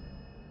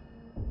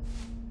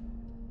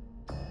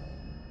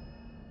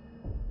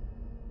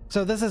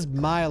 So this is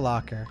my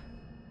locker.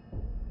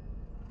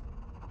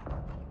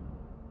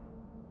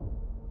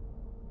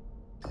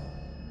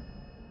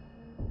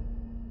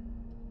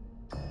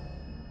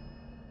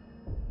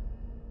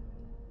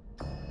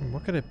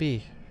 What could it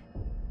be?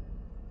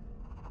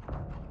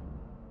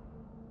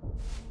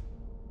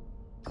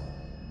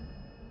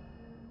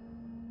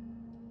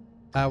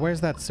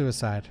 Where's that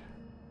suicide?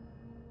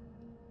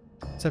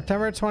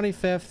 September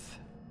 25th,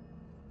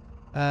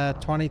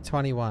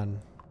 2021.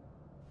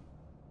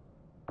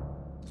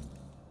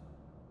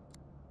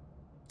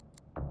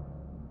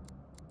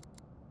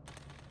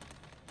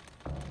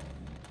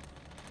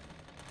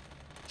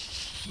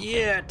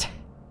 Shit.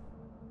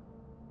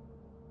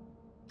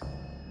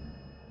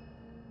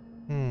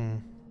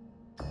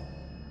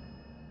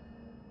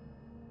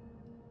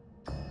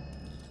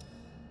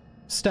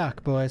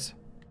 Stuck, boys.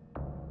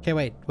 Okay,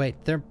 wait.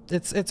 There,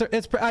 it's.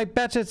 I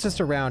bet you it's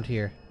just around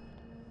here.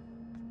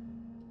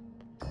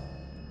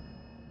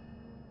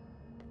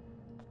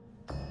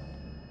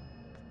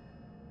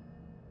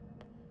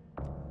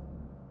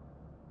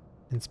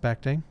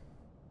 Inspecting.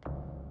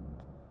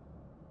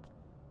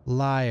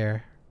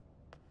 Liar.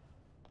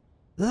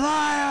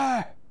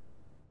 Liar!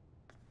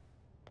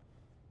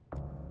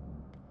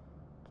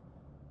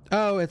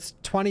 Oh, it's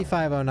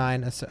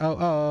 2509.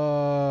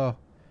 Oh.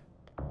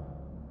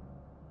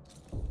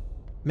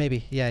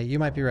 Maybe. Yeah, you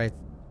might be right.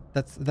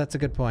 That's a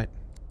good point.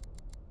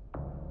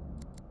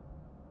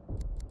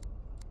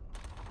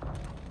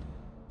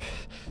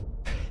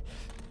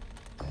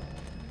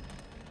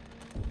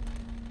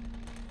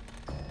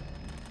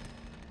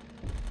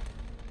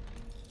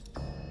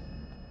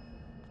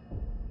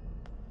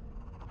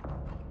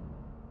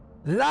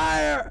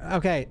 Liar!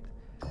 Okay.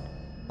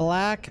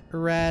 Black,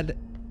 red,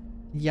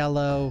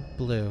 yellow,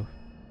 blue.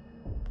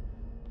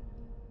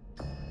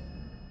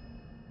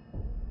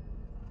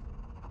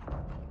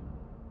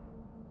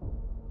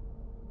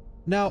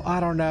 No, I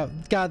don't know.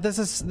 God, this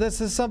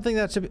is something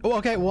that should be. Oh,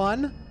 okay,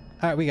 1. All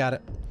right, we got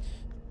it.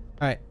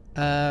 All right.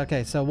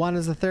 Okay, so 1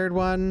 is the third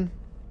one.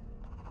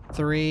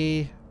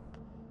 3,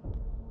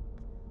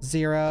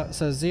 0.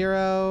 So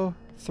 0,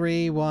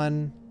 3,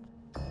 1,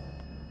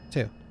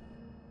 2.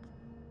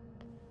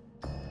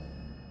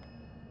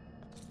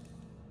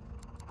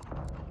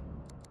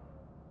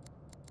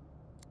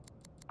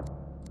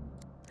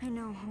 I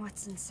know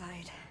what's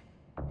inside,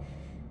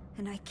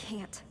 and I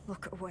can't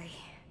look away.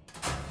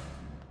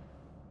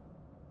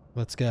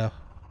 Let's go.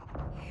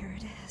 Here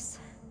it is.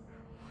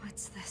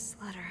 What's this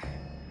letter?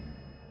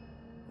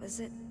 Was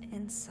it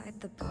inside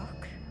the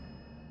book?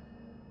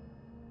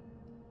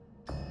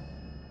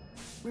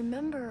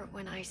 Remember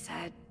when I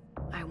said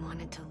I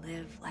wanted to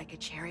live like a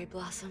cherry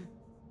blossom?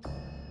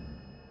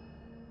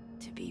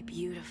 To be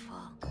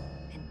beautiful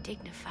and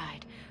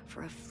dignified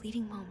for a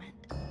fleeting moment,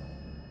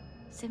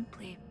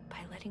 simply by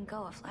letting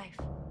go of life.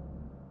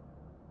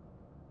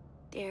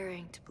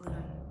 Daring to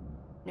bloom,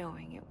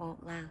 knowing it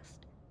won't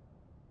last.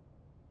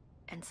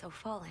 And so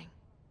falling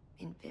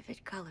in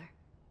vivid color.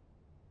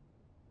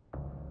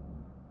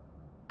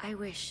 I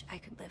wish I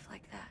could live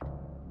like that.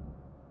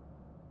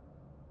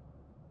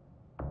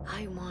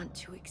 I want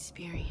to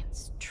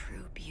experience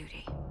true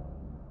beauty,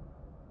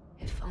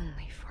 if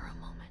only for a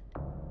moment.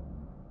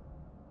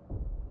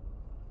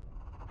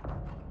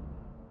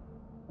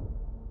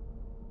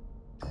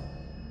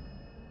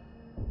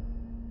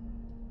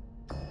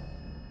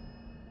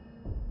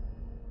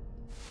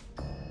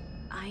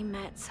 I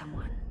met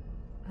someone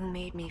who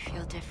made me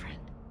feel different.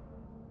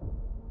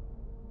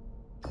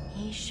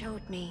 He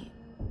showed me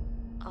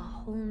a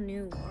whole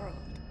new world.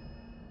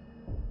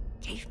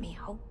 Gave me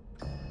hope.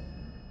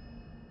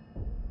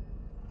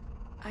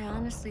 I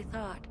honestly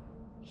thought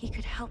he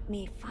could help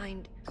me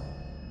find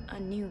a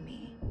new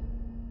me.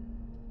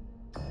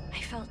 I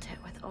felt it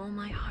with all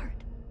my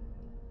heart.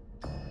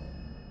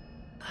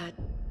 But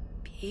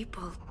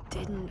people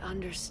didn't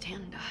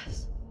understand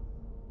us.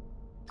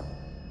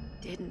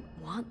 Didn't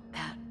want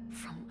that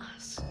from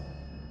us.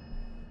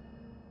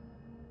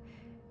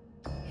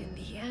 In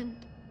the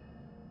end,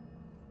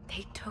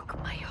 they took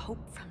my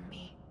hope from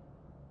me.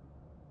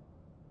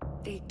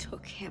 They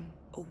took him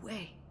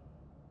away.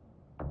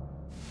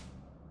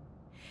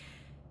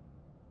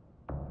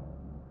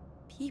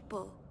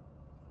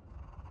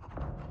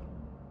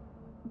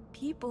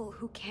 People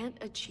who can't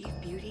achieve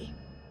beauty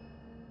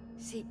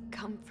seek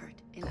comfort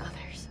in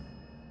others.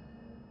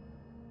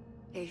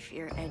 They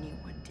fear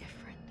anyone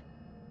different,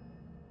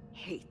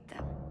 hate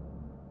them,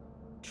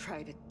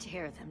 try to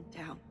tear them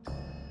down.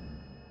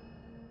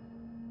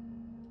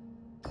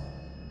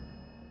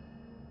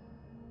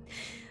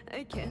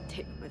 I can't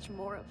take much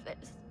more of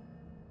this.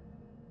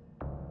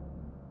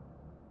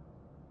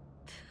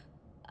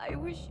 I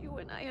wish you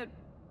and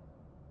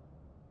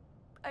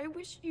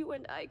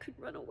I could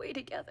run away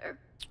together.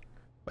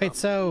 Wait,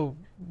 so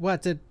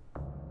what did...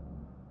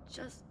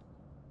 Just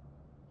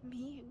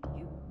me and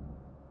you.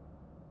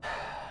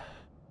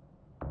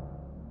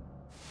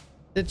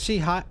 Did she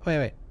hide...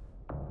 Wait.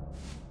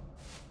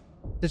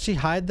 Did she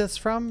hide this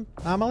from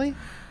Amelie?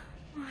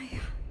 Maya.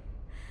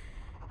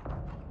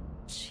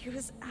 She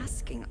was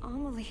asking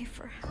Amelie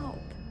for help.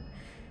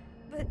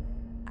 But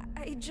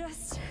I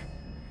just...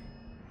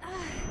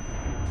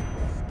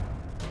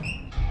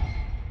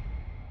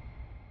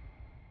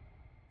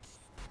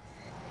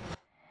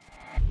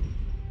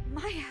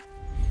 Maya,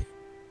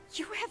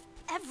 you have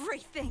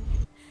everything.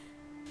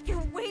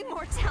 You're way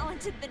more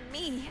talented than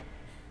me.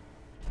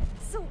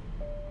 So,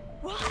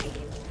 why?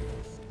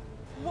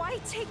 Why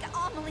take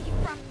Amelie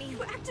from me?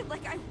 You acted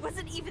like I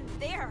wasn't even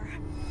there.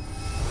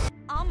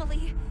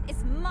 Amelie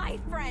is my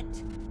friend.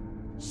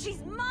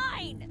 She's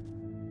mine!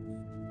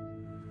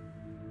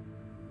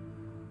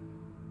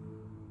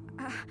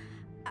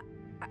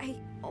 I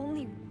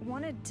only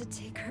wanted to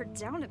take her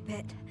down a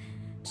bit.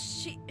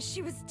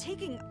 She was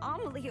taking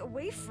Amelie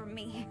away from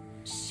me.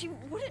 She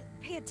wouldn't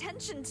pay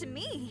attention to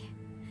me.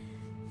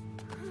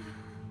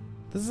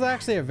 This is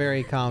actually a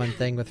very common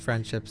thing with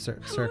friendship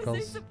circles. How was I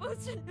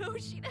supposed to know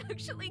she'd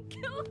actually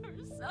kill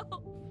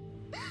herself?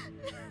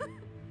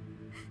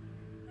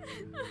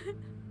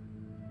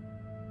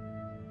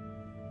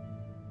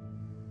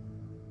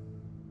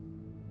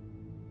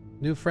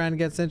 New friend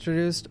gets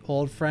introduced,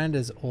 old friend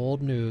is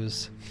old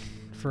news.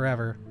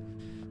 Forever.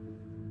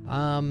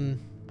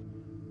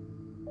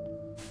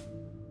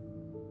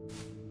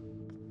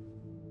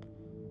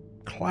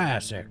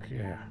 Classic,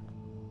 yeah.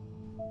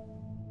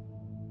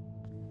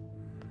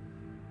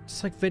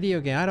 Just like video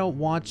game, I don't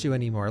want you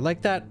anymore.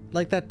 Like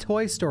that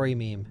Toy Story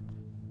meme.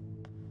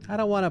 I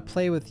don't want to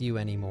play with you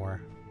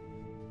anymore.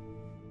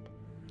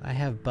 I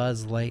have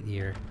Buzz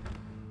Lightyear.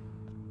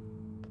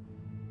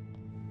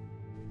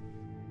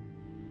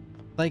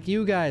 Like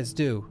you guys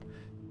do.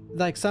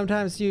 Like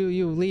sometimes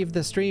you leave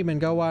the stream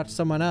and go watch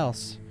someone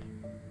else.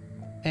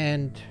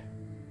 And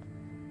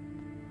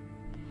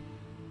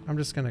I'm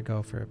just gonna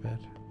go for a bit.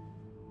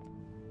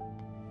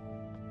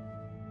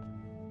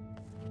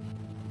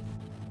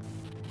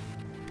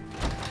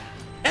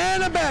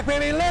 And I'm back,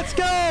 baby. Let's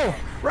go!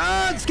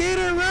 Run,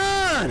 Skeeter,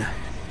 run!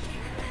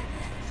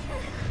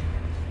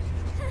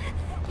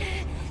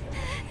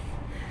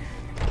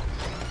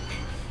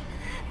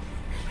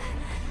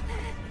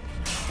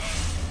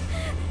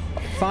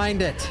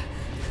 Find it.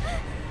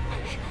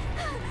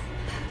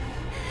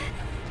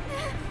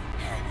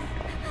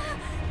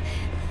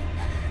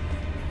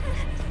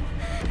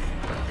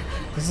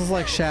 This is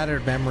like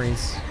Shattered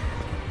Memories.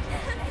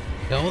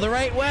 Go the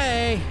right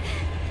way.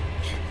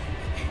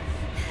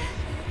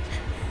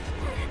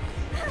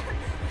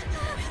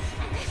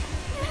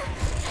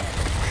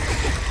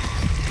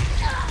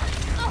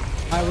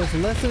 I was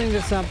listening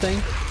to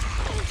something.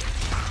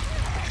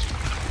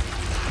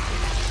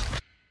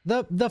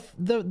 The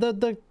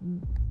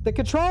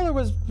controller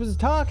was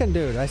talking,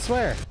 dude, I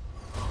swear.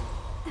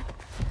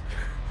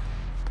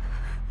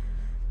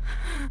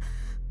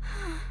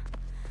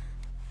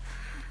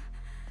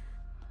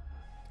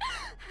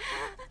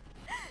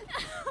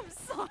 I'm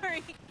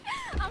sorry.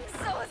 I'm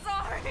so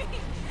sorry.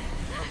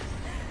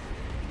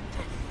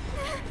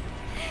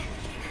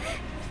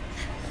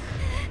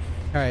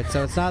 All right,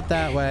 so it's not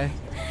that way.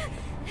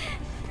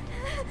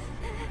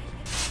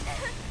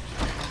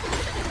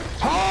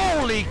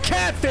 Holy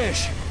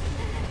catfish!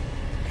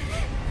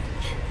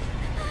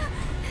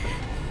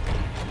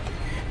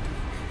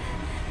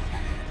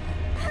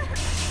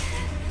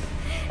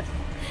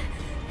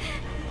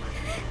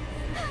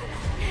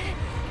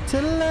 To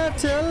the left,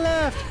 to the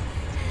left!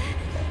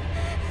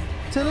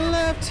 To the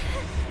left!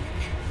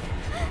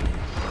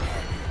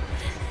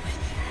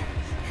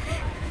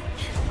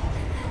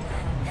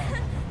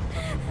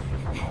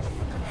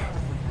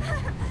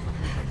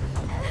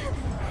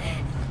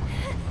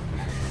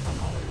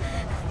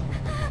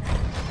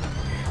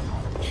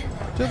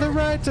 To the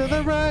right, to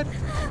the right.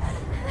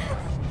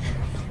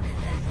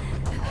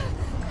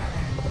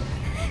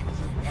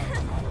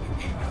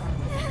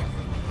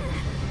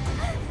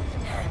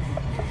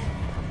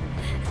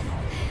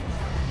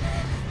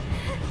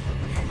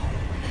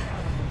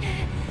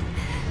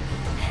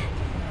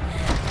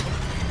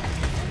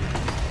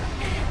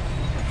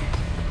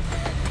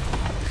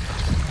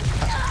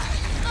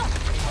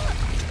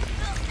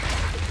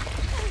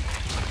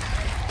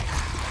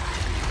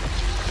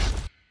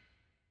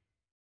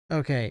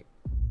 Okay,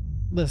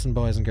 listen,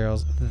 boys and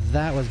girls,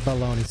 that was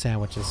bologna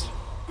sandwiches.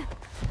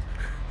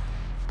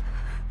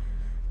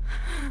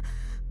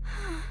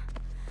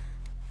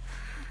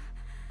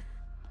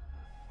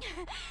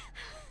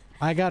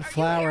 I got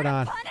floured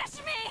on. Punish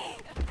me!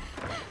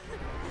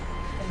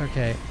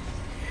 Okay.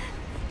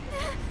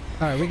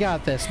 All right, we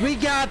got this. We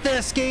got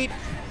this, Skeet.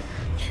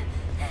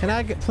 Can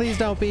I please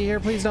don't be here?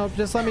 Please don't.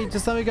 Just let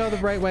me go the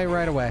right way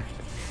right away.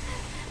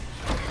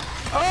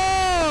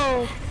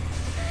 Oh!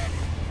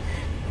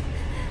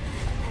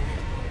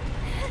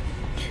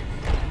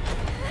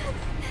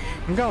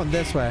 I'm going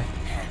this way.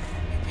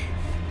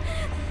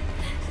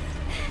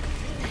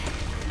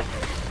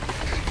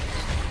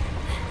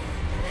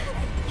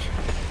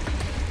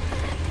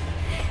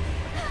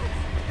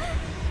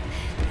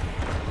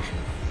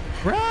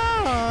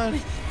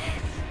 Run!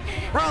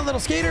 Run, little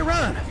skater,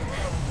 run!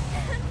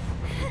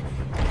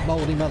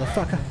 Moldy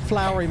motherfucker.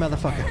 Flowery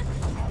motherfucker.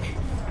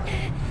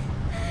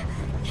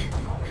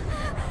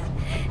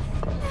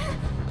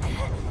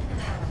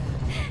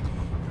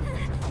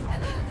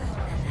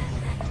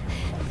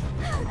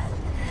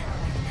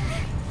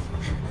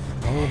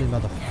 Moldy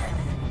motherfucker.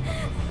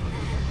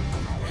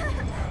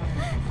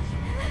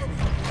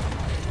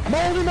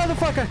 Moldy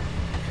motherfucker!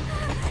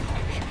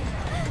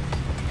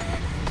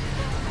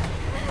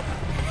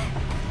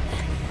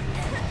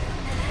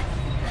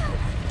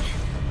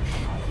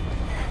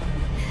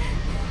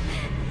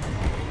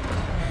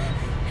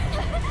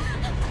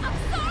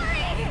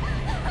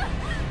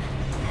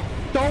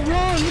 Don't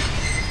run!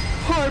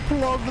 I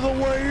plugged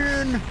the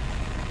way in!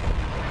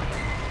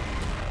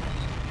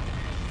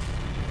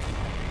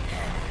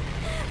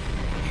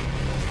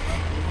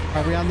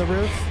 Are we on the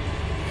roof?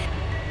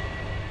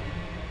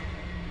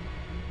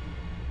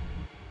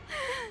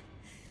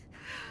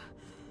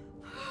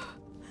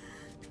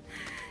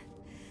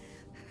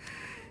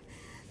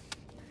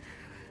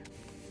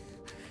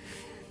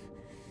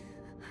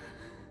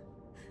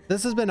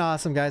 This has been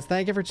awesome, guys.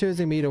 Thank you for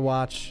choosing me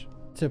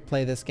to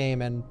play this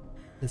game and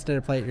instead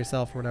of play it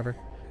yourself or whatever.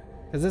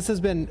 Because this has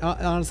been,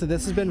 honestly,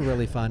 this has been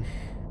really fun.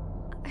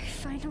 I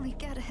finally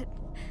get it.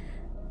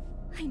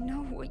 I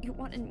know what you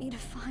wanted me to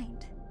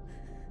find.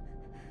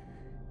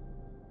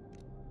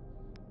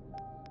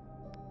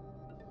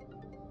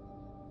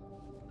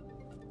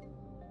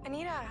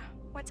 Anita,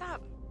 what's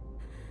up?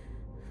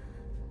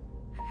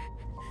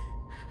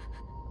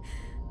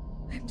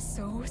 I'm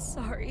so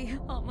sorry,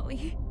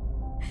 Amelie.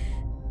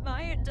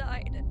 Maya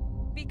died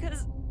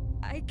because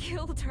I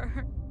killed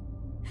her.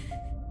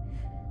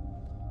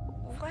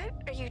 What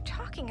are you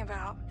talking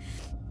about?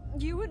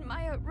 You and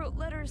Maya wrote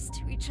letters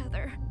to each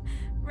other,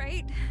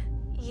 right?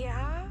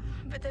 Yeah,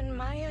 but then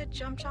Maya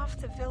jumped off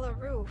the villa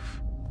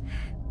roof.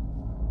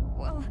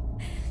 Well,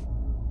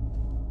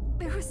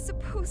 there was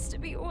supposed to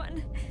be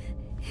one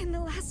in the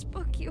last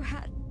book you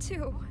had,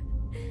 too.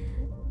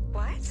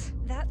 What?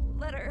 That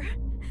letter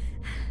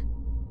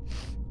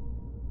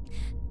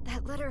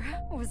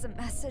was a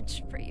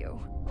message for you.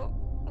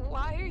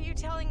 Why are you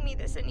telling me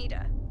this,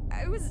 Anita?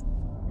 I was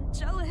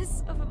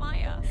jealous of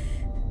Maya.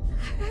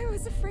 I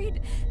was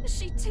afraid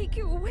she'd take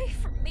you away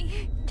from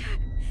me.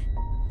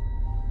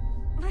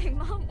 My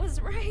mom was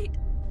right.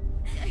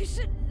 I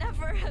should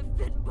never have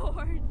been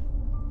born.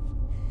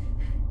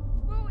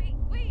 Oh,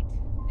 wait,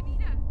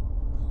 Anita,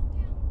 calm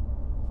down.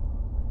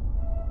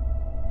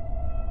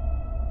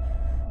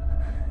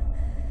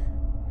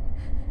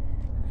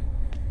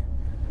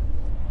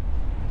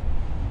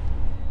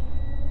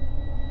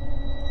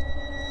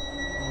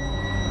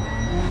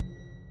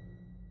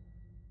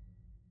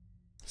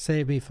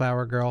 Save me,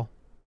 flower girl.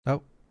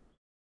 Oh.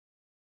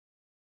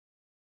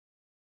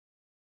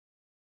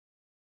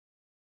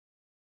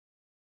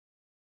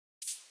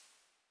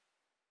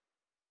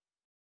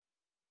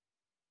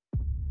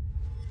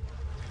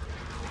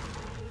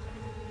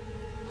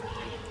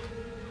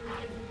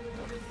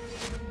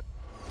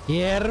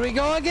 Here we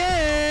go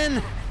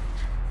again!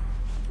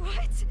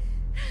 What?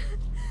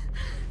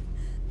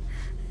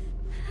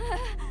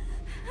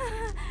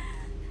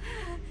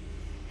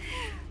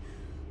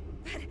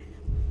 But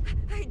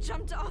I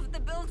jumped off the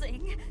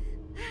building.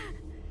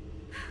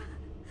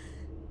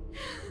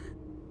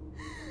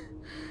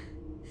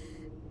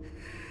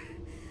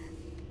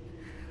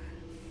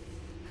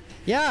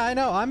 Yeah, I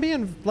know. I'm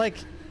being like,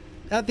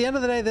 at the end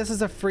of the day, this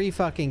is a free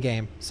fucking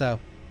game. So,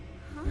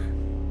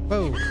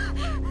 whoa,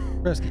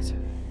 Broskies.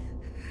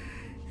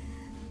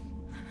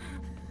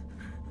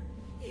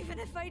 Even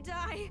if I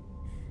die,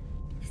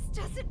 this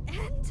doesn't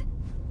end.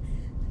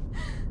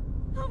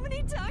 How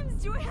many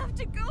times do I have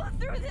to go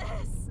through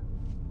this?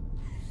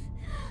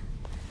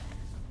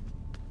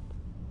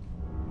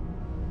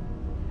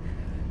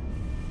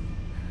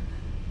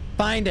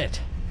 Find it.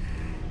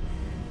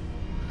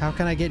 How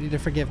can I get you to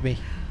forgive me?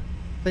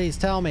 Please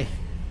tell me.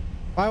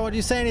 Why won't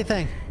you say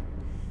anything?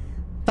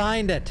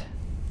 Find it.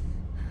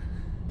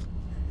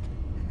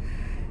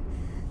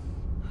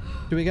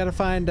 Do we gotta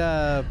find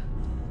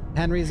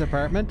Henry's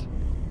apartment?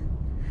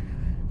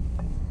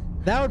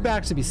 That would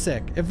actually be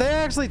sick. If they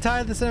actually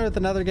tied this in with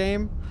another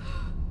game,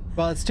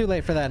 well, it's too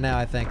late for that now,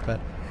 I think, but...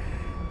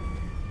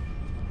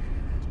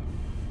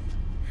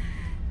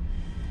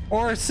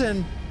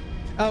 Orson!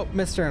 Oh,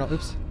 Miss Journal.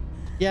 Oops.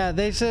 Yeah,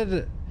 they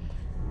should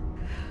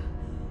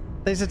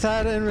tie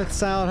it in with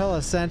Silent Hill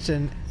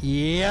Ascension.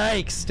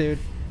 Yikes, dude.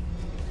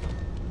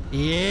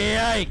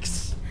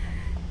 Yikes!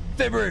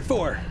 February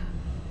 4.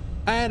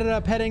 I ended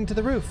up heading to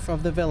the roof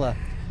of the villa.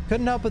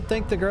 Couldn't help but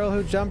think the girl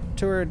who jumped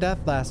to her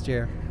death last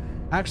year.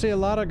 Actually, a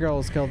lot of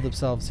girls killed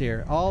themselves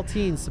here. All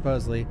teens,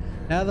 supposedly.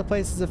 Now the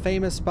place is a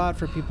famous spot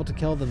for people to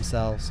kill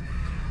themselves.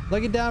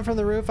 Looking down from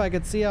the roof, I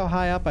could see how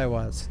high up I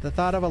was. The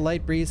thought of a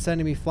light breeze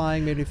sending me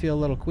flying made me feel a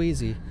little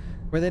queasy.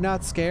 Were they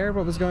not scared?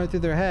 What was going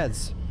through their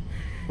heads?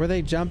 Were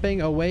they jumping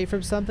away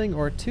from something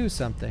or to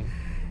something?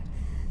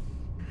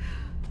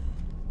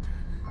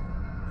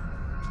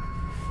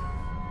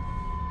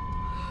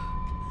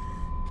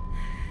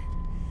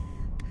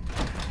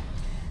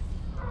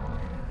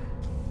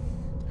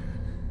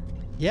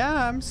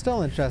 Yeah, I'm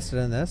still interested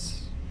in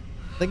this.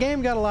 The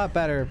game got a lot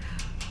better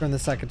from the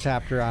second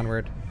chapter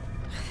onward.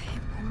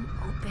 It won't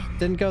open.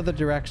 Didn't go the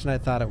direction I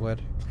thought it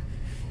would.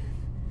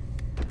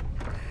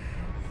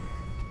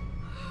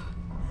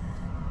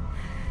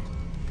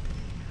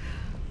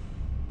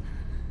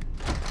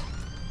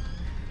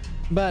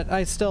 But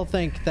I still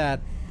think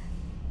that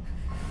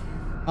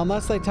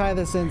unless they tie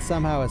this in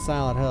somehow with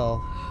Silent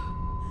Hill,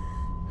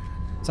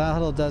 Silent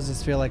Hill does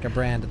just feel like a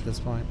brand at this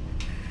point.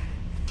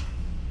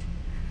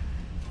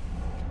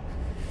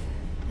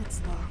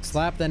 It's locked.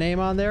 Slap the name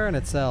on there and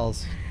it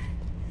sells.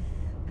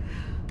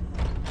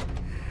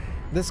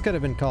 This could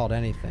have been called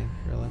anything,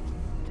 really.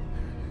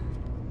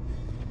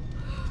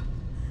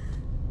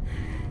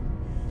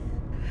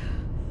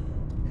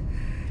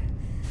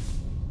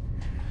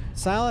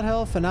 Silent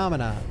Hill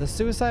phenomena. The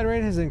suicide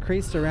rate has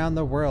increased around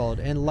the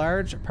world, in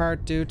large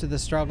part due to the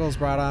struggles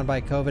brought on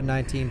by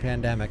COVID-19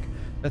 pandemic,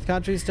 with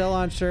countries still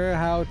unsure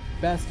how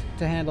best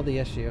to handle the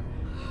issue.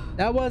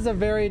 That was a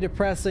very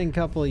depressing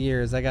couple of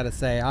years, I gotta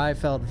say. I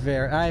felt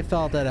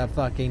at a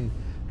fucking...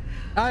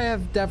 I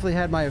have definitely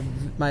had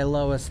my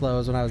lowest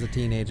lows when I was a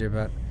teenager,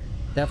 but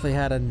definitely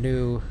had a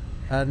new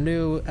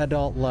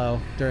adult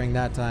low during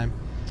that time.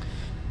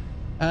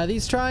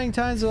 These trying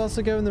times have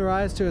also given the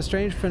rise to a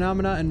strange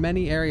phenomena in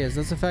many areas.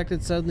 This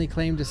affected suddenly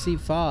claimed to see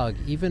fog,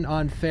 even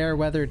on fair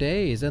weather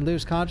days, and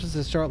lose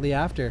consciousness shortly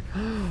after.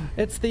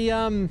 It's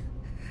the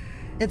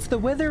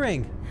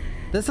withering.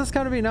 This has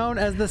come to be known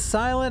as the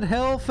Silent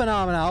Hill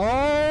phenomena.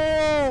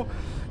 Oh!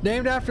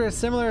 Named after a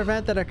similar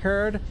event that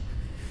occurred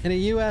in a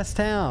U.S.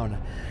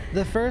 town.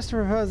 The first to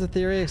propose a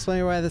theory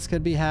explaining why this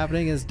could be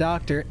happening is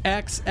Dr.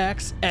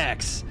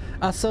 XXX,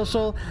 a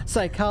social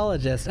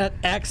psychologist at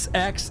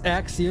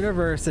XXX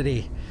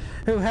University,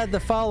 who had the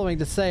following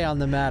to say on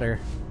the matter.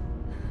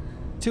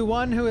 To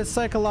one who is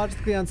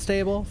psychologically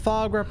unstable,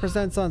 fog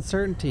represents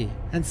uncertainty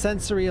and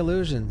sensory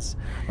illusions.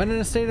 When in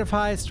a state of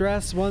high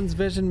stress, one's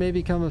vision may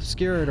become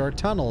obscured or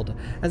tunneled,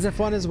 as if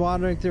one is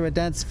wandering through a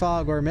dense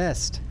fog or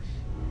mist.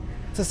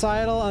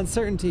 Societal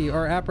uncertainty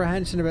or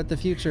apprehension about the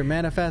future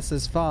manifests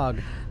as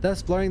fog,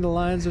 thus blurring the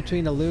lines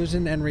between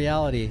illusion and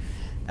reality.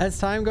 As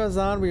time goes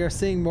on, we are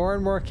seeing more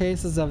and more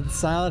cases of the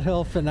Silent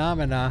Hill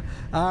phenomena.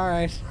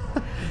 Alright.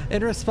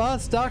 In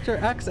response, Dr.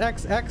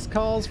 XXX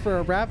calls for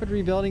a rapid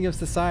rebuilding of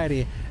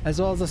society, as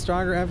well as a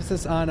stronger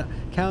emphasis on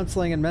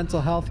counseling and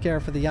mental health care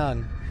for the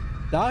young.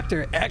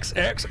 Dr.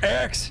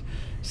 XXX!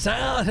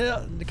 Silent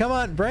Hill! Come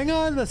on, bring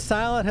on the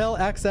Silent Hill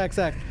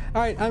XXX.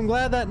 Alright, I'm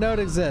glad that note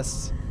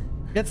exists.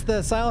 It's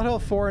the Silent Hill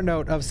 4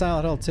 note of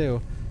Silent Hill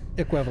 2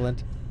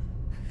 equivalent.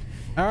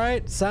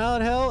 Alright,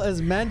 Silent Hill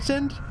is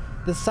mentioned.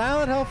 The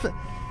Silent Hill...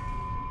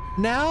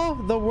 Now,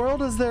 the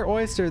world is their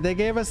oyster. They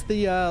gave us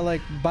the,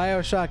 like,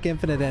 Bioshock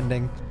Infinite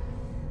ending.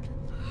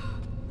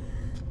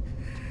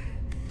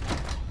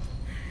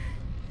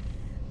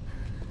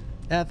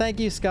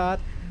 Thank you, Scott.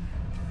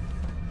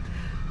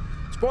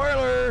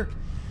 Spoiler!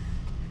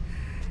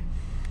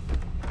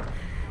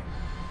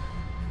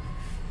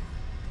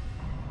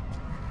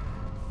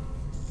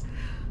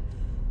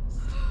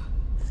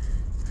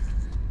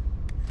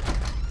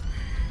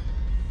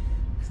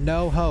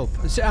 No hope.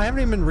 I haven't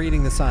even been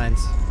reading the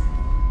signs.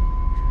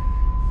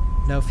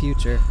 No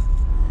future.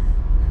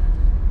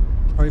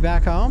 Are we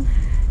back home?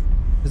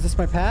 Is this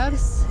my pad?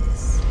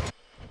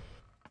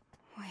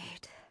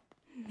 Wait,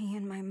 me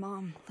and my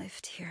mom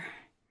lived here.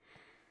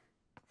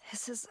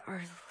 This is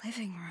our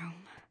living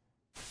room.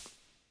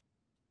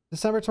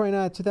 December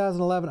 29th,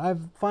 2011.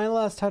 I've finally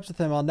lost touch with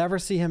him. I'll never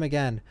see him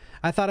again.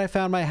 I thought I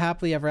found my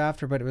happily ever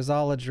after, but it was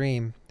all a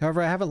dream.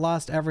 However, I haven't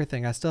lost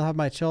everything. I still have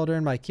my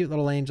children, my cute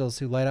little angels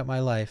who light up my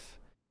life.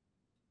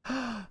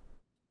 I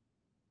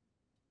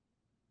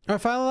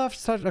finally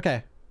lost touch.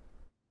 Okay.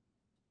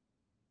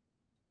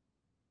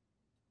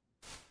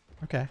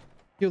 Okay.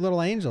 Cute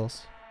little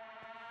angels.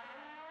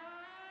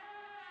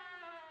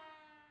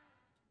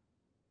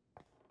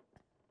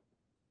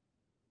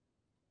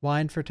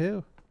 Wine for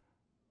two.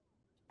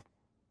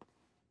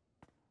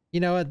 You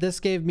know what? This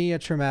gave me a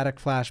traumatic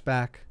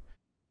flashback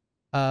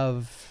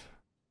of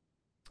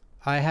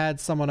I had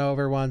someone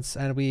over once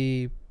and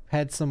we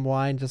had some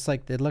wine just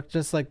like it looked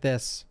just like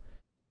this.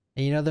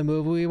 And you know the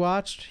movie we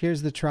watched?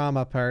 Here's the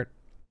trauma part.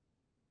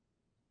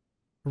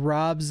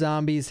 Rob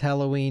Zombie's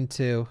Halloween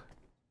 2.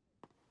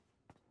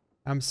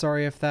 I'm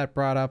sorry if that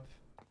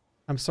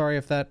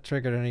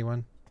triggered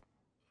anyone.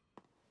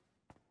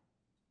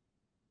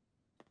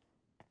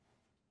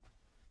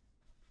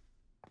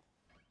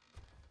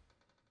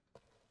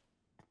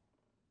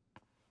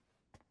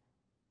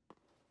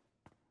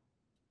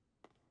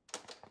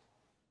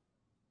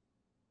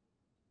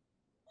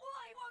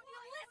 Why won't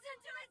you listen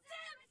to a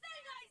damn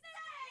thing I say?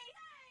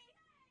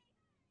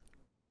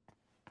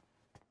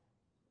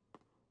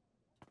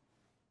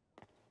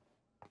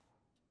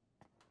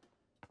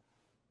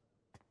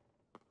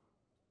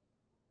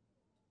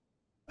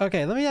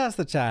 Okay, let me ask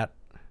the chat.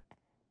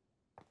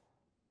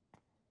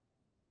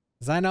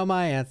 Because I know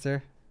my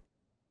answer.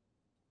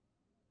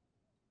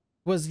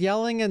 Was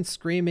yelling and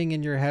screaming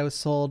in your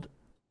household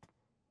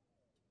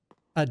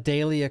a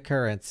daily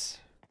occurrence?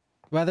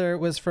 Whether it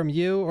was from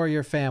you or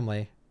your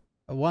family?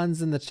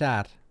 One's in the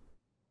chat.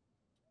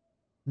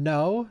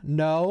 No,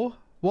 no.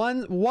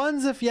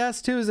 One's if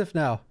yes, two's if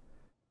no.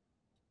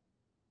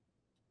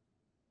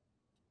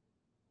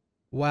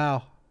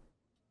 Wow.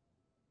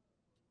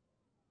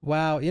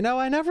 Wow, you know,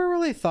 I never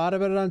really thought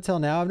about it until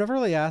now. I've never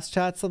really asked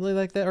chat something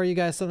like that, or you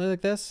guys something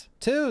like this.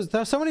 Twos,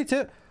 there's so many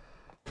two.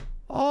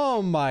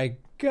 Oh my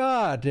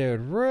god, dude,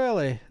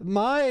 really?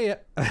 My,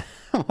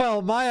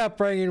 well, my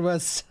upbringing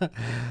was,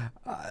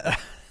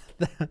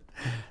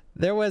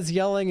 there was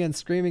yelling and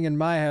screaming in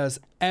my house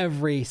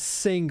every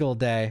single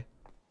day.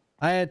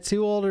 I had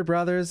two older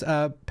brothers,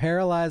 a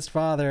paralyzed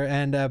father,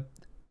 and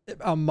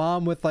a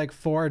mom with like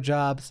 4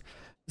 jobs.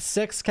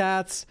 6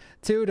 cats,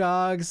 2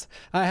 dogs.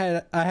 I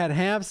had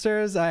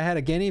hamsters. I had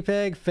a guinea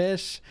pig,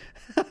 fish.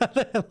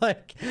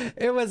 Like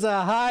it was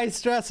a high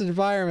stress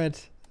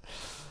environment.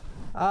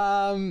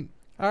 All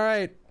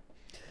right.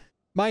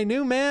 My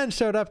new man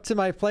showed up to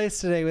my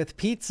place today with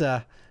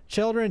pizza.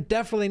 Children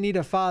definitely need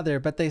a father,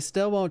 but they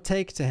still won't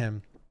take to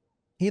him.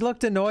 He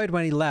looked annoyed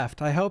when he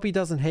left. I hope he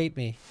doesn't hate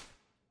me.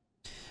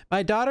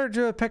 My daughter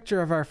drew a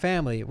picture of our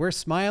family. We're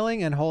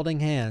smiling and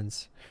holding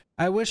hands.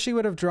 I wish she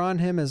would have drawn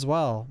him as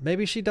well.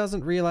 Maybe she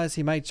doesn't realize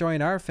he might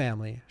join our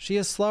family. She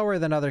is slower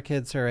than other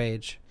kids her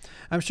age.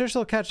 I'm sure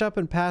she'll catch up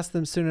and pass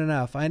them soon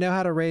enough. I know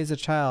how to raise a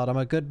child. I'm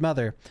a good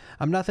mother.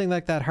 I'm nothing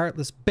like that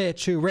heartless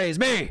bitch who raised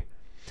me.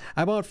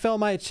 I won't fill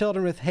my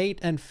children with hate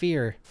and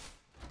fear.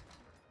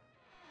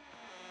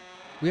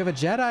 We have a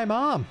Jedi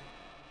mom.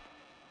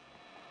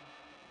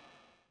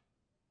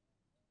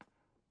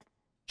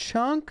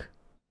 Chunk.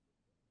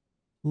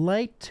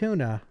 Light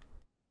tuna.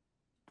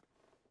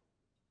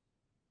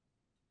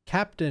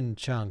 Captain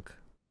Chunk.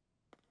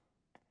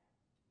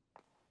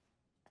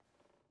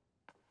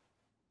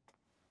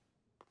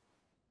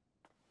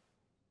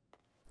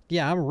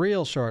 Yeah, I'm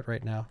real short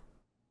right now.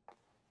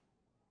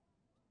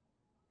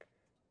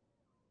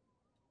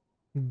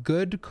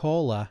 Good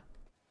cola.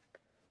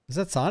 Is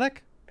that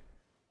Sonic?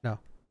 No.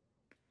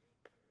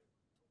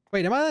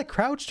 Wait, am I like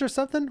crouched or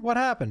something? What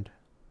happened?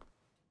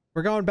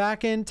 We're going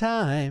back in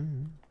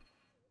time.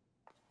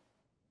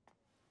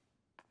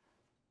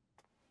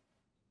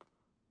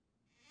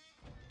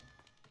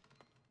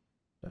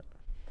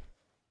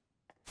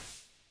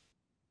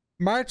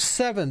 March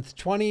 7th,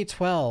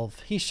 2012.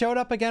 He showed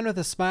up again with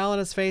a smile on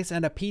his face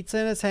and a pizza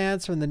in his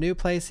hands from the new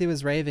place he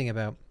was raving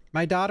about.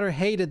 My daughter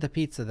hated the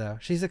pizza though.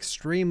 She's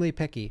extremely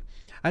picky.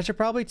 I should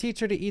probably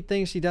teach her to eat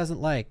things she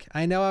doesn't like.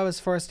 I know I was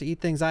forced to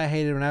eat things I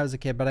hated when I was a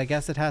kid, but I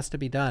guess it has to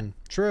be done.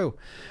 True.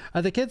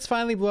 The kids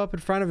finally blew up in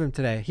front of him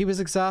today. He was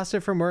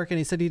exhausted from work and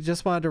he said he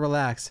just wanted to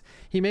relax.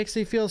 He makes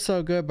me feel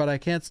so good, but I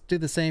can't do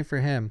the same for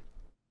him.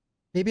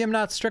 Maybe I'm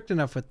not strict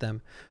enough with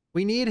them.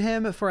 We need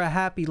him for a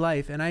happy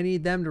life, and I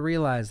need them to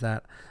realize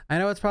that. I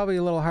know it's probably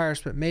a little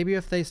harsh, but maybe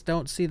if they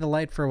don't see the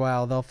light for a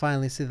while, they'll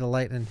finally see the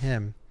light in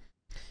him.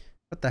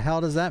 What the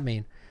hell does that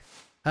mean?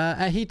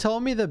 He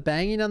told me the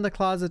banging on the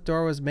closet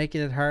door was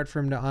making it hard for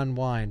him to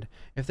unwind.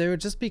 If they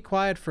would just be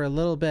quiet for a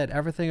little bit,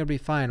 everything would be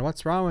fine.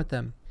 What's wrong with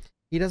them?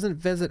 He doesn't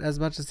visit as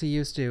much as he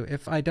used to.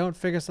 If I don't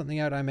figure something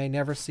out, I may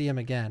never see him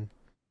again.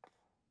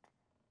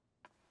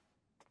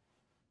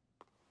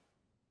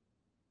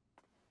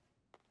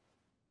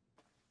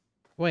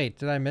 Wait,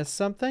 did I miss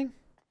something?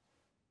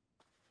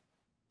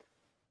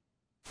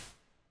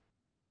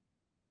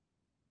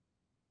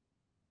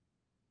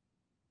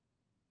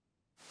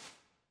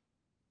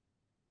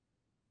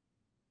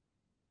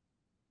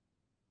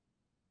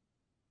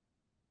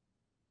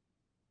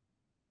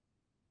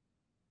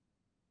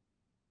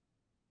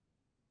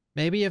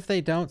 Maybe if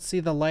they don't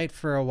see the light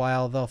for a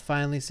while, they'll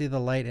finally see the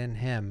light in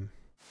him.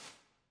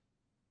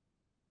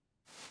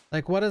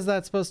 Like, what is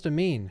that supposed to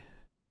mean?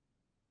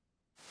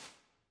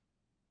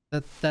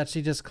 That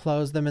she just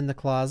closed them in the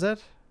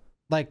closet?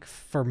 Like,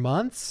 for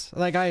months?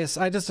 Like, I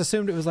just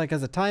assumed it was like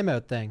as a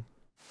timeout thing.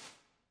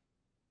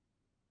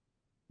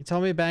 He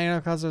told me banging on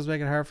the closet was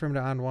making it hard for him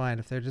to unwind.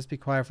 If they'd just be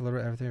quiet for a little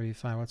bit, everything would be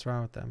fine. What's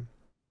wrong with them?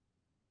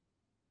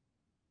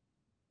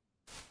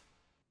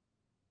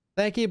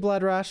 Thank you,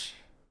 Blood Rush.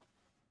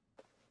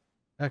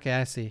 Okay,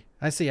 I see.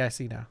 I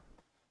see now.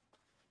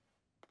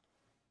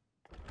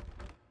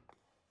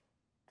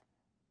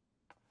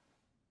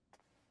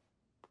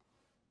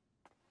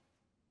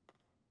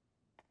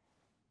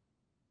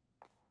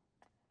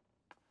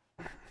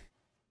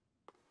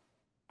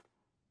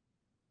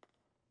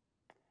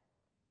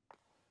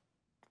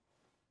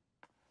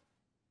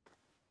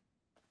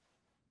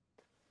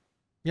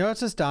 You know,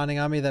 it's just dawning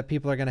on me that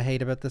people are going to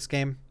hate about this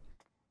game.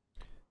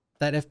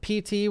 That if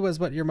PT was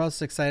what you're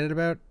most excited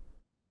about,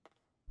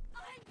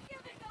 I'm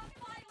giving up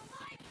my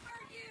life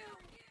for you.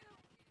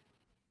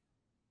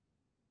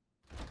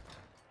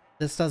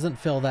 this doesn't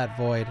fill that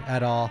void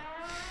at all.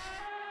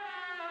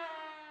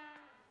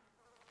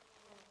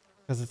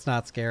 Because it's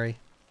not scary.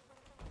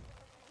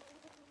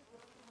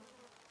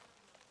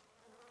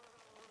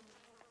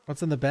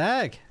 What's in the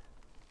bag?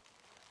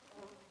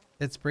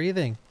 It's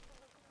breathing.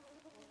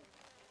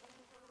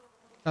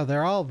 Oh,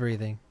 they're all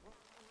breathing.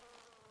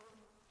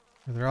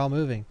 They're all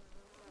moving.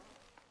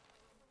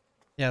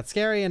 Yeah, it's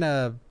scary in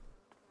a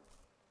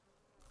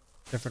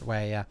different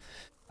way, yeah.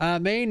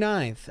 May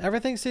 9th.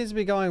 Everything seems to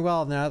be going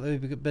well now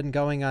that we've been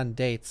going on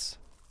dates.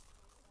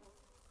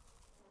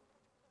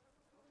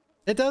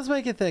 It does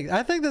make you think.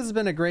 I think this has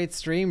been a great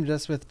stream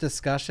just with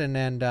discussion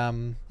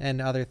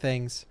and other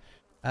things.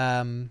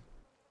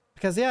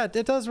 Because yeah,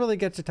 it does really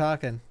get you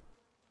talking.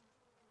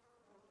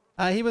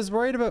 He was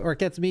worried about, or it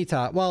gets me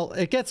talk. Well,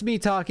 it gets me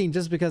talking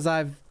just because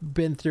I've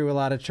been through a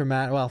lot of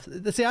traumatic. Well,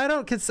 see,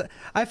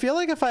 I feel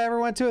like if I ever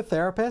went to a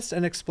therapist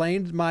and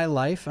explained my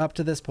life up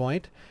to this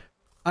point,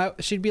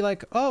 she'd be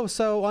like, "Oh,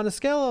 so on a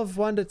scale of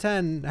 1 to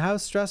 10, how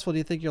stressful do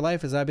you think your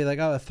life is?" I'd be like,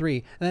 "Oh, a 3."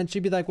 And then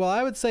she'd be like, "Well,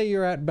 I would say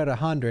you're at about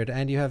 100,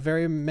 and you have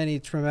very many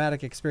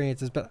traumatic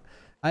experiences, but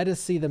I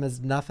just see them as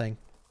nothing."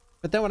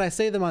 But then when I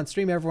say them on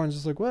stream, everyone's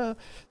just like, "Well,"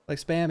 like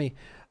spammy.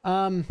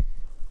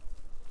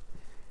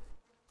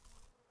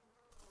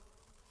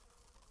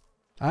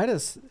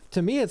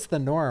 To me, it's the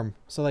norm.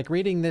 So like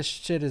reading this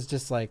shit is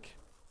just like,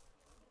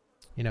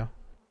 you know,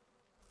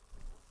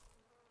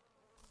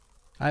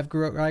 I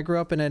grew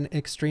up in an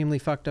extremely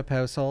fucked up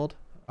household.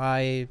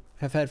 I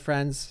have had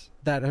friends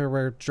that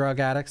were drug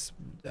addicts,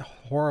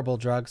 horrible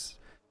drugs,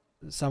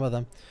 some of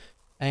them,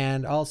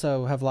 and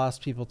also have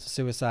lost people to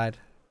suicide.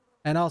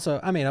 And also,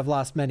 I mean, I've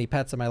lost many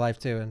pets in my life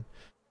too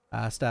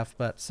and stuff,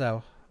 but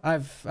so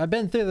I've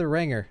been through the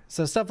ringer.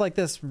 So stuff like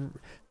this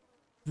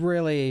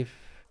really,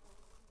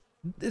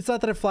 it's not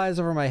that it flies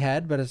over my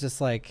head, but it's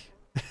just like,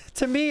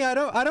 to me, I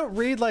don't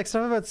read like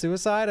stuff about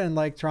suicide and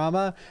like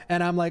trauma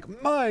and I'm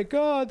like, my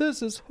God,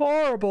 this is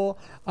horrible.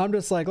 I'm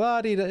just like,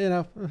 you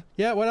know,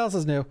 yeah, what else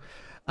is new?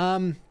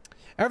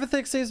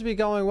 Everything seems to be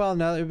going well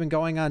now that we've been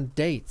going on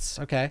dates.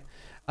 Okay.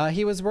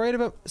 He was worried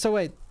about, so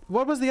wait,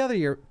 what was the other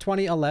year?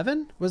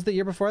 2011 was the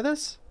year before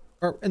this?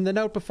 Or in the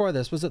note before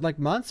this, was it like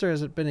months or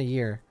has it been a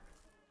year?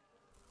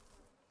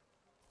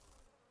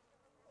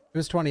 It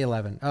was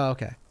 2011. Oh,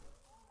 okay.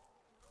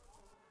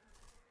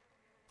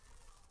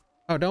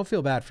 Oh, don't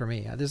feel bad for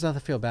me. There's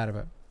nothing to feel bad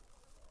about.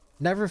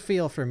 Never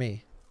feel for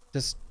me.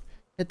 Just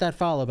hit that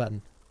follow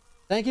button.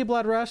 Thank you,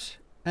 Blood Rush.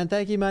 And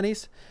thank you,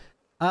 Monies.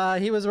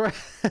 He was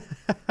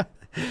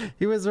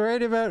he was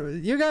worried about,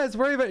 you guys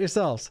worry about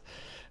yourselves.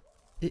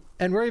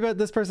 And worry about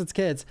this person's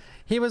kids.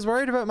 He was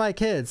worried about my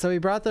kids, so he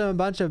brought them a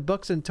bunch of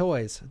books and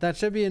toys. That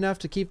should be enough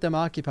to keep them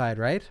occupied,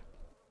 right?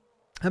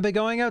 I've been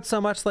going out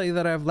so much lately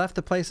that I've left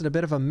the place in a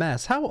bit of a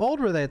mess. How old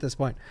were they at this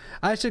point?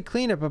 I should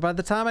clean it, but by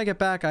the time I get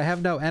back, I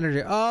have no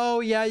energy. Oh,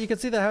 yeah, you can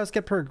see the house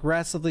get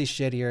progressively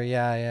shittier.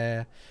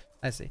 Yeah.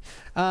 I see.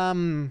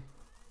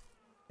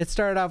 It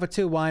started off with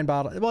 2 wine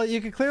bottles. Well, you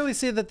can clearly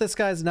see that this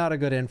guy's not a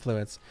good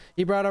influence.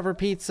 He brought over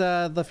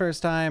pizza the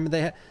first time.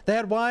 They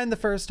had wine the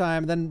first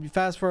time. Then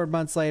fast forward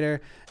months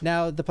later,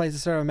 now the place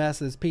is sort of a mess.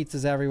 There's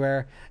pizzas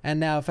everywhere. And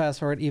now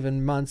fast forward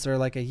even months or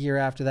like a year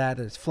after that,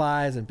 there's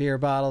flies and beer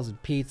bottles and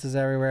pizzas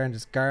everywhere and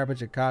just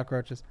garbage and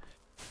cockroaches.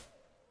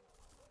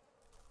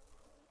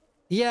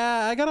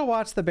 Yeah, I gotta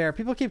watch The Bear.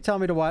 People keep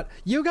telling me to watch.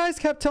 You guys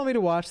kept telling me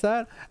to watch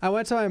that. I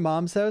went to my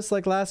mom's house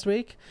like last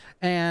week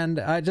and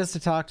just to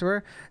talk to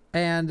her.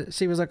 And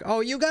she was like,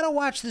 "Oh, you gotta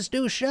watch this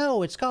new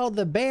show. It's called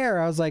The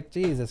Bear." I was like,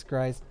 Jesus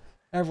Christ.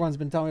 Everyone's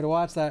been telling me to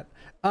watch that.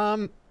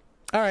 All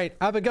right.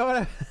 I've been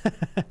going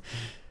to...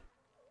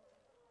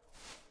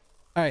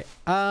 All right.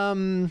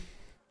 Can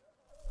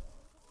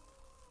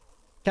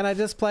I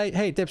just play?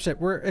 Hey, dipshit,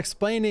 we're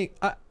explaining...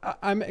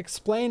 I'm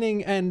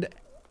explaining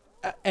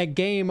a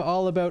game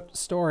all about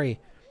story.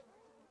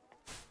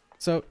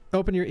 So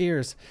open your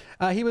ears.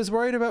 He was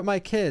worried about my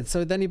kids,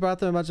 so then he brought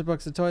them a bunch of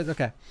books and toys.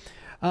 Okay.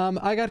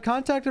 I got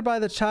contacted by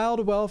the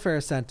Child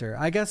Welfare Center.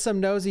 I guess some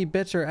nosy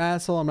bitch or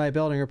asshole in my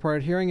building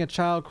reported hearing a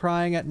child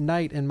crying at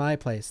night in my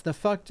place. The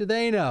fuck do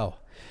they know?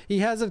 He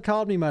hasn't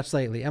called me much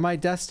lately. Am I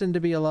destined to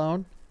be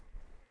alone?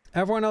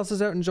 Everyone else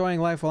is out enjoying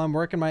life while I'm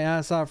working my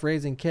ass off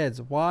raising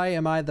kids. Why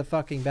am I the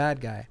fucking bad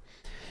guy?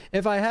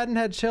 If I hadn't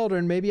had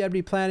children, maybe I'd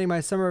be planning my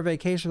summer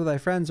vacation with my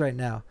friends right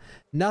now.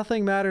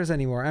 Nothing matters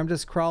anymore. I'm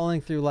just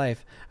crawling through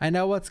life. I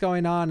know what's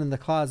going on in the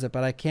closet,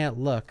 but I can't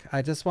look.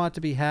 I just want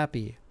to be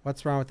happy.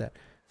 What's wrong with that?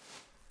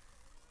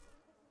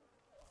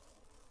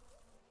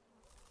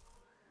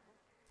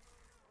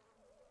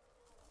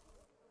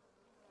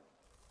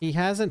 He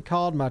hasn't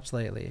called much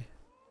lately.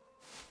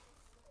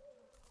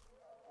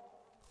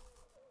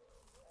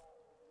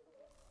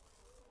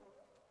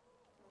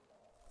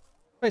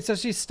 Wait, so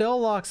she still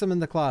locks him in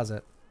the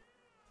closet.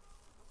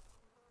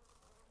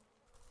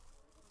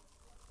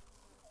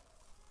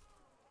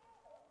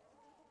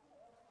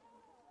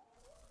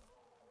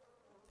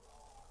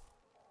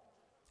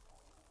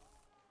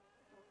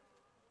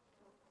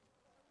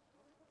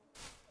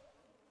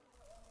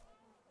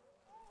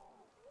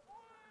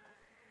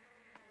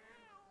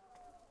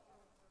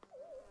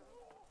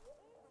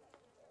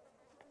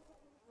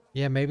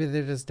 Yeah, maybe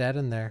they're just dead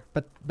in there.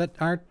 But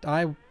aren't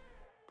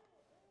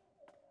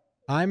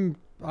I'm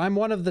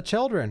one of the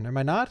children, am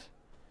I not?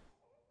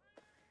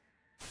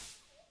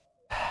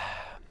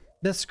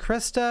 Miss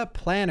Krista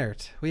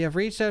Plannert, we have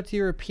reached out to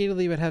you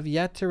repeatedly but have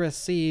yet to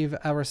receive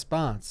a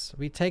response.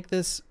 We take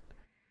this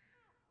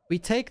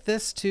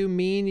to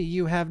mean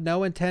you have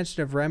no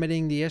intention of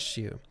remedying the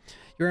issue.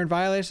 You're in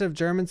violation of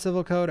German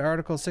Civil Code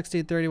Article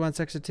 1631,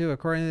 Section 2.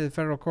 According to the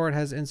federal court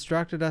has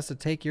instructed us to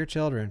take your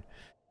children.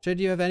 Should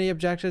you have any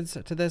objections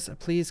to this,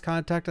 please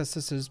contact us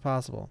as soon as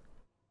possible.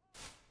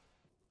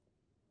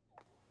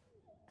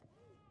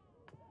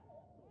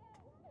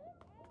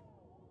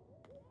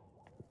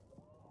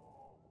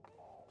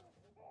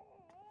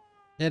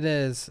 It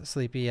is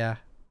sleepy, yeah.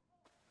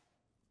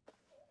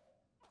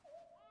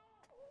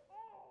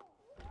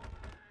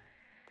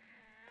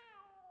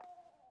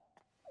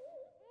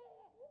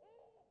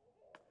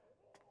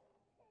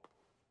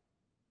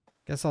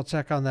 Guess I'll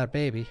check on that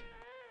baby.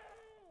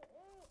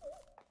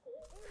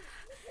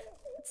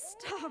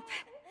 Stop.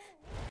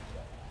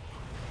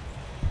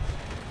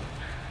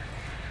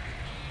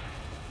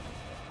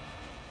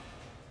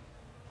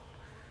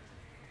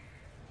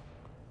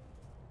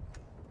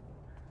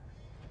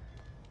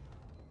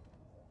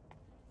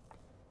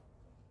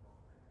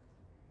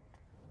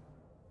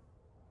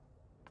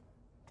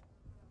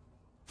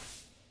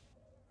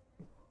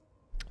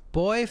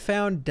 Boy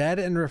found dead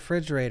in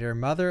refrigerator.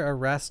 Mother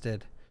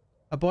arrested.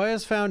 A boy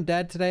was found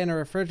dead today in a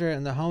refrigerator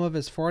in the home of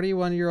his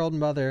 41-year-old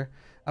mother,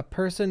 a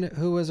person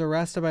who was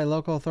arrested by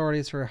local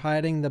authorities for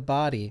hiding the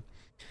body.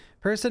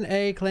 Person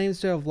A claims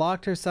to have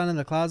locked her son in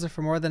the closet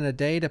for more than a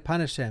day to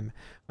punish him.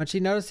 When she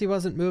noticed he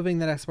wasn't moving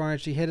the next morning,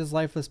 she hid his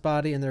lifeless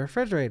body in the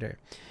refrigerator.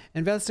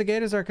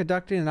 Investigators are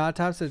conducting an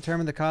autopsy to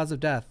determine the cause of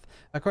death.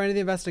 According to the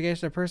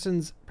investigation,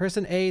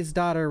 person A's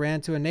daughter ran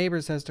to a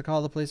neighbor's house to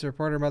call the police to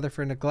report her mother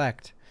for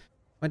neglect.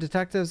 When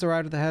detectives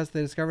arrived at the house, they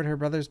discovered her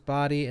brother's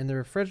body in the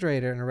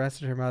refrigerator and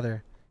arrested her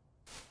mother.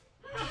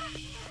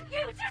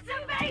 You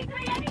disobeyed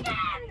me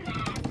again!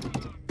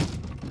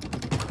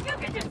 You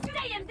can just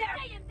stay in there!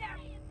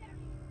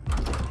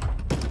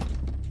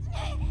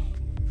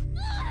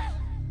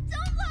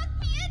 Don't lock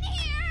me in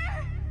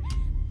here!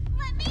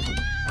 Let me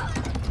out!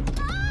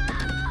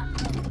 Mom!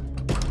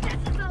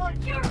 This is all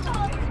your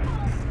fault!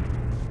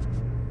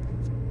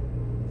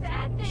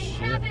 Bad things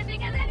happen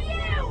because of you!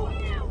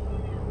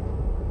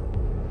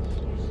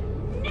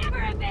 Never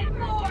have been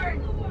born!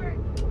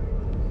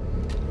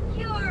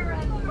 You're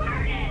a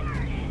burden!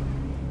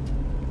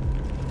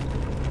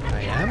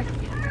 I am?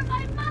 You're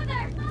my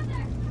mother!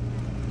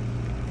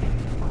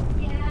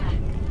 Yeah,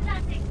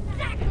 that's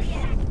exactly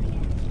it!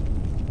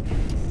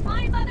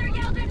 My mother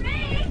yelled at me,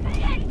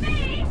 hit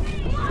me,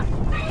 locked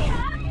me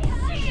up!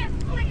 She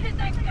inflicted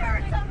the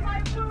curse on my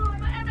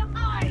womb, and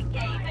I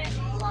gave it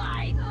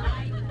life!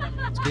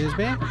 Excuse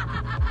me? I'm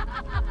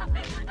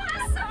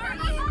sorry,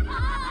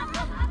 Mom!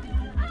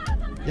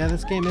 Yeah,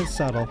 this game is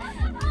subtle.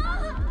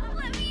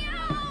 Let me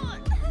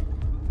out!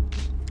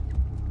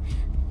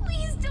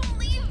 Please don't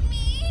leave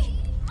me!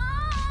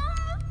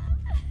 Mom!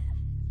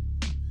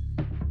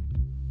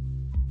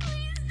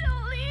 Please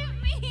don't leave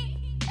me!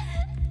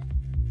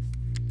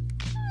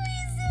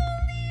 Please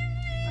don't leave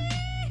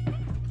me!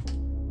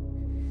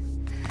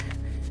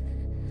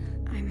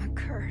 I'm a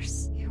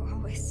curse. You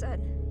always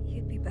said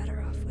you'd be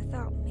better off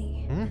without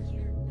me. Hmm?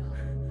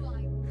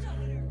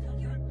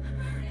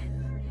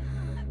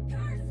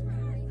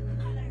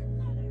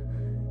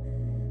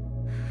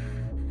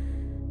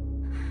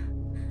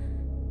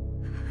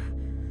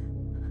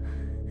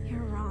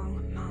 You're wrong,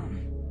 Mom.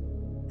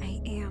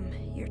 I am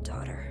your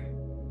daughter.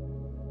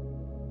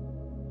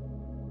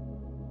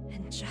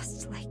 And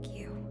just like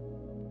you,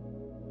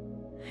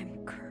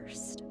 I'm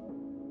cursed.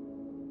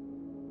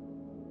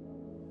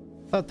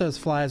 Thought those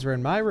flies were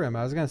in my room.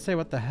 I was gonna say,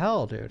 what the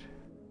hell, dude?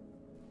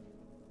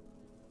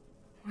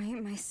 Why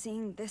am I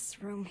seeing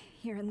this room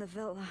here in the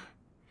villa?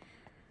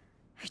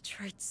 I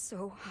tried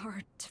so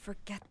hard to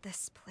forget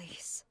this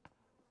place.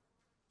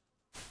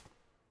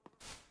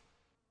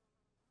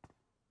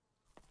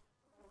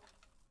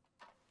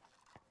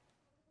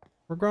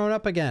 We're growing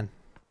up again.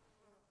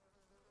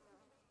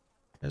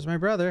 There's my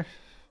brother.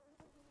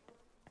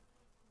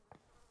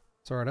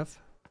 Sort of.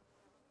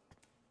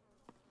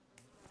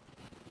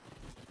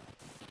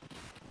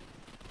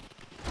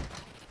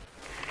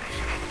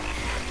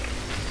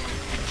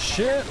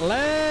 Shit,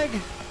 lag!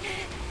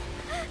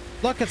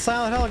 Look, it's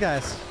Silent Hill,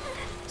 guys.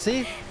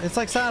 See? It's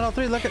like Silent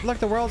Hill 3. Look,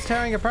 the world's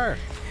tearing apart.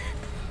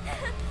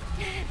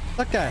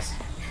 Look, guys.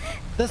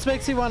 This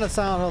makes me want a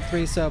Silent Hill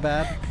 3 so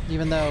bad,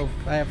 even though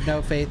I have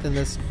no faith in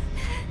this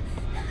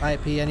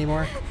IP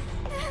anymore.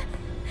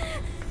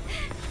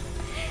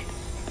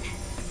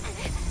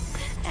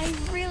 I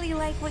really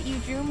like what you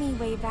drew me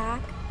way back.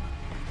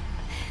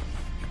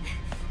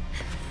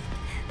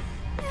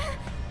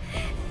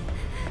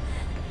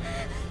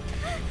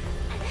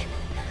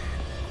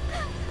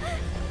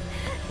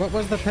 What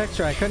was the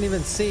picture? I couldn't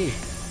even see.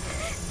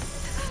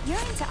 You're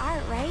into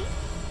art, right?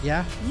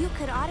 Yeah? You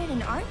could audit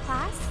an art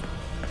class.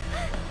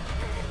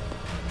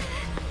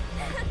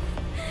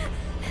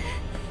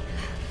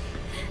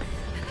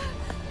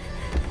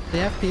 The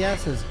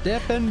FPS is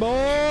dipping,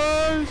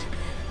 boys!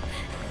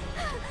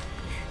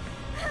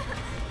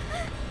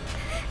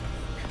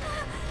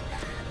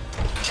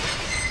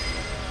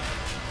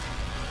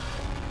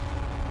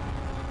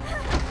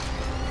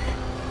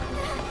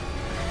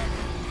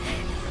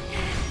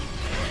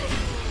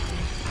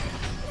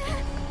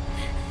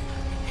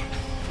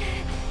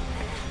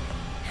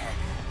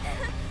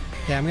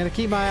 Okay, I'm gonna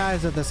keep my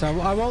eyes at this. I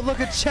won't look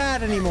at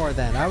chat anymore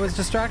then. I was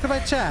distracted by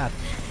chat.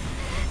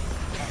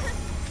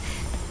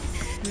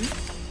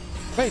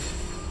 Wait.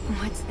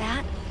 What's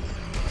that?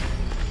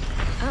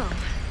 Oh,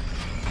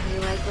 you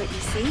like what you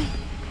see?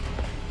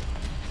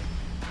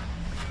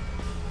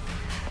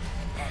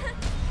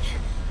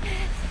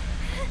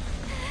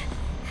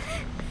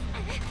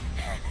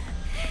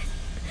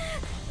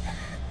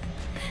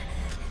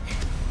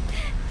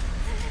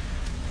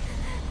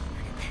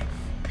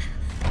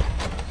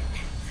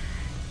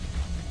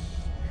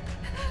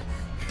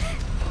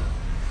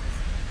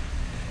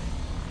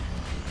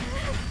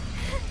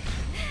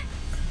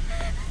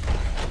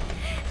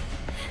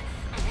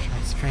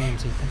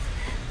 Frames, Ethan.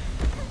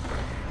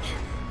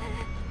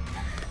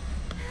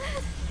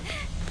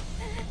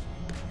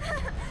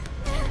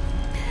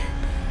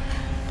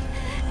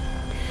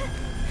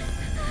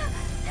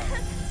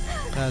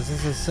 Guys,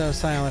 this is so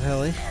Silent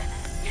Hilly.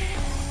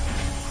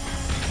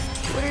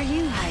 What are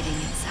you hiding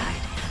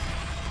inside?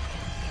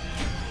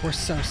 We're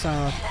so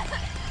silent.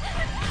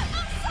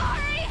 I'm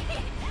sorry!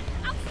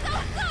 I'm so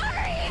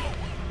sorry!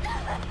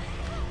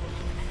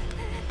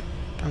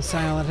 I'm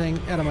silencing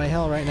out of my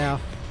hell right now.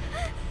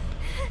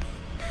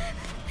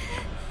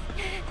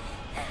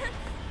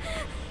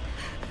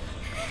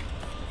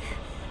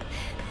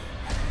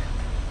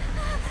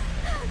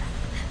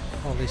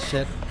 Holy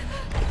shit.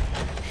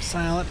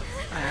 Silent.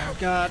 Oh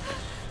god.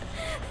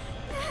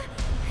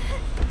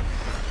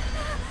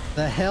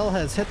 The hell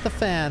has hit the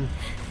fan.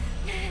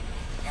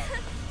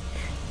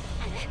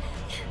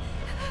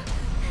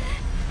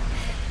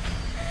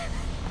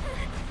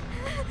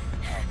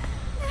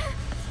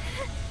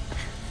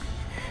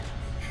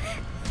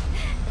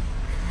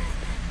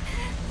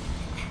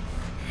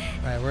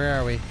 Right, where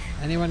are we?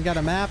 Anyone got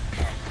a map?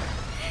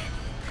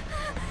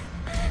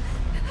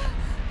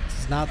 This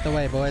is not the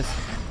way, boys.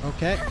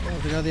 Okay, we'll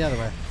have to go the other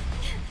way.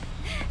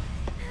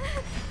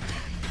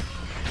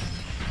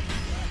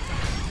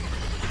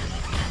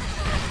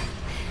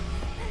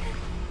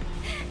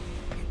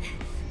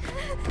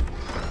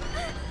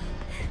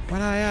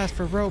 When I ask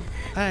for rope,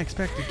 I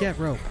expect to get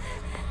rope.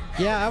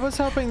 Yeah, I was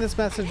hoping this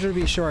message would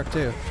be short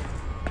too.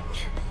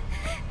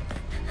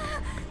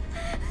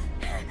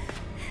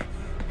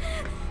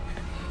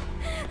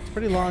 It's a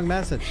pretty long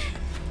message.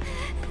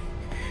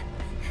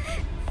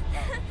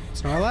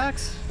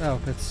 Snorlax?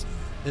 Oh,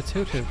 it's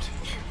Hoot Hoot.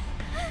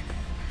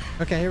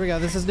 Okay, here we go.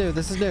 This is new.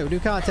 This is new. New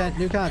content.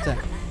 New content.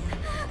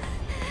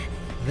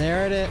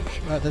 There it is.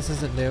 Oh, this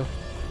isn't new.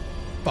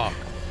 Fuck.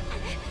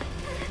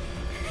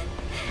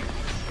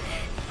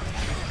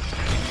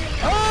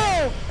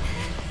 Oh!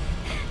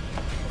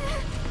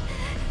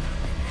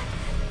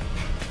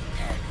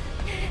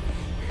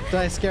 Did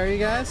I scare you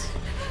guys?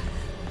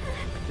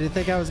 Did you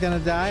think I was gonna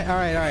die?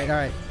 Alright, alright,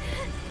 alright.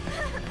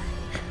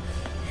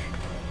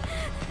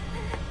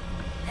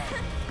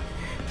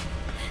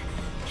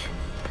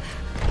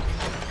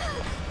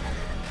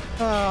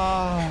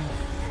 Oh.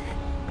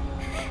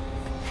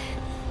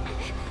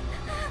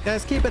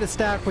 Guys, keep it a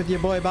stack with your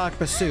boy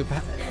Bakba Soup.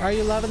 Are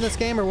you loving this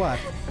game or what?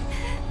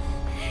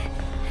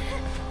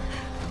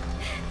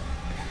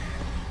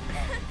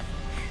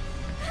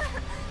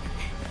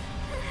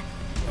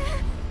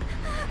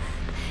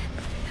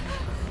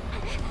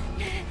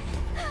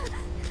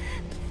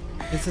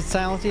 Is it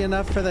silenty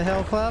enough for the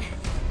Hill Club?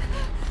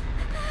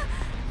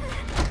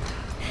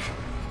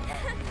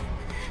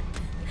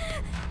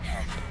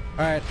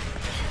 Alright.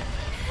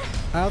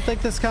 I don't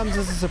think this comes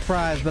as a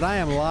surprise, but I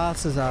am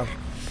lost as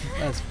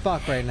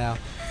fuck right now.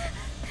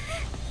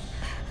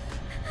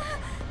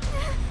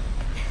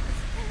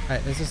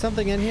 Alright, is there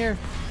something in here?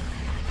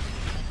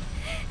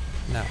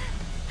 No.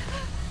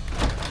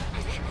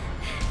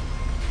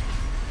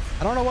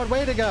 I don't know what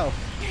way to go.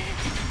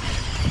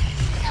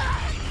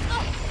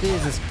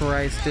 Jesus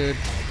Christ, dude.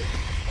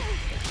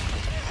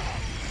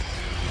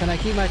 Can I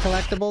keep my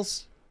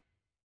collectibles?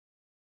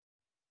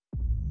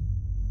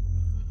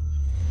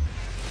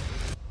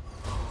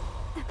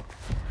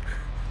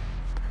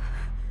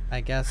 I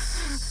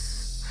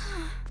guess.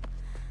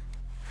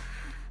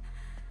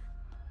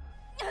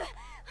 I'm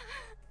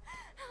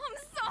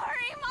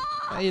sorry,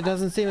 Mom! It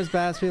doesn't seem as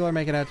bad as people are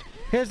making out.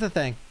 Here's the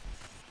thing.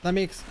 Let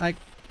me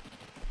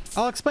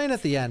I'll explain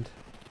at the end.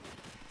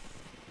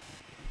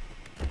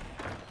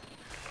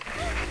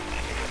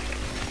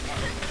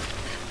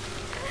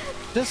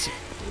 Just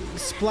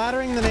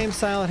splattering the name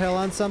Silent Hill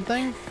on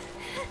something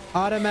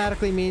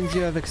automatically means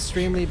you have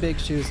extremely big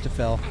shoes to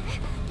fill.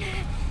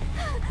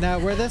 Now,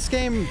 where this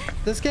game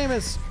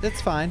is,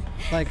 it's fine.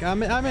 Like,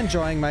 I'm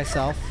enjoying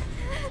myself.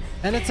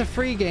 And it's a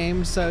free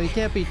game, so you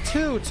can't be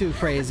too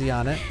crazy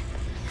on it.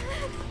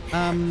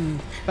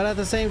 But at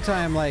the same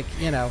time, like,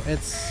 you know,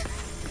 it's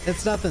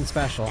nothing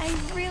special. I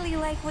really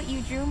like what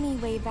you drew me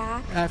way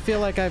back. I feel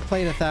like I've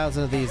played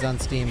 1,000 of these on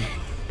Steam.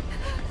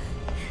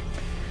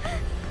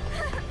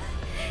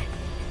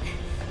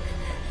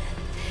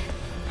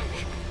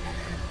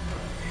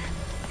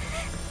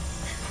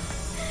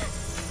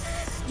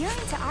 You're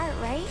into art,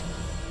 right?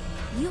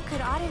 You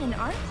could audit an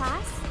art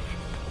class.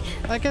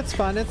 Like, it's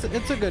fun. It's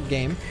a good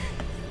game.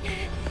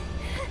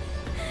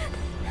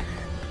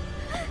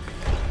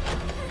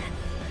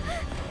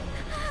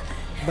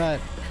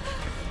 But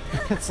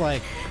it's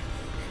like,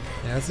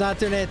 you know, it's not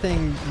doing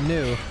anything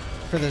new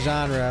for the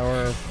genre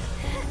or...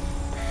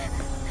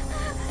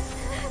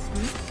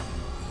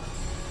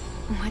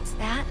 What's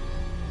that?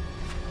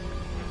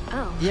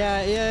 Oh.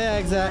 Yeah,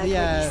 exactly. Like what you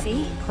Yeah,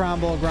 see?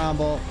 crumble,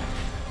 grumble.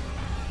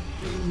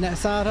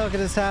 Silent Hill can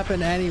just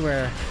happen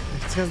anywhere.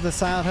 It's because of the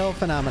Silent Hill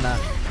phenomena.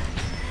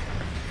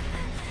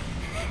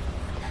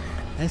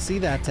 I see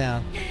that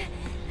town.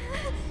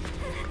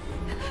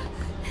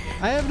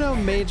 I have no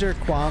major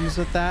qualms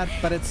with that,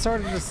 but it's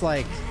sort of just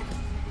like...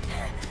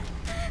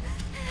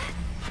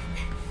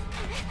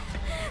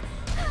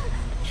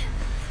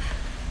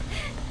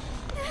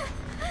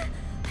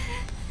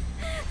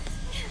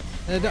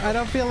 I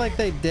don't feel like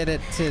they did it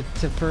to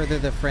further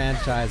the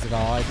franchise at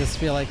all. I just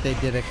feel like they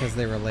did it because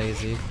they were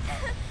lazy.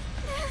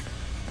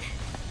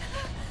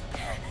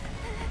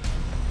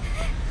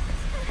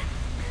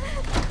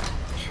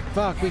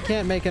 Fuck, we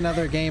can't make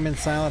another game in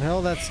Silent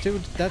Hill. That's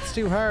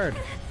too hard.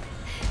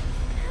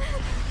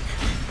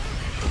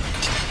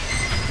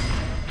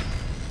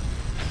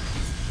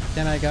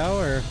 Can I go,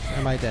 or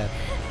am I dead?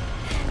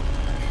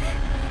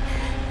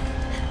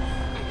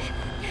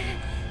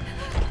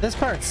 This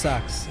part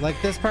sucks. Like,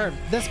 this part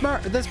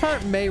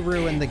may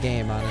ruin the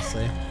game,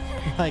 honestly.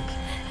 Like,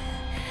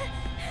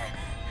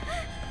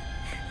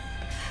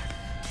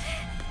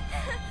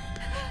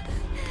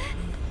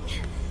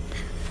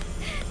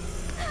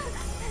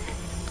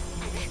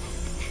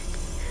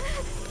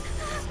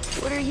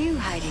 What are you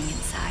hiding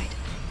inside?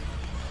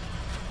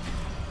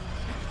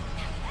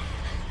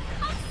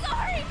 I'm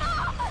sorry,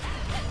 Mom!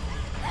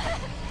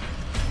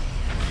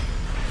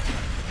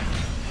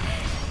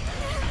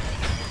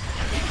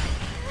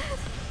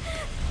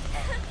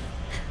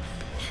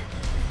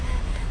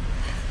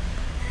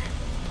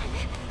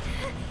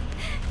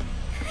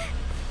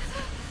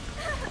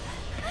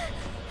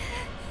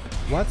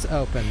 what's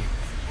open?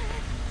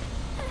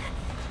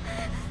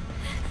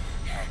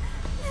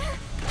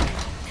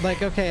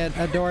 Like, okay,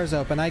 a door's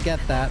open, I get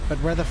that, but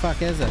where the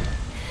fuck is it?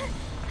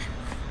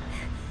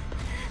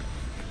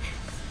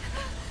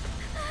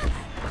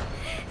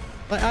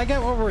 Like, I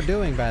get what we're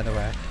doing, by the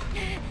way.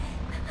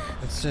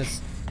 It's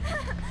just...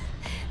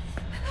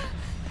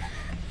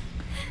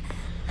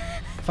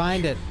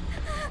 Find it.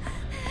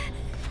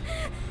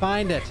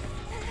 Find it.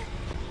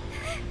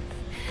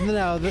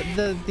 No,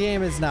 the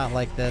game is not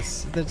like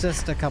this. There's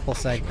just a couple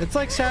segments. It's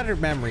like Shattered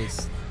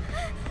Memories.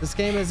 This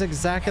game is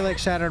exactly like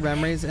Shattered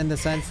Memories in the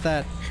sense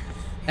that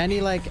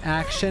any, like,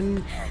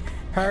 action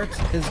part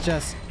is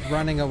just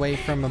running away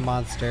from a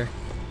monster.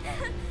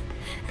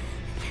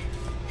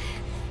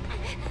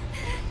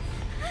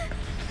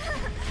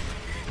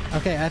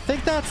 Okay, I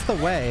think that's the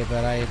way,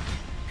 but I...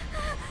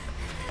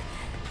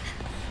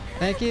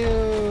 Thank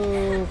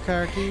you,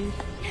 Karki.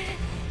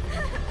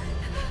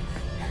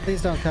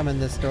 Please don't come in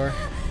this door.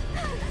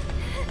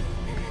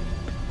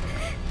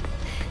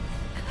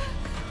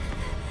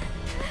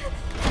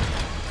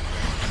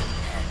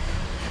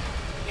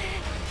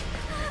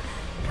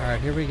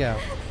 Alright, here we go.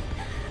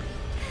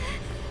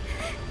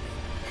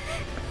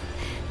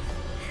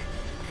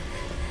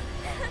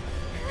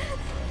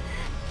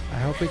 I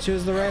hope we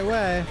choose the right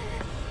way.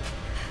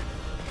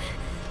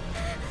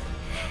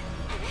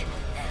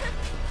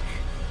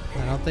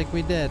 I don't think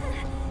we did.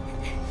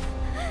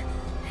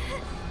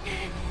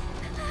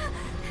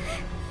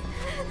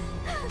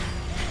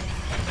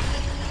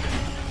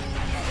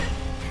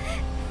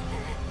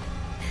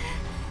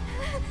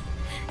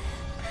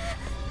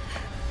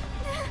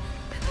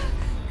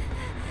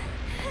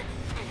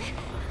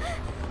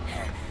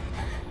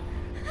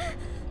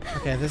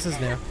 Okay, this is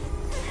new.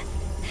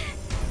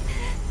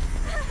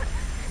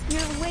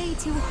 You're way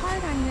too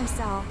hard on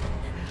yourself.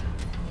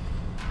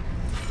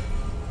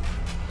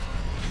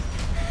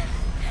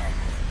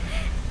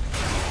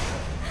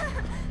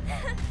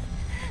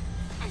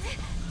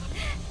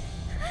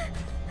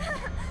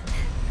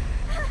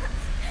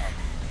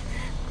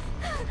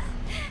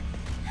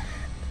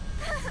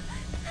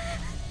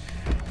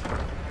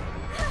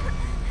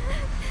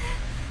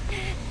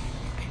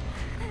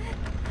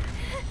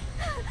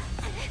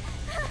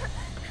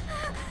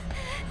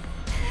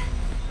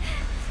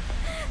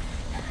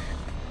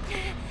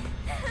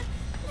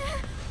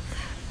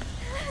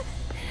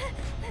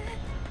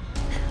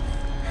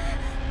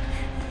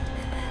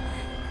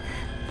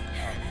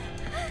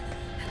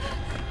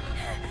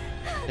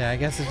 Yeah, I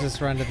guess it's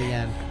just run to the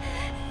end.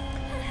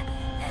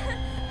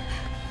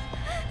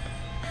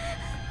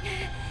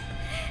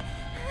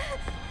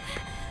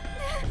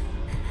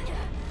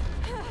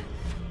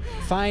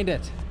 Find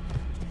it.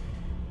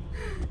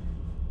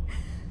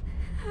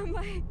 Am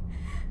I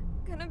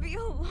gonna be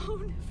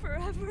alone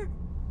forever?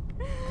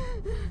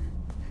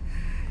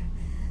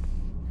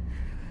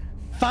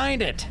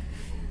 Find it.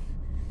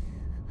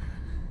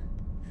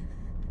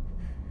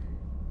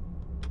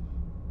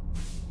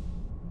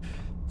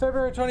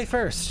 February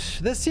 21st,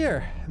 this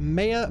year,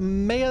 Maya's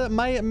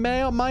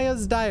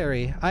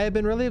diary. I have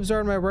been really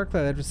absorbed in my work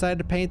that I've decided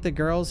to paint the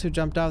girls who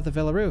jumped off the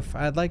villa roof.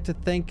 I'd like to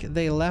think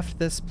they left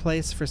this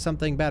place for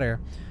something better.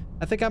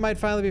 I think I might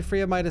finally be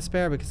free of my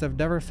despair because I've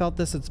never felt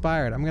this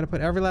inspired. I'm going to put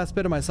every last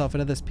bit of myself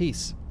into this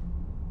piece.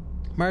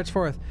 March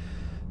 4th.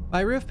 My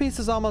roof piece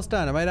is almost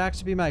done. It might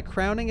actually be my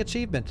crowning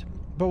achievement.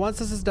 But once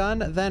this is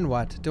done, then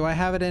what? Do I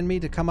have it in me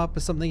to come up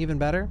with something even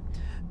better?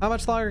 How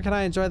much longer can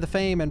I enjoy the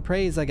fame and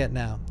praise I get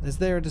now? Is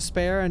there a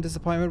despair and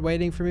disappointment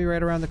waiting for me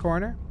right around the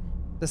corner?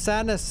 The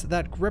sadness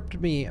that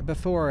gripped me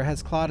before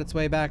has clawed its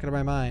way back into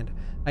my mind.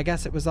 I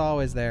guess it was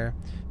always there.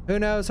 Who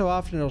knows how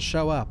often it'll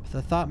show up?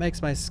 The thought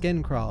makes my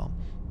skin crawl.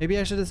 Maybe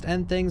I should just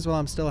end things while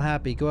I'm still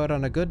happy, go out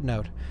on a good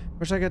note.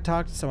 Wish I could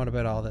talk to someone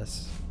about all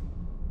this.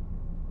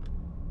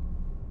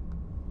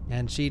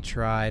 And she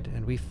tried,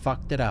 and we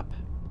fucked it up.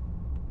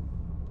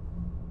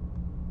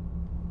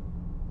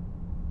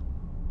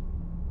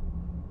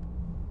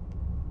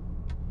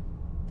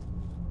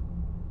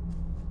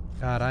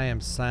 God, I am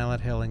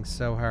Silent Hilling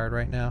so hard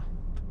right now.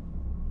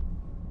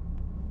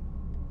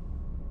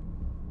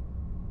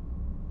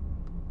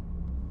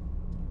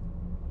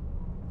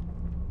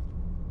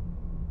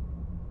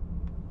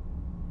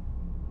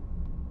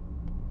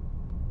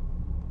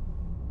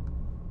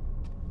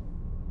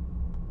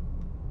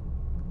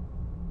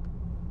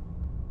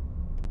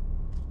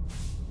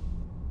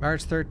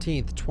 March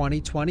 13th,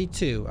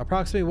 2022.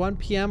 Approximately 1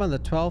 p.m. on the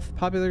 12th,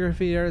 popular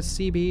graffiti artist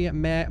CB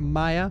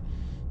Maya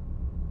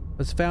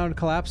was found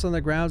collapsed on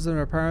the grounds of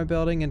an apartment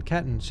building in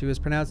Ketton. She was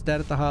pronounced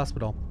dead at the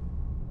hospital.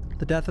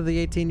 The death of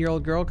the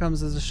 18-year-old girl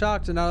comes as a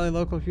shock to not only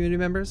local community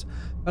members,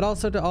 but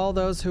also to all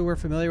those who were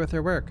familiar with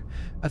her work.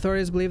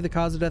 Authorities believe the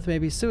cause of death may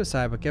be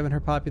suicide, but given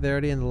her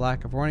popularity and the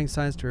lack of warning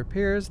signs to her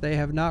peers, they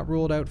have not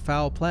ruled out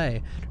foul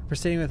play,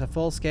 proceeding with a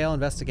full-scale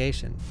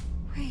investigation.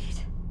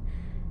 Wait.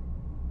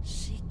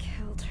 She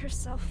killed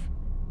herself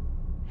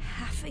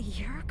half a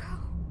year ago?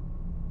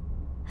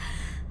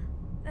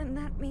 Then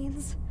that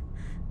means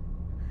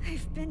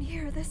I've been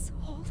here this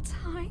whole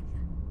time?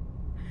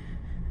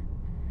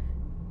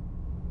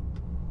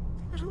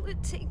 What'll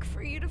it take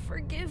for you to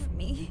forgive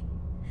me?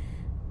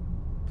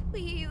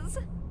 Please,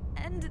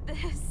 end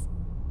this.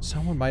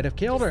 Someone might have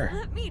killed her.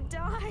 Let me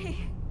die.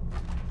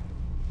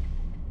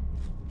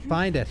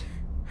 Find it.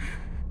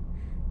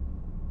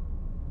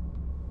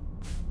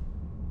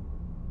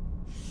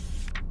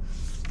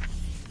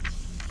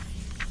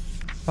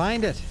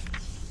 Find it.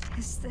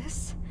 Is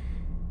this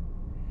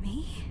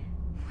me?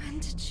 When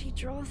did she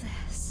draw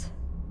this?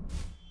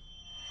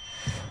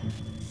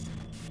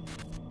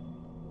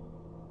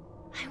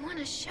 I want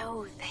to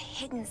show the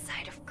hidden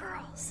side of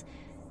girls.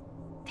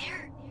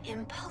 Their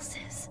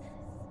impulses,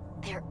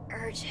 their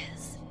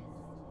urges.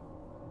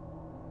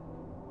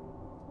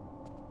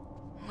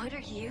 What are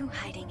you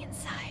hiding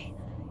inside?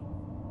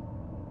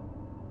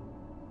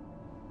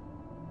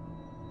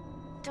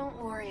 Don't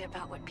worry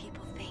about what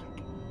people think.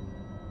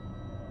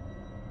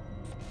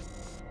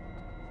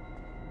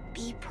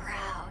 Be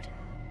proud.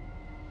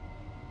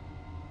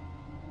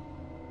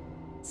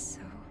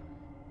 So,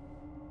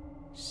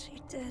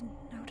 she did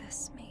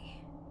notice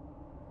me.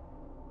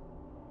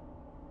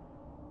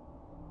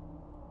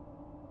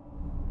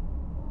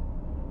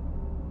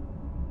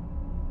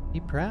 Be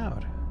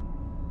proud.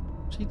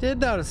 She did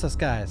notice us,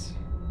 guys.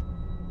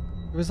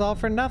 It was all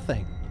for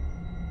nothing.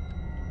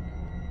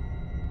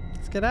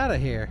 Let's get out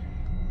of here.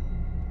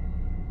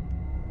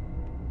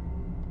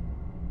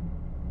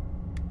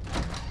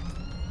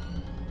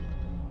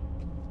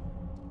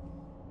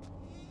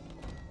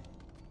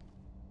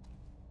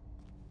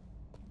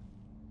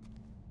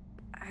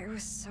 I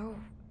was so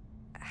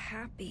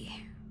happy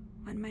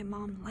when my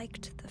mom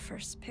liked the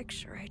first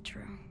picture I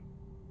drew.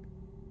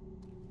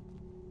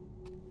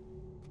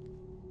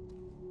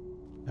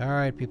 All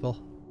right, people.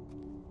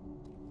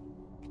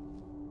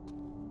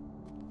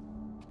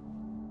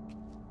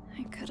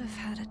 I could have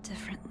had a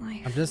different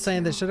life. I'm just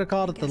saying they too. should have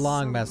called I it the guess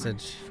long someone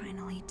message.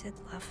 Finally did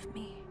love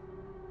me.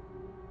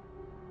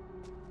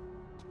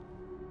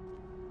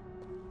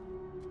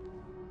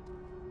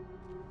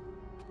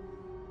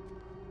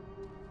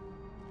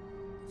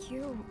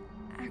 You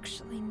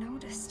actually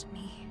noticed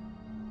me.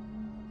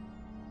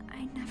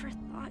 I never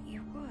thought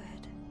you would.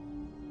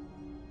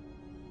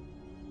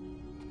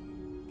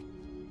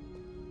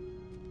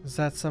 Is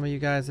that some of you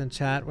guys in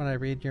chat when I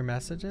read your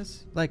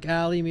messages? Like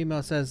Ali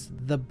Mimo says,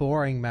 the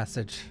boring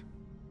message.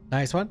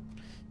 Nice one.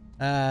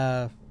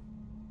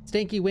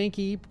 Stinky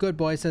Winky Good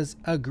Boy says,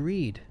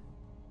 agreed.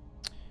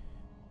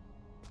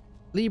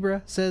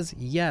 Libra says,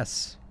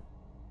 yes.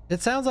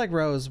 It sounds like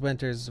Rose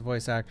Winter's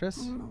voice actress.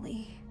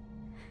 Emily,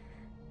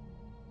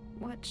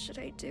 what should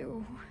I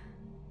do?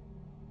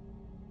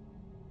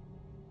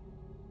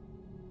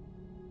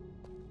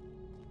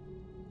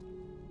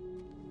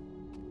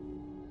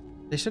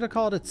 They should have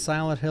called it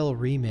Silent Hill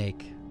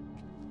Remake.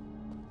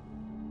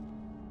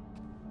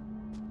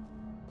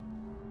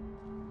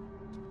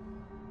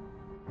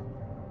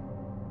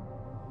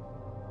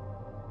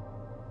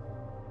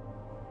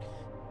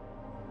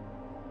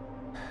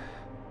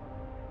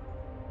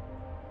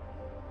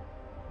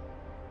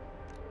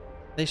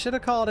 They should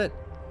have called it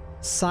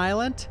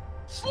Silent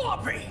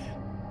Sloppy!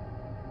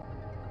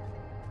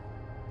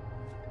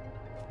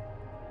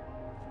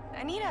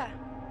 Anita,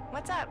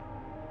 what's up?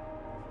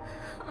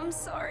 I'm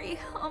sorry,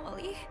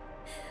 Amelie.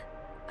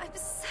 I'm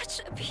such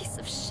a piece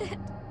of shit.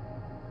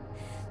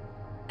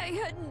 I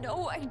had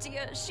no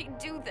idea she'd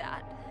do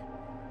that.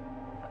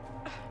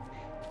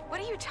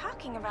 What are you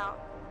talking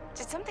about?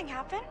 Did something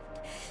happen?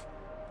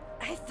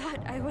 I thought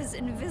I was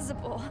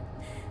invisible.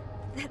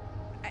 That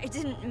I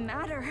didn't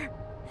matter.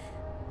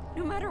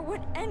 No matter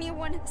what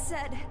anyone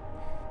said.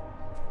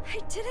 I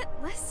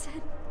didn't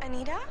listen.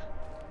 Anita?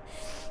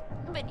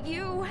 But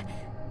you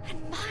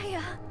and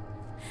Maya,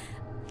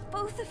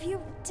 both of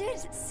you did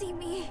see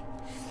me.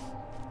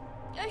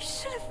 I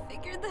should have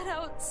figured that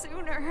out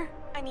sooner.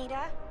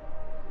 Anita?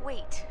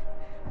 Wait.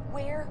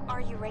 Where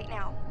are you right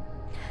now?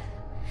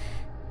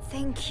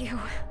 Thank you,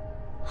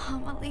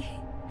 Amelie.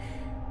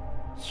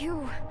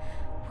 You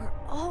were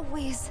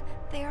always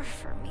there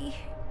for me.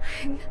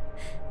 I'm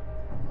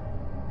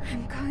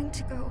going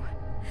to go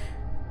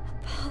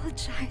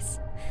apologize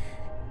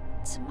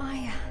to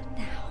Maya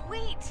now.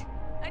 Wait!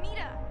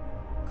 Anita!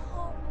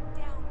 Calm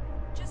down.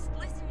 Just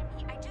listen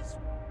to me.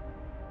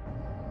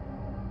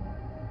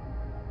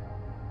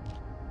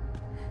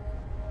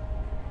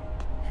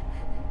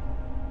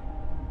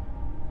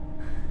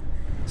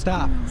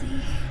 Stop.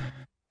 Amelie.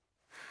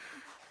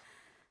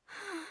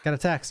 Got a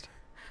text.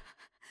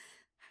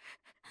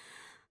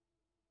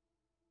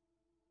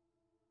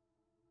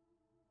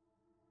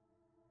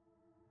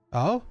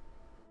 Oh?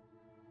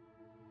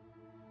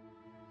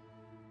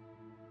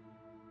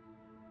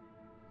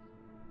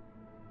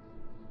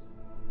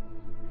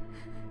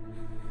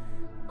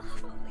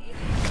 Amelie.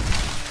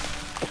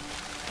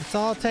 That's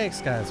all it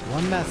takes, guys.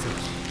 One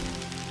message.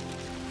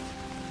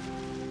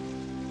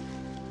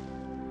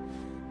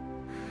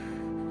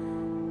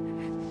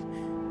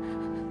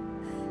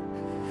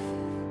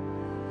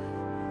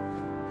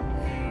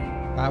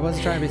 I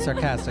wasn't trying to be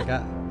sarcastic.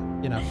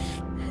 You know,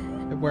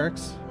 it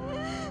works.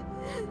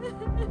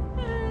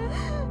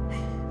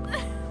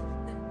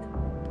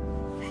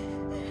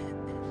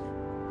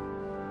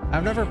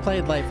 I've never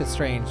played Life is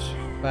Strange,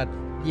 but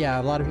yeah,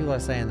 a lot of people are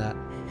saying that.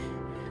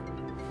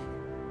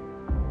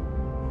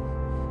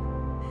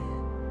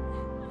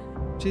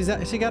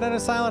 She got out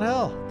of Silent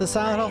Hill, the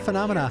Silent Hill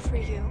phenomena. For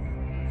you,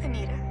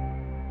 Anita.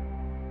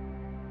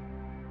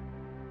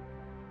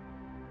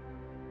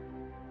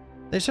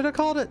 They should have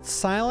called it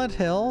Silent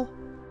Hill,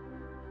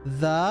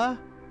 the...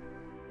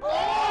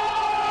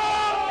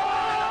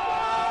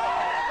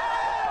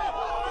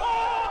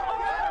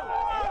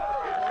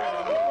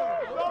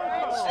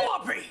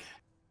 Sloppy!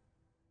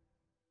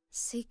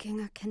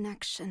 Seeking a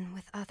connection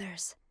with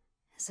others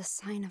is a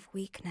sign of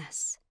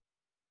weakness.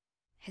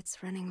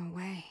 It's running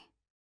away.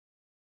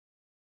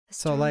 The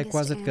So, like,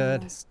 was strongest it good?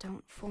 animals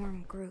don't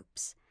form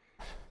groups.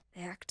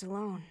 They act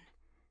alone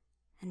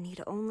and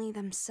need only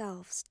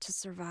themselves to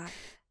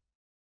survive.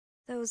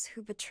 Those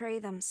who betray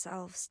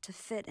themselves to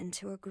fit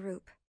into a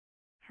group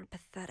are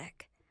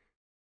pathetic.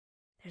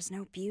 There's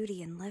no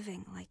beauty in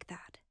living like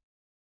that.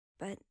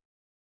 But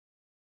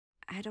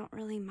I don't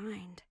really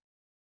mind.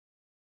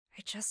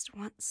 I just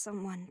want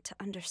someone to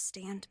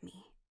understand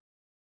me.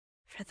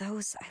 For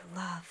those I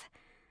love,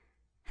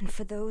 and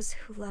for those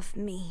who love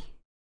me,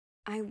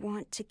 I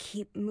want to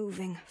keep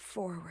moving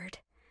forward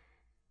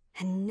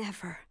and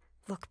never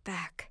look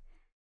back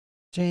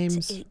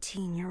James, to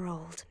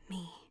 18-year-old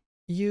me.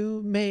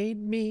 you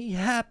made me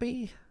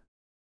happy.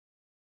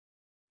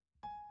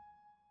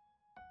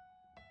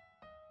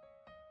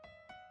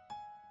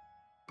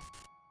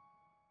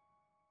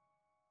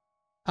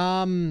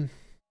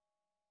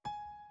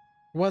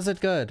 Was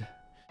it good?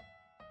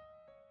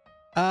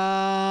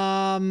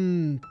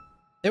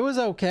 It was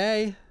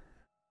okay.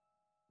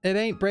 It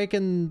ain't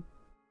breaking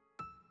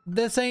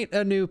this ain't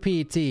a new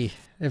PT,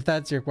 if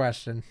that's your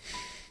question.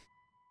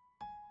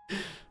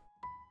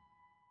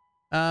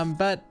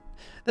 But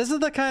this is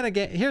the kind of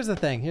game. Here's the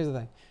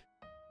thing.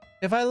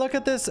 If I look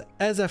at this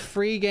as a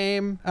free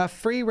game, a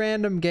free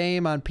random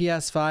game on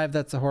PS5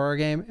 that's a horror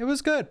game, it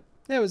was good.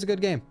 Yeah, it was a good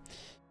game.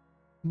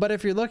 But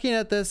if you're looking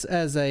at this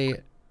as a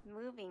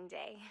Moving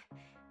day.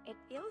 It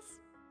feels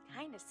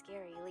kind of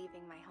scary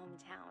leaving my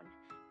hometown,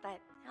 but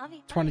I'll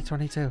be fine.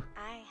 2022.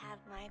 I have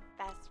my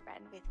best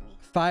friend with me.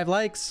 5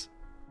 likes.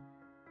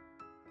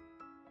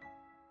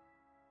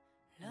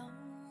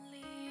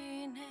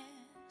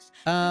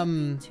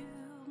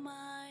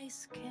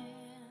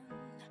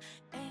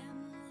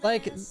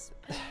 Like,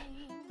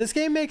 this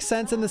game makes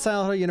sense in the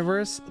Silent Hill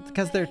universe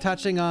because they're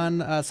touching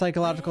on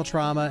psychological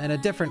trauma in a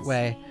different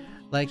way.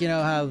 Like, you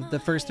know how the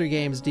first 3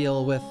 games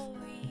deal with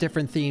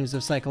different themes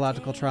of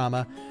psychological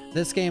trauma.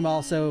 This game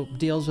also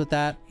deals with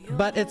that,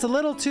 but it's a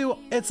little too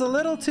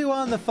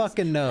on the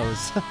fucking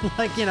nose.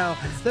 Like, you know,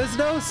 there's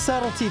no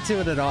subtlety to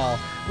it at all.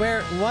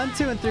 Where 1,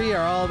 2, and 3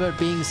 are all about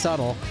being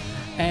subtle,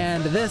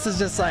 and this is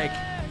just like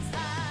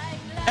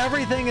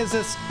everything is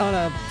just on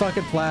a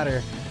fucking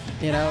platter.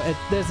 You know,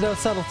 there's no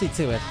subtlety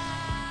to it.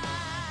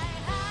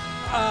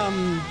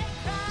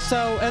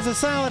 So as a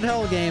Silent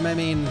Hill game, I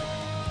mean,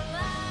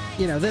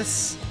 you know,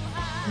 this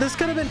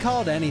could have been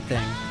called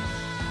anything.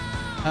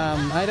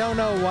 I don't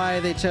know why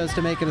they chose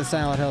to make it a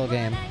Silent Hill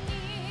game.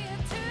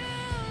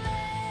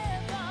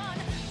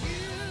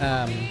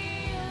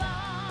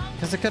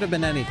 Because it could have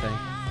been anything.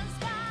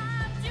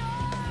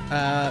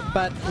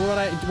 But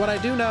what I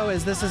do know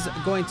is this is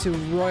going to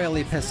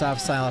royally piss off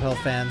Silent Hill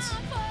fans.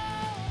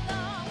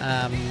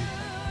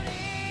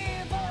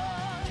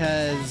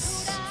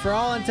 Because for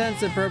all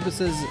intents and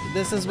purposes,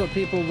 this is what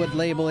people would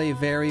label a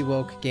very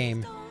woke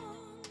game.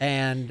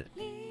 And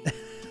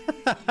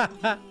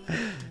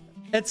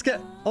it's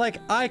like,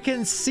 I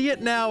can see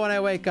it now when I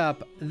wake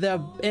up.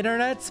 The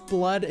internet's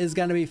blood is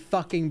gonna be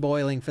fucking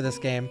boiling for this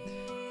game.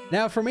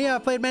 Now, for me,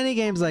 I've played many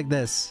games like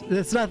this.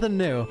 It's nothing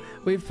new.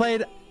 We've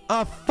played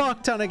a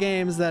fuck ton of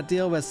games that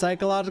deal with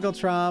psychological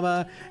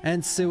trauma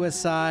and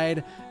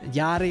suicide,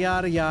 yada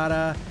yada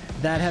yada,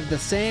 that have the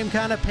same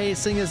kind of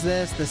pacing as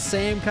this, the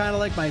same kind of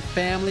like my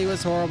family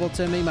was horrible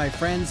to me, my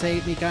friends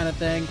hate me kind of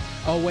thing.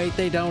 Oh wait,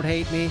 they don't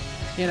hate me.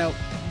 You know,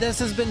 this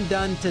has been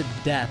done to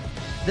death.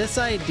 This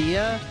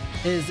idea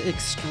is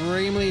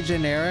extremely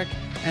generic,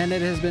 and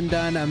it has been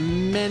done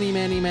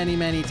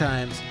many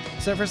times.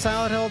 So for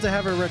Silent Hill to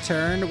have a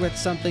return with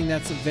something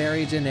that's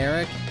very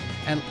generic,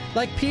 and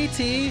like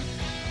PT,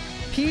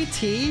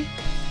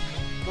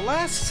 the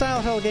last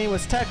Silent Hill game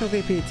was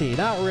technically PT.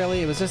 Not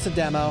really, it was just a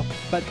demo,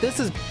 but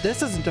this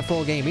isn't a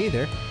full game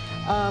either.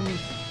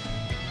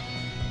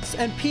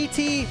 And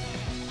PT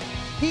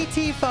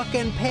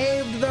fucking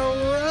paved the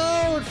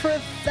road for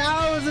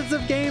thousands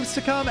of games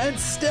to come, and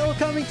still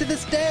coming to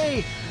this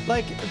day.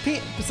 Like,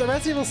 so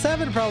Resident Evil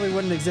 7 probably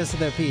wouldn't exist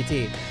without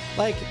PT.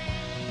 Like,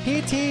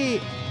 PT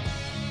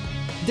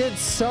did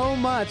so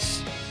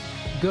much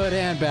good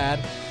and bad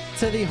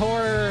to the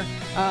horror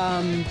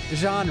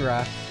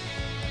genre.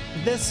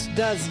 This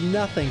does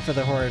nothing for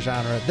the horror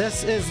genre.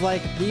 This is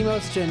like the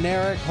most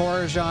generic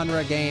horror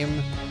genre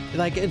game.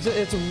 Like,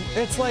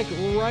 it's like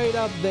right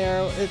up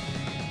there.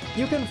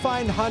 You can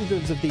find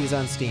hundreds of these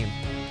on Steam,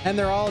 and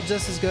they're all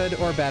just as good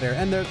or better,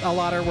 and a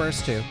lot are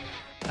worse too.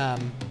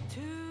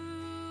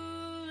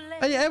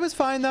 Yeah, it was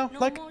fine though.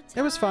 Like,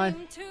 it was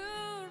fine.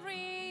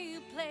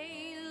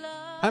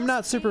 I'm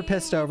not super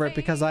pissed over it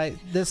because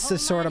this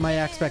is sort of my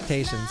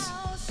expectations.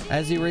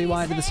 As you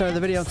rewind to the start of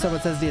the video and someone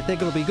says, "Do you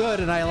think it'll be good?"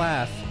 and I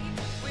laugh.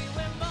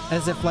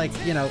 As if, like,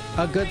 you know,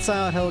 a good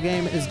Silent Hill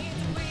game is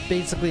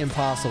basically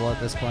impossible at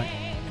this point.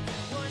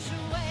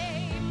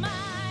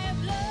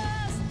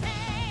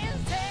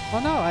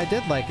 Well, no, I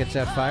did like it,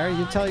 Jetfire.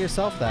 You tell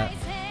yourself that.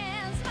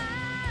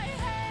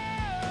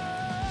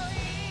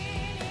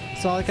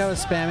 It's not like I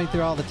was spamming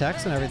through all the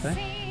text and everything.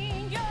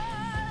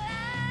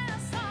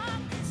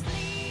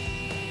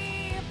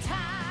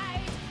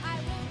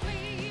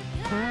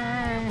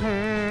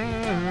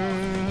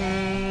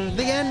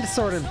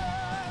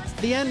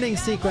 The ending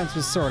sequence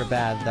was sort of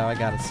bad, though, I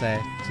gotta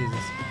say. Jesus.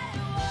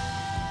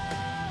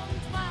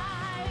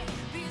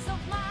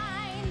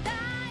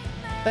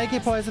 Thank you,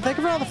 Poison. Thank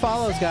you for all the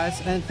follows,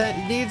 guys. And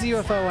needs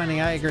UFO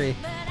ending, I agree.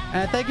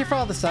 And thank you for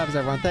all the subs,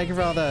 everyone. Thank you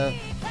for all the...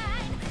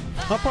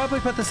 I'll probably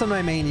put this on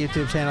my main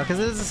YouTube channel, because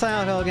it is a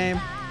Silent Hill game.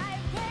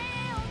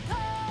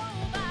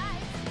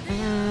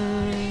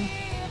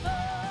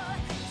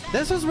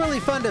 This was really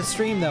fun to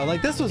stream, though.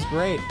 Like, this was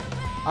great.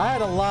 I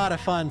had a lot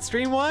of fun.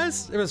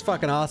 Stream-wise, it was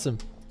fucking awesome.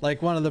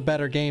 Like, one of the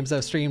better games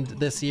I've streamed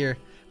this year,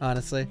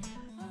 honestly.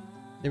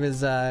 It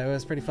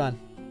was pretty fun.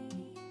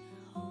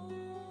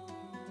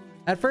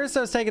 At first,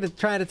 I was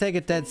trying to take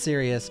it dead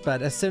serious,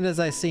 but as soon as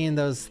I seen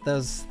those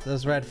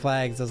red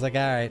flags, I was like,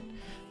 all right,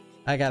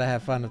 I gotta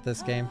have fun with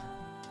this game.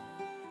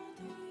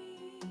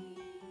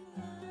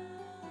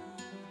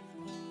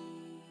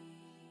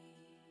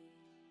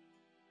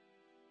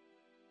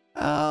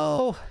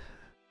 Oh.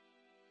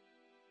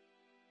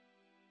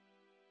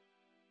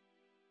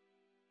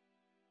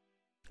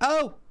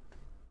 Oh!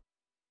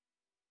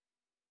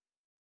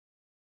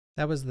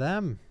 That was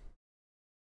them.